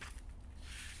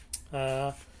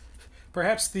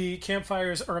perhaps the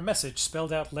campfires are a message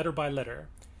spelled out letter by letter.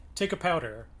 Take a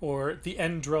powder, or the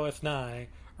end draweth nigh,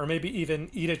 or maybe even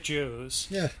eat at Joe's.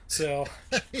 Yeah. So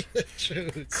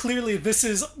clearly this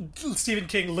is Stephen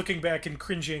King looking back and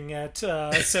cringing at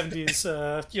 70s,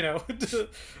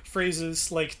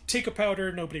 phrases like take a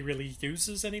powder nobody really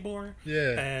uses anymore.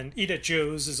 Yeah. And eat at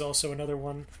Joe's is also another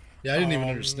one. Yeah, I didn't even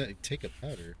understand. Take a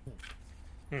powder.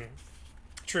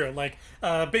 True. Like,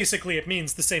 basically it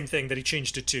means the same thing that he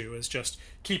changed it to, is just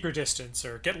keep your distance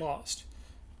or get lost.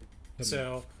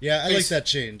 So yeah, I like that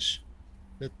change.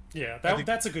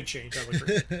 That's a good change. I would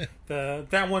agree.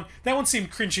 that one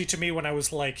seemed cringy to me when I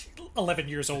was like 11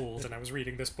 years old and I was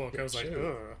reading this book. I was like,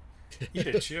 ugh, eat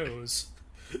at Joe's.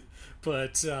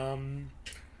 But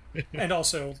and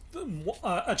also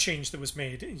a change that was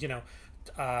made,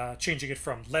 changing it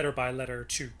from letter by letter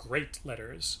to great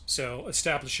letters. So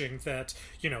establishing that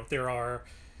we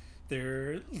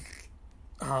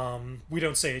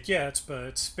don't say it yet,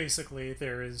 but basically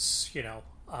there is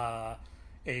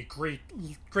a great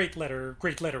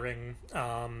lettering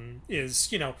is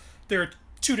there are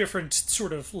two different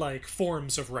sort of like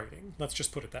forms of writing. Let's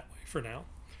just put it that way for now.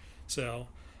 So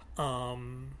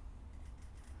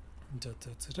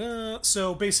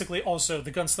so basically also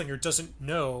the gunslinger doesn't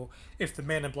know if the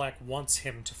man in black wants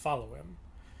him to follow him.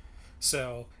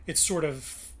 So it's sort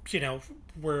of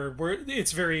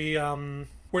it's very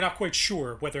we're not quite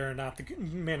sure whether or not the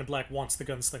man in black wants the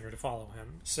gunslinger to follow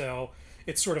him. So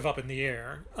it's sort of up in the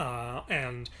air,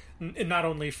 and not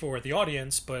only for the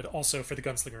audience but also for the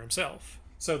gunslinger himself.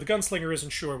 So the gunslinger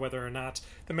isn't sure whether or not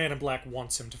the man in black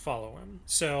wants him to follow him.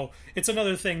 So it's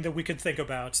another thing that we could think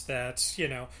about, that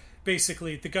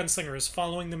basically the gunslinger is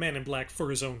following the man in black for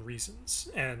his own reasons,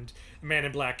 and the man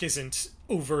in black isn't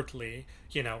overtly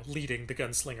leading the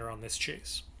gunslinger on this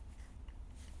chase.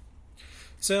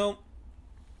 So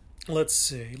let's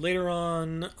see, later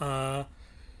on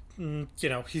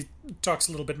he talks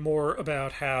a little bit more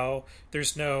about how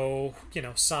there's no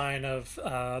sign of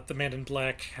the man in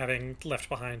black having left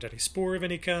behind any spoor of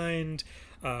any kind.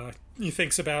 He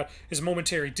thinks about his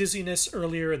momentary dizziness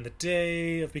earlier in the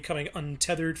day, of becoming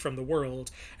untethered from the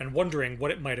world and wondering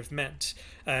what it might have meant,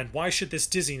 and why should this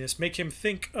dizziness make him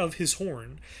think of his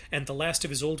horn and the last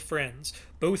of his old friends,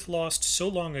 both lost so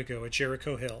long ago at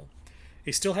Jericho Hill.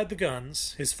 He still had the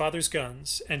guns, his father's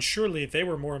guns, and surely they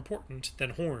were more important than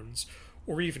horns,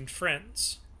 or even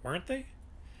friends, weren't they?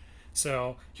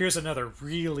 So here's another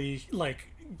really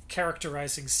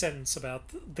characterizing sentence about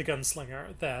the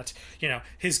gunslinger, that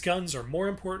his guns are more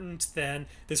important than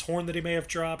this horn that he may have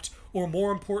dropped, or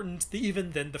more important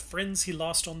even than the friends he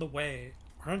lost on the way,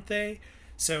 aren't they?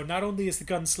 So not only is the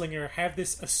gunslinger have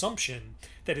this assumption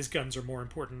that his guns are more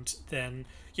important than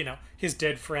his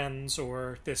dead friends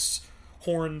or this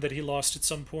horn that he lost at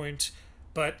some point,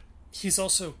 but he's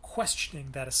also questioning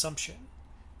that assumption.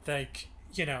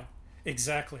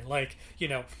 Exactly.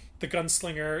 The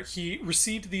gunslinger, he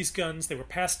received these guns, they were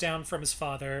passed down from his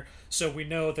father, so we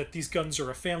know that these guns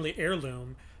are a family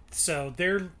heirloom. So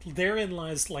therein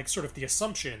lies sort of the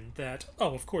assumption that,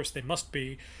 oh, of course they must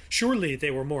be, surely they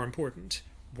were more important.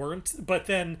 But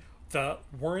then the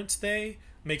weren't they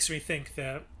makes me think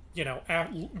that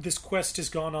this quest has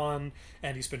gone on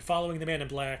and he's been following the man in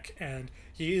black, and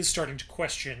he is starting to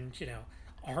question,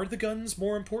 are the guns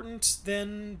more important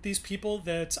than these people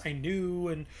that I knew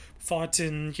and fought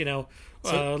in,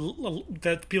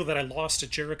 that people that I lost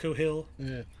at Jericho Hill?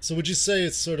 Yeah. So would you say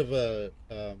it's sort of a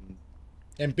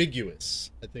ambiguous,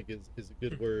 I think is a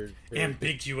good word.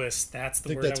 Ambiguous, that's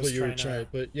the word I was trying to... I think that's what you were trying,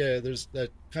 but yeah, there's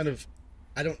that kind of,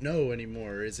 I don't know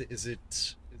anymore. Is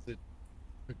it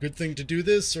a good thing to do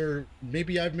this, or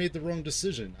maybe I've made the wrong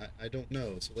decision? I don't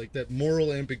know. So that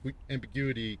moral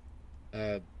ambiguity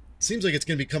seems like it's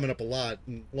going to be coming up a lot,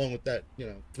 and along with that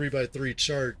 3x3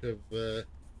 chart of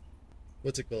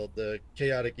what's it called, the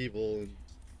chaotic evil and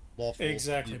lawful,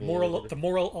 Exactly. evil, The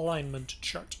moral alignment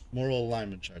chart. moral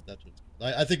alignment chart. That's what it's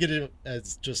called. I think it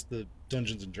as just the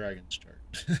Dungeons and Dragons chart.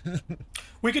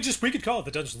 We could call it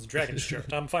the Dungeons and Dragons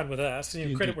chart. I'm fine with that.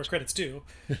 Credit where credit's due.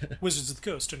 Wizards of the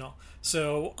Coast and all.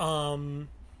 So,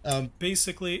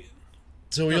 basically.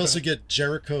 So we also get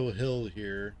Jericho Hill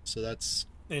here. So that's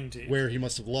indeed where he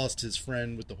must have lost his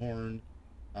friend with the horn.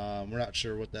 We're not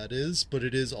sure what that is, but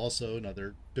it is also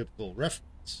another biblical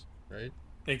reference, right?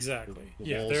 Exactly.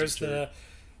 The there's the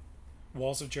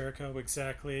Walls of Jericho,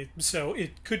 exactly. So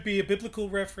it could be a biblical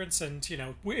reference, and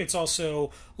it's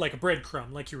also like a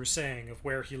breadcrumb, like you were saying, of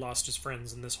where he lost his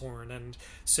friends in this horn. And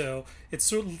so it's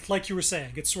sort of like you were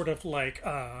saying, it's sort of like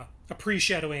a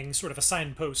pre-shadowing, sort of a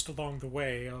signpost along the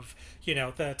way of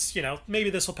that's maybe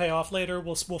this will pay off later.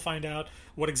 We'll find out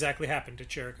what exactly happened at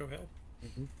Jericho Hill.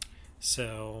 Mm-hmm.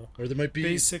 So, or there might be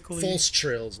basically false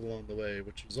trails along the way,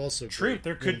 which is also true. Great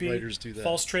there could be do that.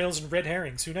 False trails and red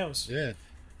herrings. Who knows? Yeah.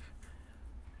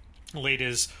 Laid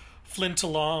his flint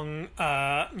along.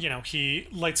 He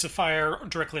lights a fire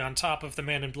directly on top of the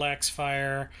Man in Black's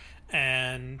fire,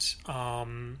 and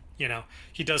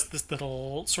he does this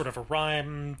little sort of a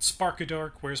rhyme: "Spark a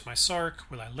dark, where's my sark?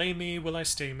 Will I lay me? Will I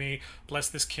stay me? Bless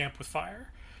this camp with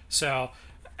fire." So,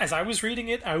 as I was reading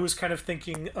it, I was kind of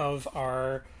thinking of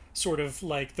our sort of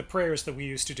like the prayers that we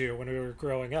used to do when we were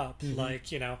growing up. Mm-hmm.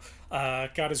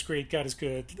 Like, God is great, God is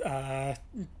good.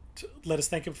 Let us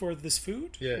thank him for this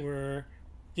food. Yeah. Or,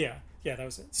 yeah, that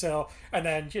was it. So, and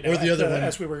then, or the other one,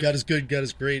 as we were, God is good, God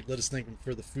is great. Let us thank him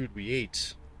for the food we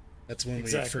ate. That's when we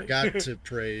forgot to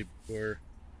pray for,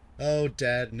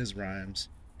 Dad and his rhymes.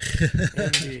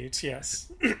 Indeed, yes.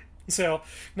 So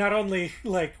not only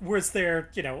was there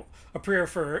a prayer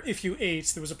for if you ate,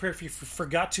 there was a prayer if you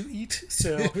forgot to eat.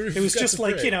 So it was just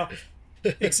like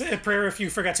a prayer if you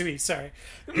forgot to eat. Sorry.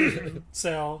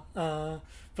 So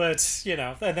but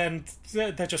and then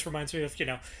that just reminds me of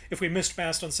if we missed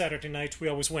mass on Saturday night, we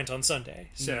always went on Sunday.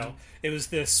 So it was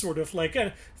this sort of like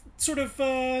a sort of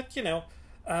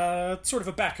sort of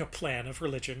a backup plan of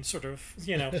religion, sort of,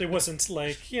 there wasn't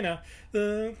like,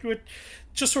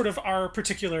 just sort of our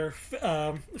particular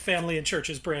family and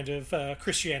church's brand of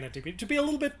Christianity to be a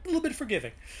little bit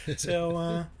forgiving.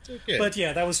 So, okay. But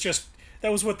yeah, that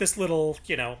was what this little,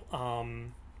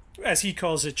 as he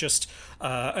calls it, just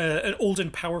an old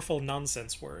and powerful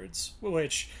nonsense words,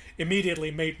 which immediately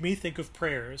made me think of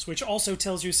prayers, which also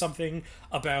tells you something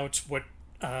about what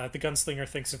the Gunslinger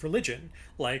thinks of religion.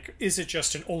 Like, is it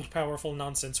just an old, powerful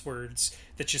nonsense words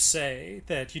that you say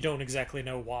that you don't exactly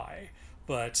know why?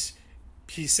 But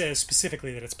he says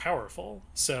specifically that it's powerful.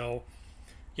 So,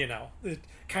 it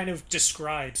kind of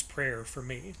describes prayer for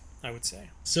me, I would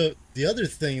say. So, the other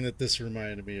thing that this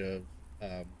reminded me of,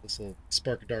 this little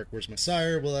spark of dark, where's my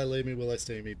sire? Will I lay me? Will I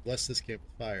stay me? Bless this camp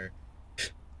with fire.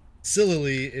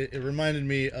 Sillily, it reminded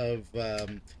me of...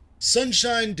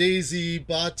 Sunshine Daisy,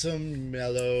 bottom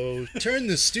mellow, turn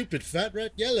the stupid fat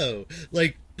rat yellow.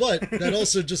 But that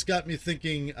also just got me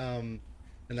thinking, and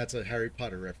that's a Harry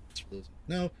Potter reference for those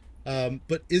who know.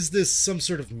 But is this some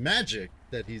sort of magic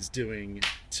that he's doing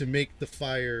to make the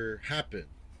fire happen?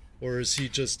 Or is he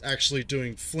just actually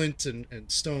doing flint and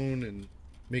stone and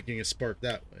making a spark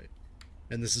that way?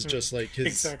 And this is just like his...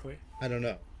 Exactly. I don't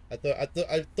know. I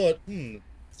thought, is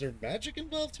there magic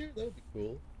involved here? That would be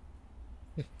cool.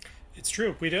 It's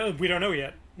true. We don't know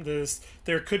yet.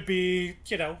 There could be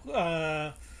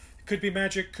could be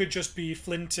magic, could just be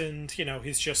flint, and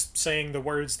he's just saying the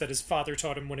words that his father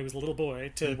taught him when he was a little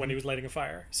boy to when he was lighting a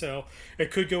fire. So it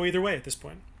could go either way at this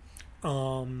point.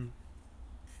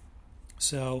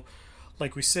 So,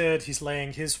 like we said, he's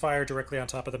laying his fire directly on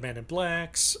top of the Man in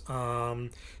Black's.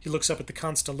 He looks up at the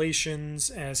constellations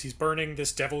as he's burning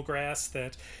this devil grass.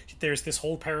 That there's this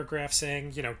whole paragraph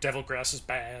saying, devil grass is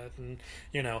bad, and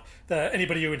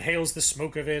anybody who inhales the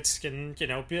smoke of it can,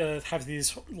 have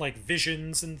these like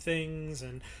visions and things,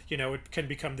 and it can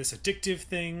become this addictive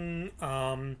thing.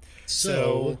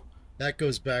 So that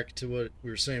goes back to what we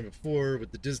were saying before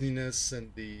with the Disneyness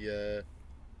and the.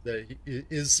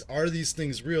 Are these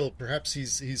things real? Perhaps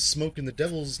he's smoking the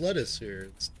devil's lettuce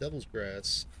here. It's devil's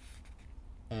grass.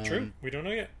 True. We don't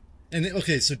know yet. And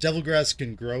okay, so devil grass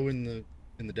can grow in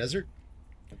the desert?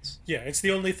 Yeah, it's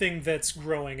the only thing that's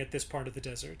growing at this part of the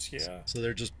desert. Yeah. So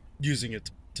they're just using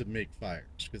it to make fires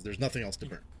because there's nothing else to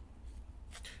burn.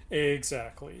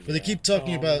 Exactly. But they keep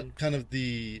talking about kind of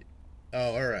the...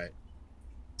 Oh, all right.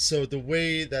 So the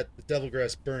way that the devil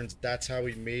grass burns, that's how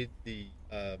he made the...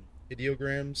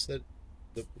 ideograms that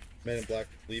the Man in Black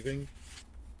was leaving.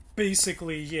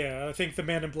 Basically, yeah. I think the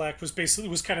Man in Black was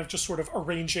kind of just sort of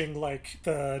arranging like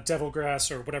the devil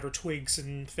grass or whatever twigs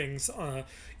and things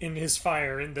in his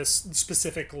fire in this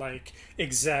specific like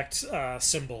exact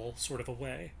symbol sort of a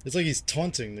way. It's like he's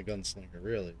taunting the gunslinger,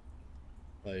 really.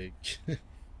 Like,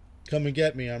 come and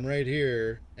get me. I'm right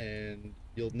here, and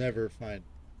you'll never find.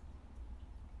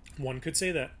 One could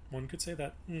say that. One could say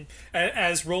that.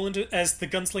 As as the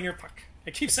gunslinger, fuck,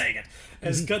 I keep saying it.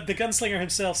 As the gunslinger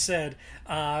himself said,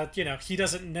 he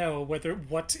doesn't know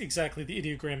what exactly the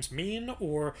ideograms mean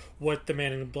or what the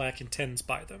Man in Black intends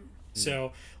by them.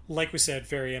 So, like we said,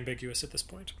 very ambiguous at this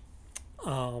point.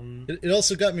 It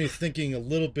also got me thinking a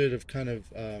little bit of kind of,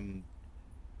 I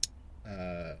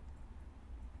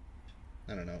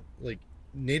don't know, like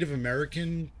Native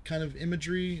American kind of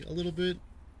imagery a little bit.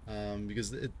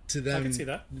 Because to them, I can see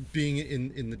that. Being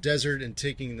in the desert and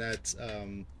taking that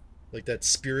like that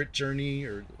spirit journey,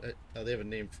 or they have a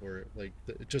name for it, like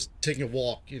just taking a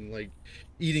walk and like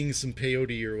eating some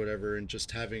peyote or whatever, and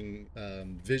just having a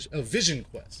vision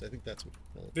quest. I think that's what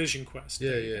we call it. Vision quest.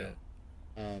 Yeah.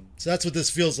 So that's what this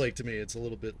feels like to me. It's a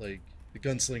little bit like the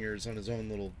gunslinger is on his own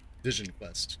little vision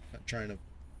quest, trying to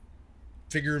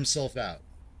figure himself out.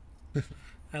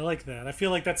 I like that. I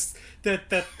feel like that's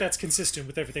consistent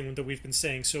with everything that we've been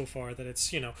saying so far. That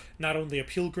it's not only a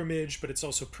pilgrimage, but it's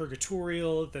also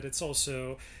purgatorial. That it's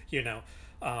also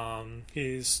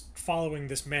he's following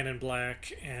this Man in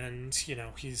Black, and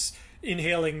he's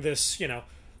inhaling this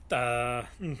some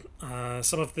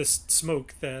of this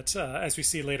smoke that as we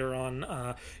see later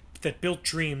on that built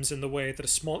dreams in the way that a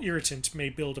small irritant may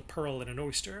build a pearl in an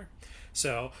oyster.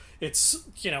 So it's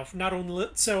not only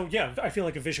I feel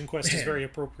like a vision quest is very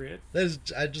appropriate.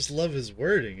 I just love his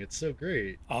wording. It's so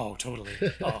great. Oh, totally.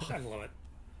 Oh, I love it.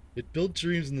 It built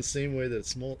dreams in the same way that a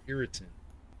small irritant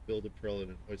build a pearl in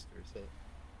an oyster. So,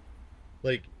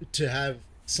 like, to have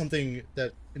something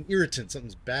that an irritant,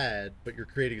 something's bad, but you're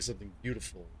creating something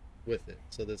beautiful with it.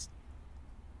 So this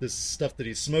stuff that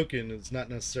he's smoking is not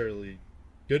necessarily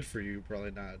good for you,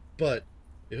 probably not, but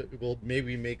it will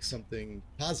maybe make something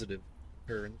positive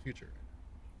in the future.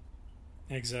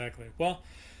 Exactly. Well,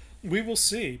 we will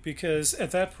see, because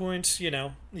at that point,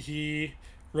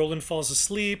 Roland falls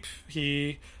asleep.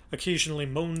 He occasionally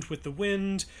moaned with the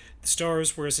wind. The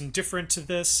stars were as indifferent to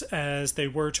this as they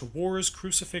were to wars,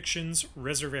 crucifixions,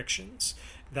 resurrections.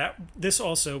 This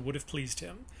also would have pleased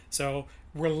him. So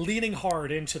we're leaning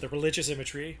hard into the religious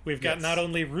imagery. We've got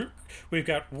we've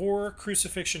got war,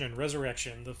 crucifixion, and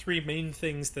resurrection, the three main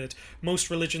things that most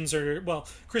religions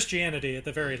Christianity at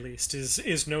the very least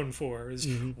is known for, is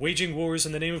waging wars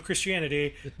in the name of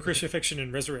Christianity, crucifixion,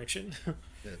 and resurrection.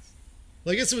 Yes.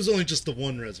 Well, I guess it was only just the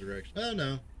one resurrection. Oh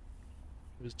no,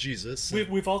 it was Jesus.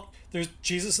 There's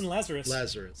Jesus and Lazarus.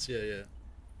 Lazarus, yeah.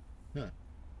 Huh.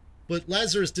 But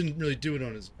Lazarus didn't really do it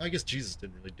on his. I guess Jesus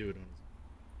didn't really do it on his.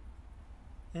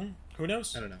 Who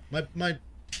knows? I don't know. My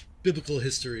biblical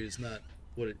history is not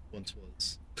what it once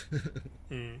was.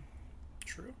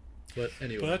 True. But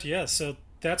anyway. But yeah, so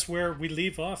that's where we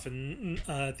leave off in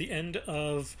the end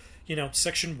of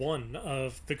section 1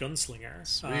 of the Gunslinger.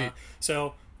 Sweet.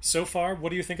 So far, what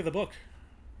do you think of the book?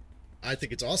 I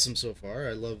think it's awesome so far.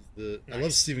 I love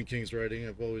Stephen King's writing.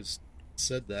 I've always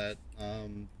said that.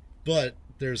 But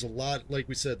there's a lot, like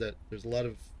we said, that there's a lot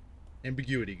of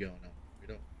ambiguity going on.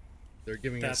 They're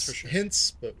giving us hints,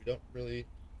 but we don't really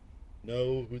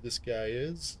know who this guy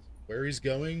is, where he's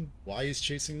going, why he's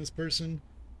chasing this person.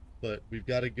 But we've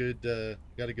got a good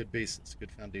basis, a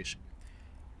good foundation.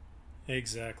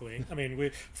 Exactly. I mean,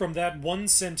 from that one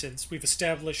sentence, we've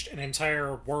established an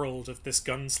entire world of this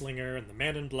gunslinger and the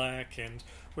Man in Black, and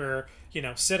we're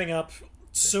setting up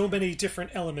so many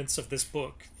different elements of this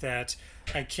book that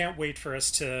I can't wait for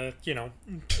us to,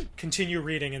 continue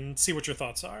reading and see what your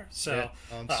thoughts are. So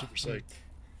yeah, I'm super psyched.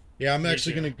 Yeah, I'm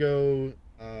actually going to go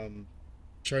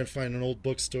try and find an old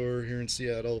bookstore here in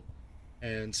Seattle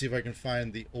and see if I can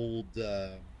find the old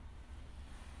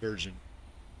version.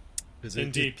 Because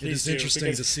it is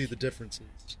interesting to see the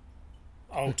differences.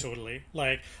 Oh, totally.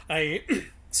 Like,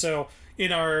 so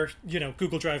in our,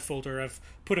 Google Drive folder, I've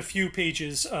put a few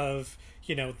pages of,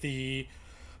 the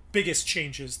biggest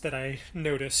changes that I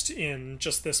noticed in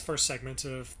just this first segment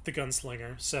of The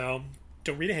Gunslinger. So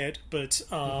don't read ahead, but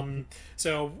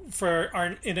so for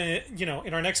in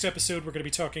our next episode, we're going to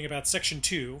be talking about section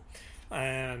 2,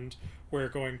 and we're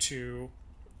going to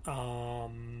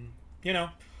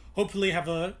hopefully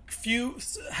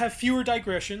have fewer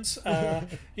digressions.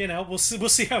 We'll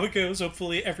see how it goes.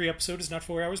 Hopefully every episode is not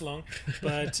 4 hours long,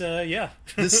 but yeah.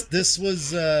 This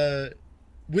was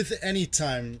with any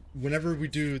time, whenever we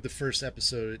do the first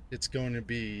episode, it's going to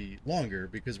be longer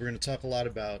because we're going to talk a lot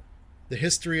about the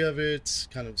history of it,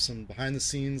 kind of some behind the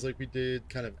scenes like we did,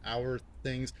 kind of our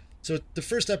things. So the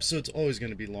first episode's always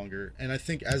going to be longer. And I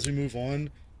think as we move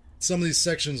on, some of these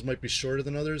sections might be shorter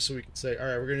than others. So we could say, all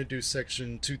right, we're going to do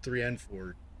section 2, 3, and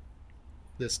 4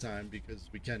 this time because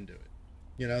we can do it.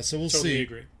 You know, so we'll totally see.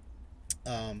 Agree.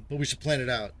 But we should plan it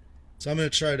out. So I'm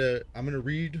going to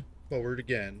read forward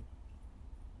again,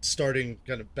 starting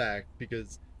kind of back,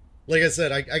 because like I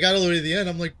said, I got all the way to the end.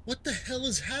 I'm like, what the hell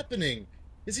is happening?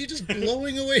 Is he just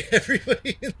blowing away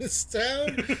everybody in this town?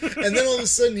 And then all of a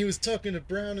sudden he was talking to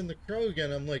Brown and the Crow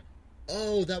again. I'm like,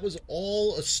 oh, that was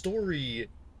all a story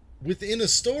within a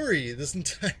story this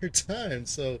entire time.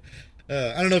 So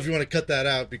I don't know if you want to cut that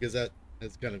out because that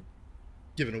has kind of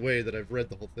given away that I've read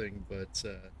the whole thing, but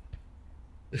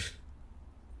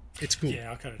it's cool. Yeah,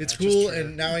 I'll cut it it's out. cool,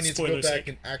 and now I need to go back sake.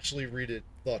 and actually read it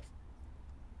thoughtfully.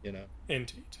 You know?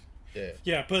 Indeed. Yeah.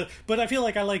 Yeah, but I feel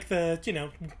like I like the,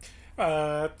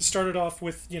 started off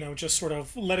with, just sort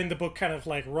of letting the book kind of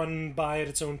like run by at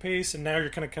its own pace, and now you're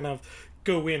kind of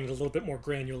go in a little bit more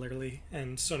granularly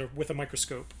and sort of with a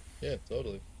microscope. Yeah,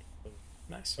 totally.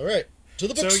 Nice. All right, to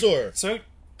the bookstore. So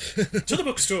to the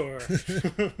bookstore.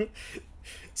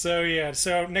 So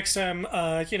next time,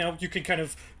 you can kind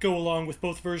of go along with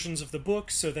both versions of the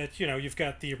book so that, you've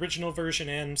got the original version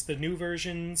and the new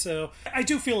version. So I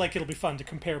do feel like it'll be fun to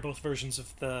compare both versions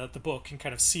of the book and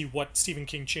kind of see what Stephen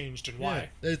King changed and why.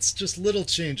 It's just little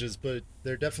changes, but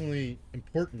they're definitely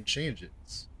important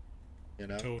changes,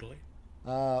 Totally.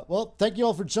 Well, thank you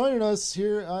all for joining us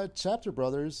here at Chapter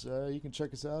Brothers. You can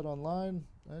check us out online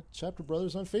at Chapter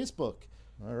Brothers on Facebook.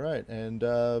 All right, and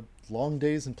long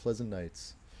days and pleasant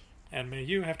nights. And may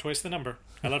you have twice the number.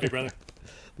 I love you, brother.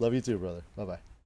 Love you too, brother. Bye-bye.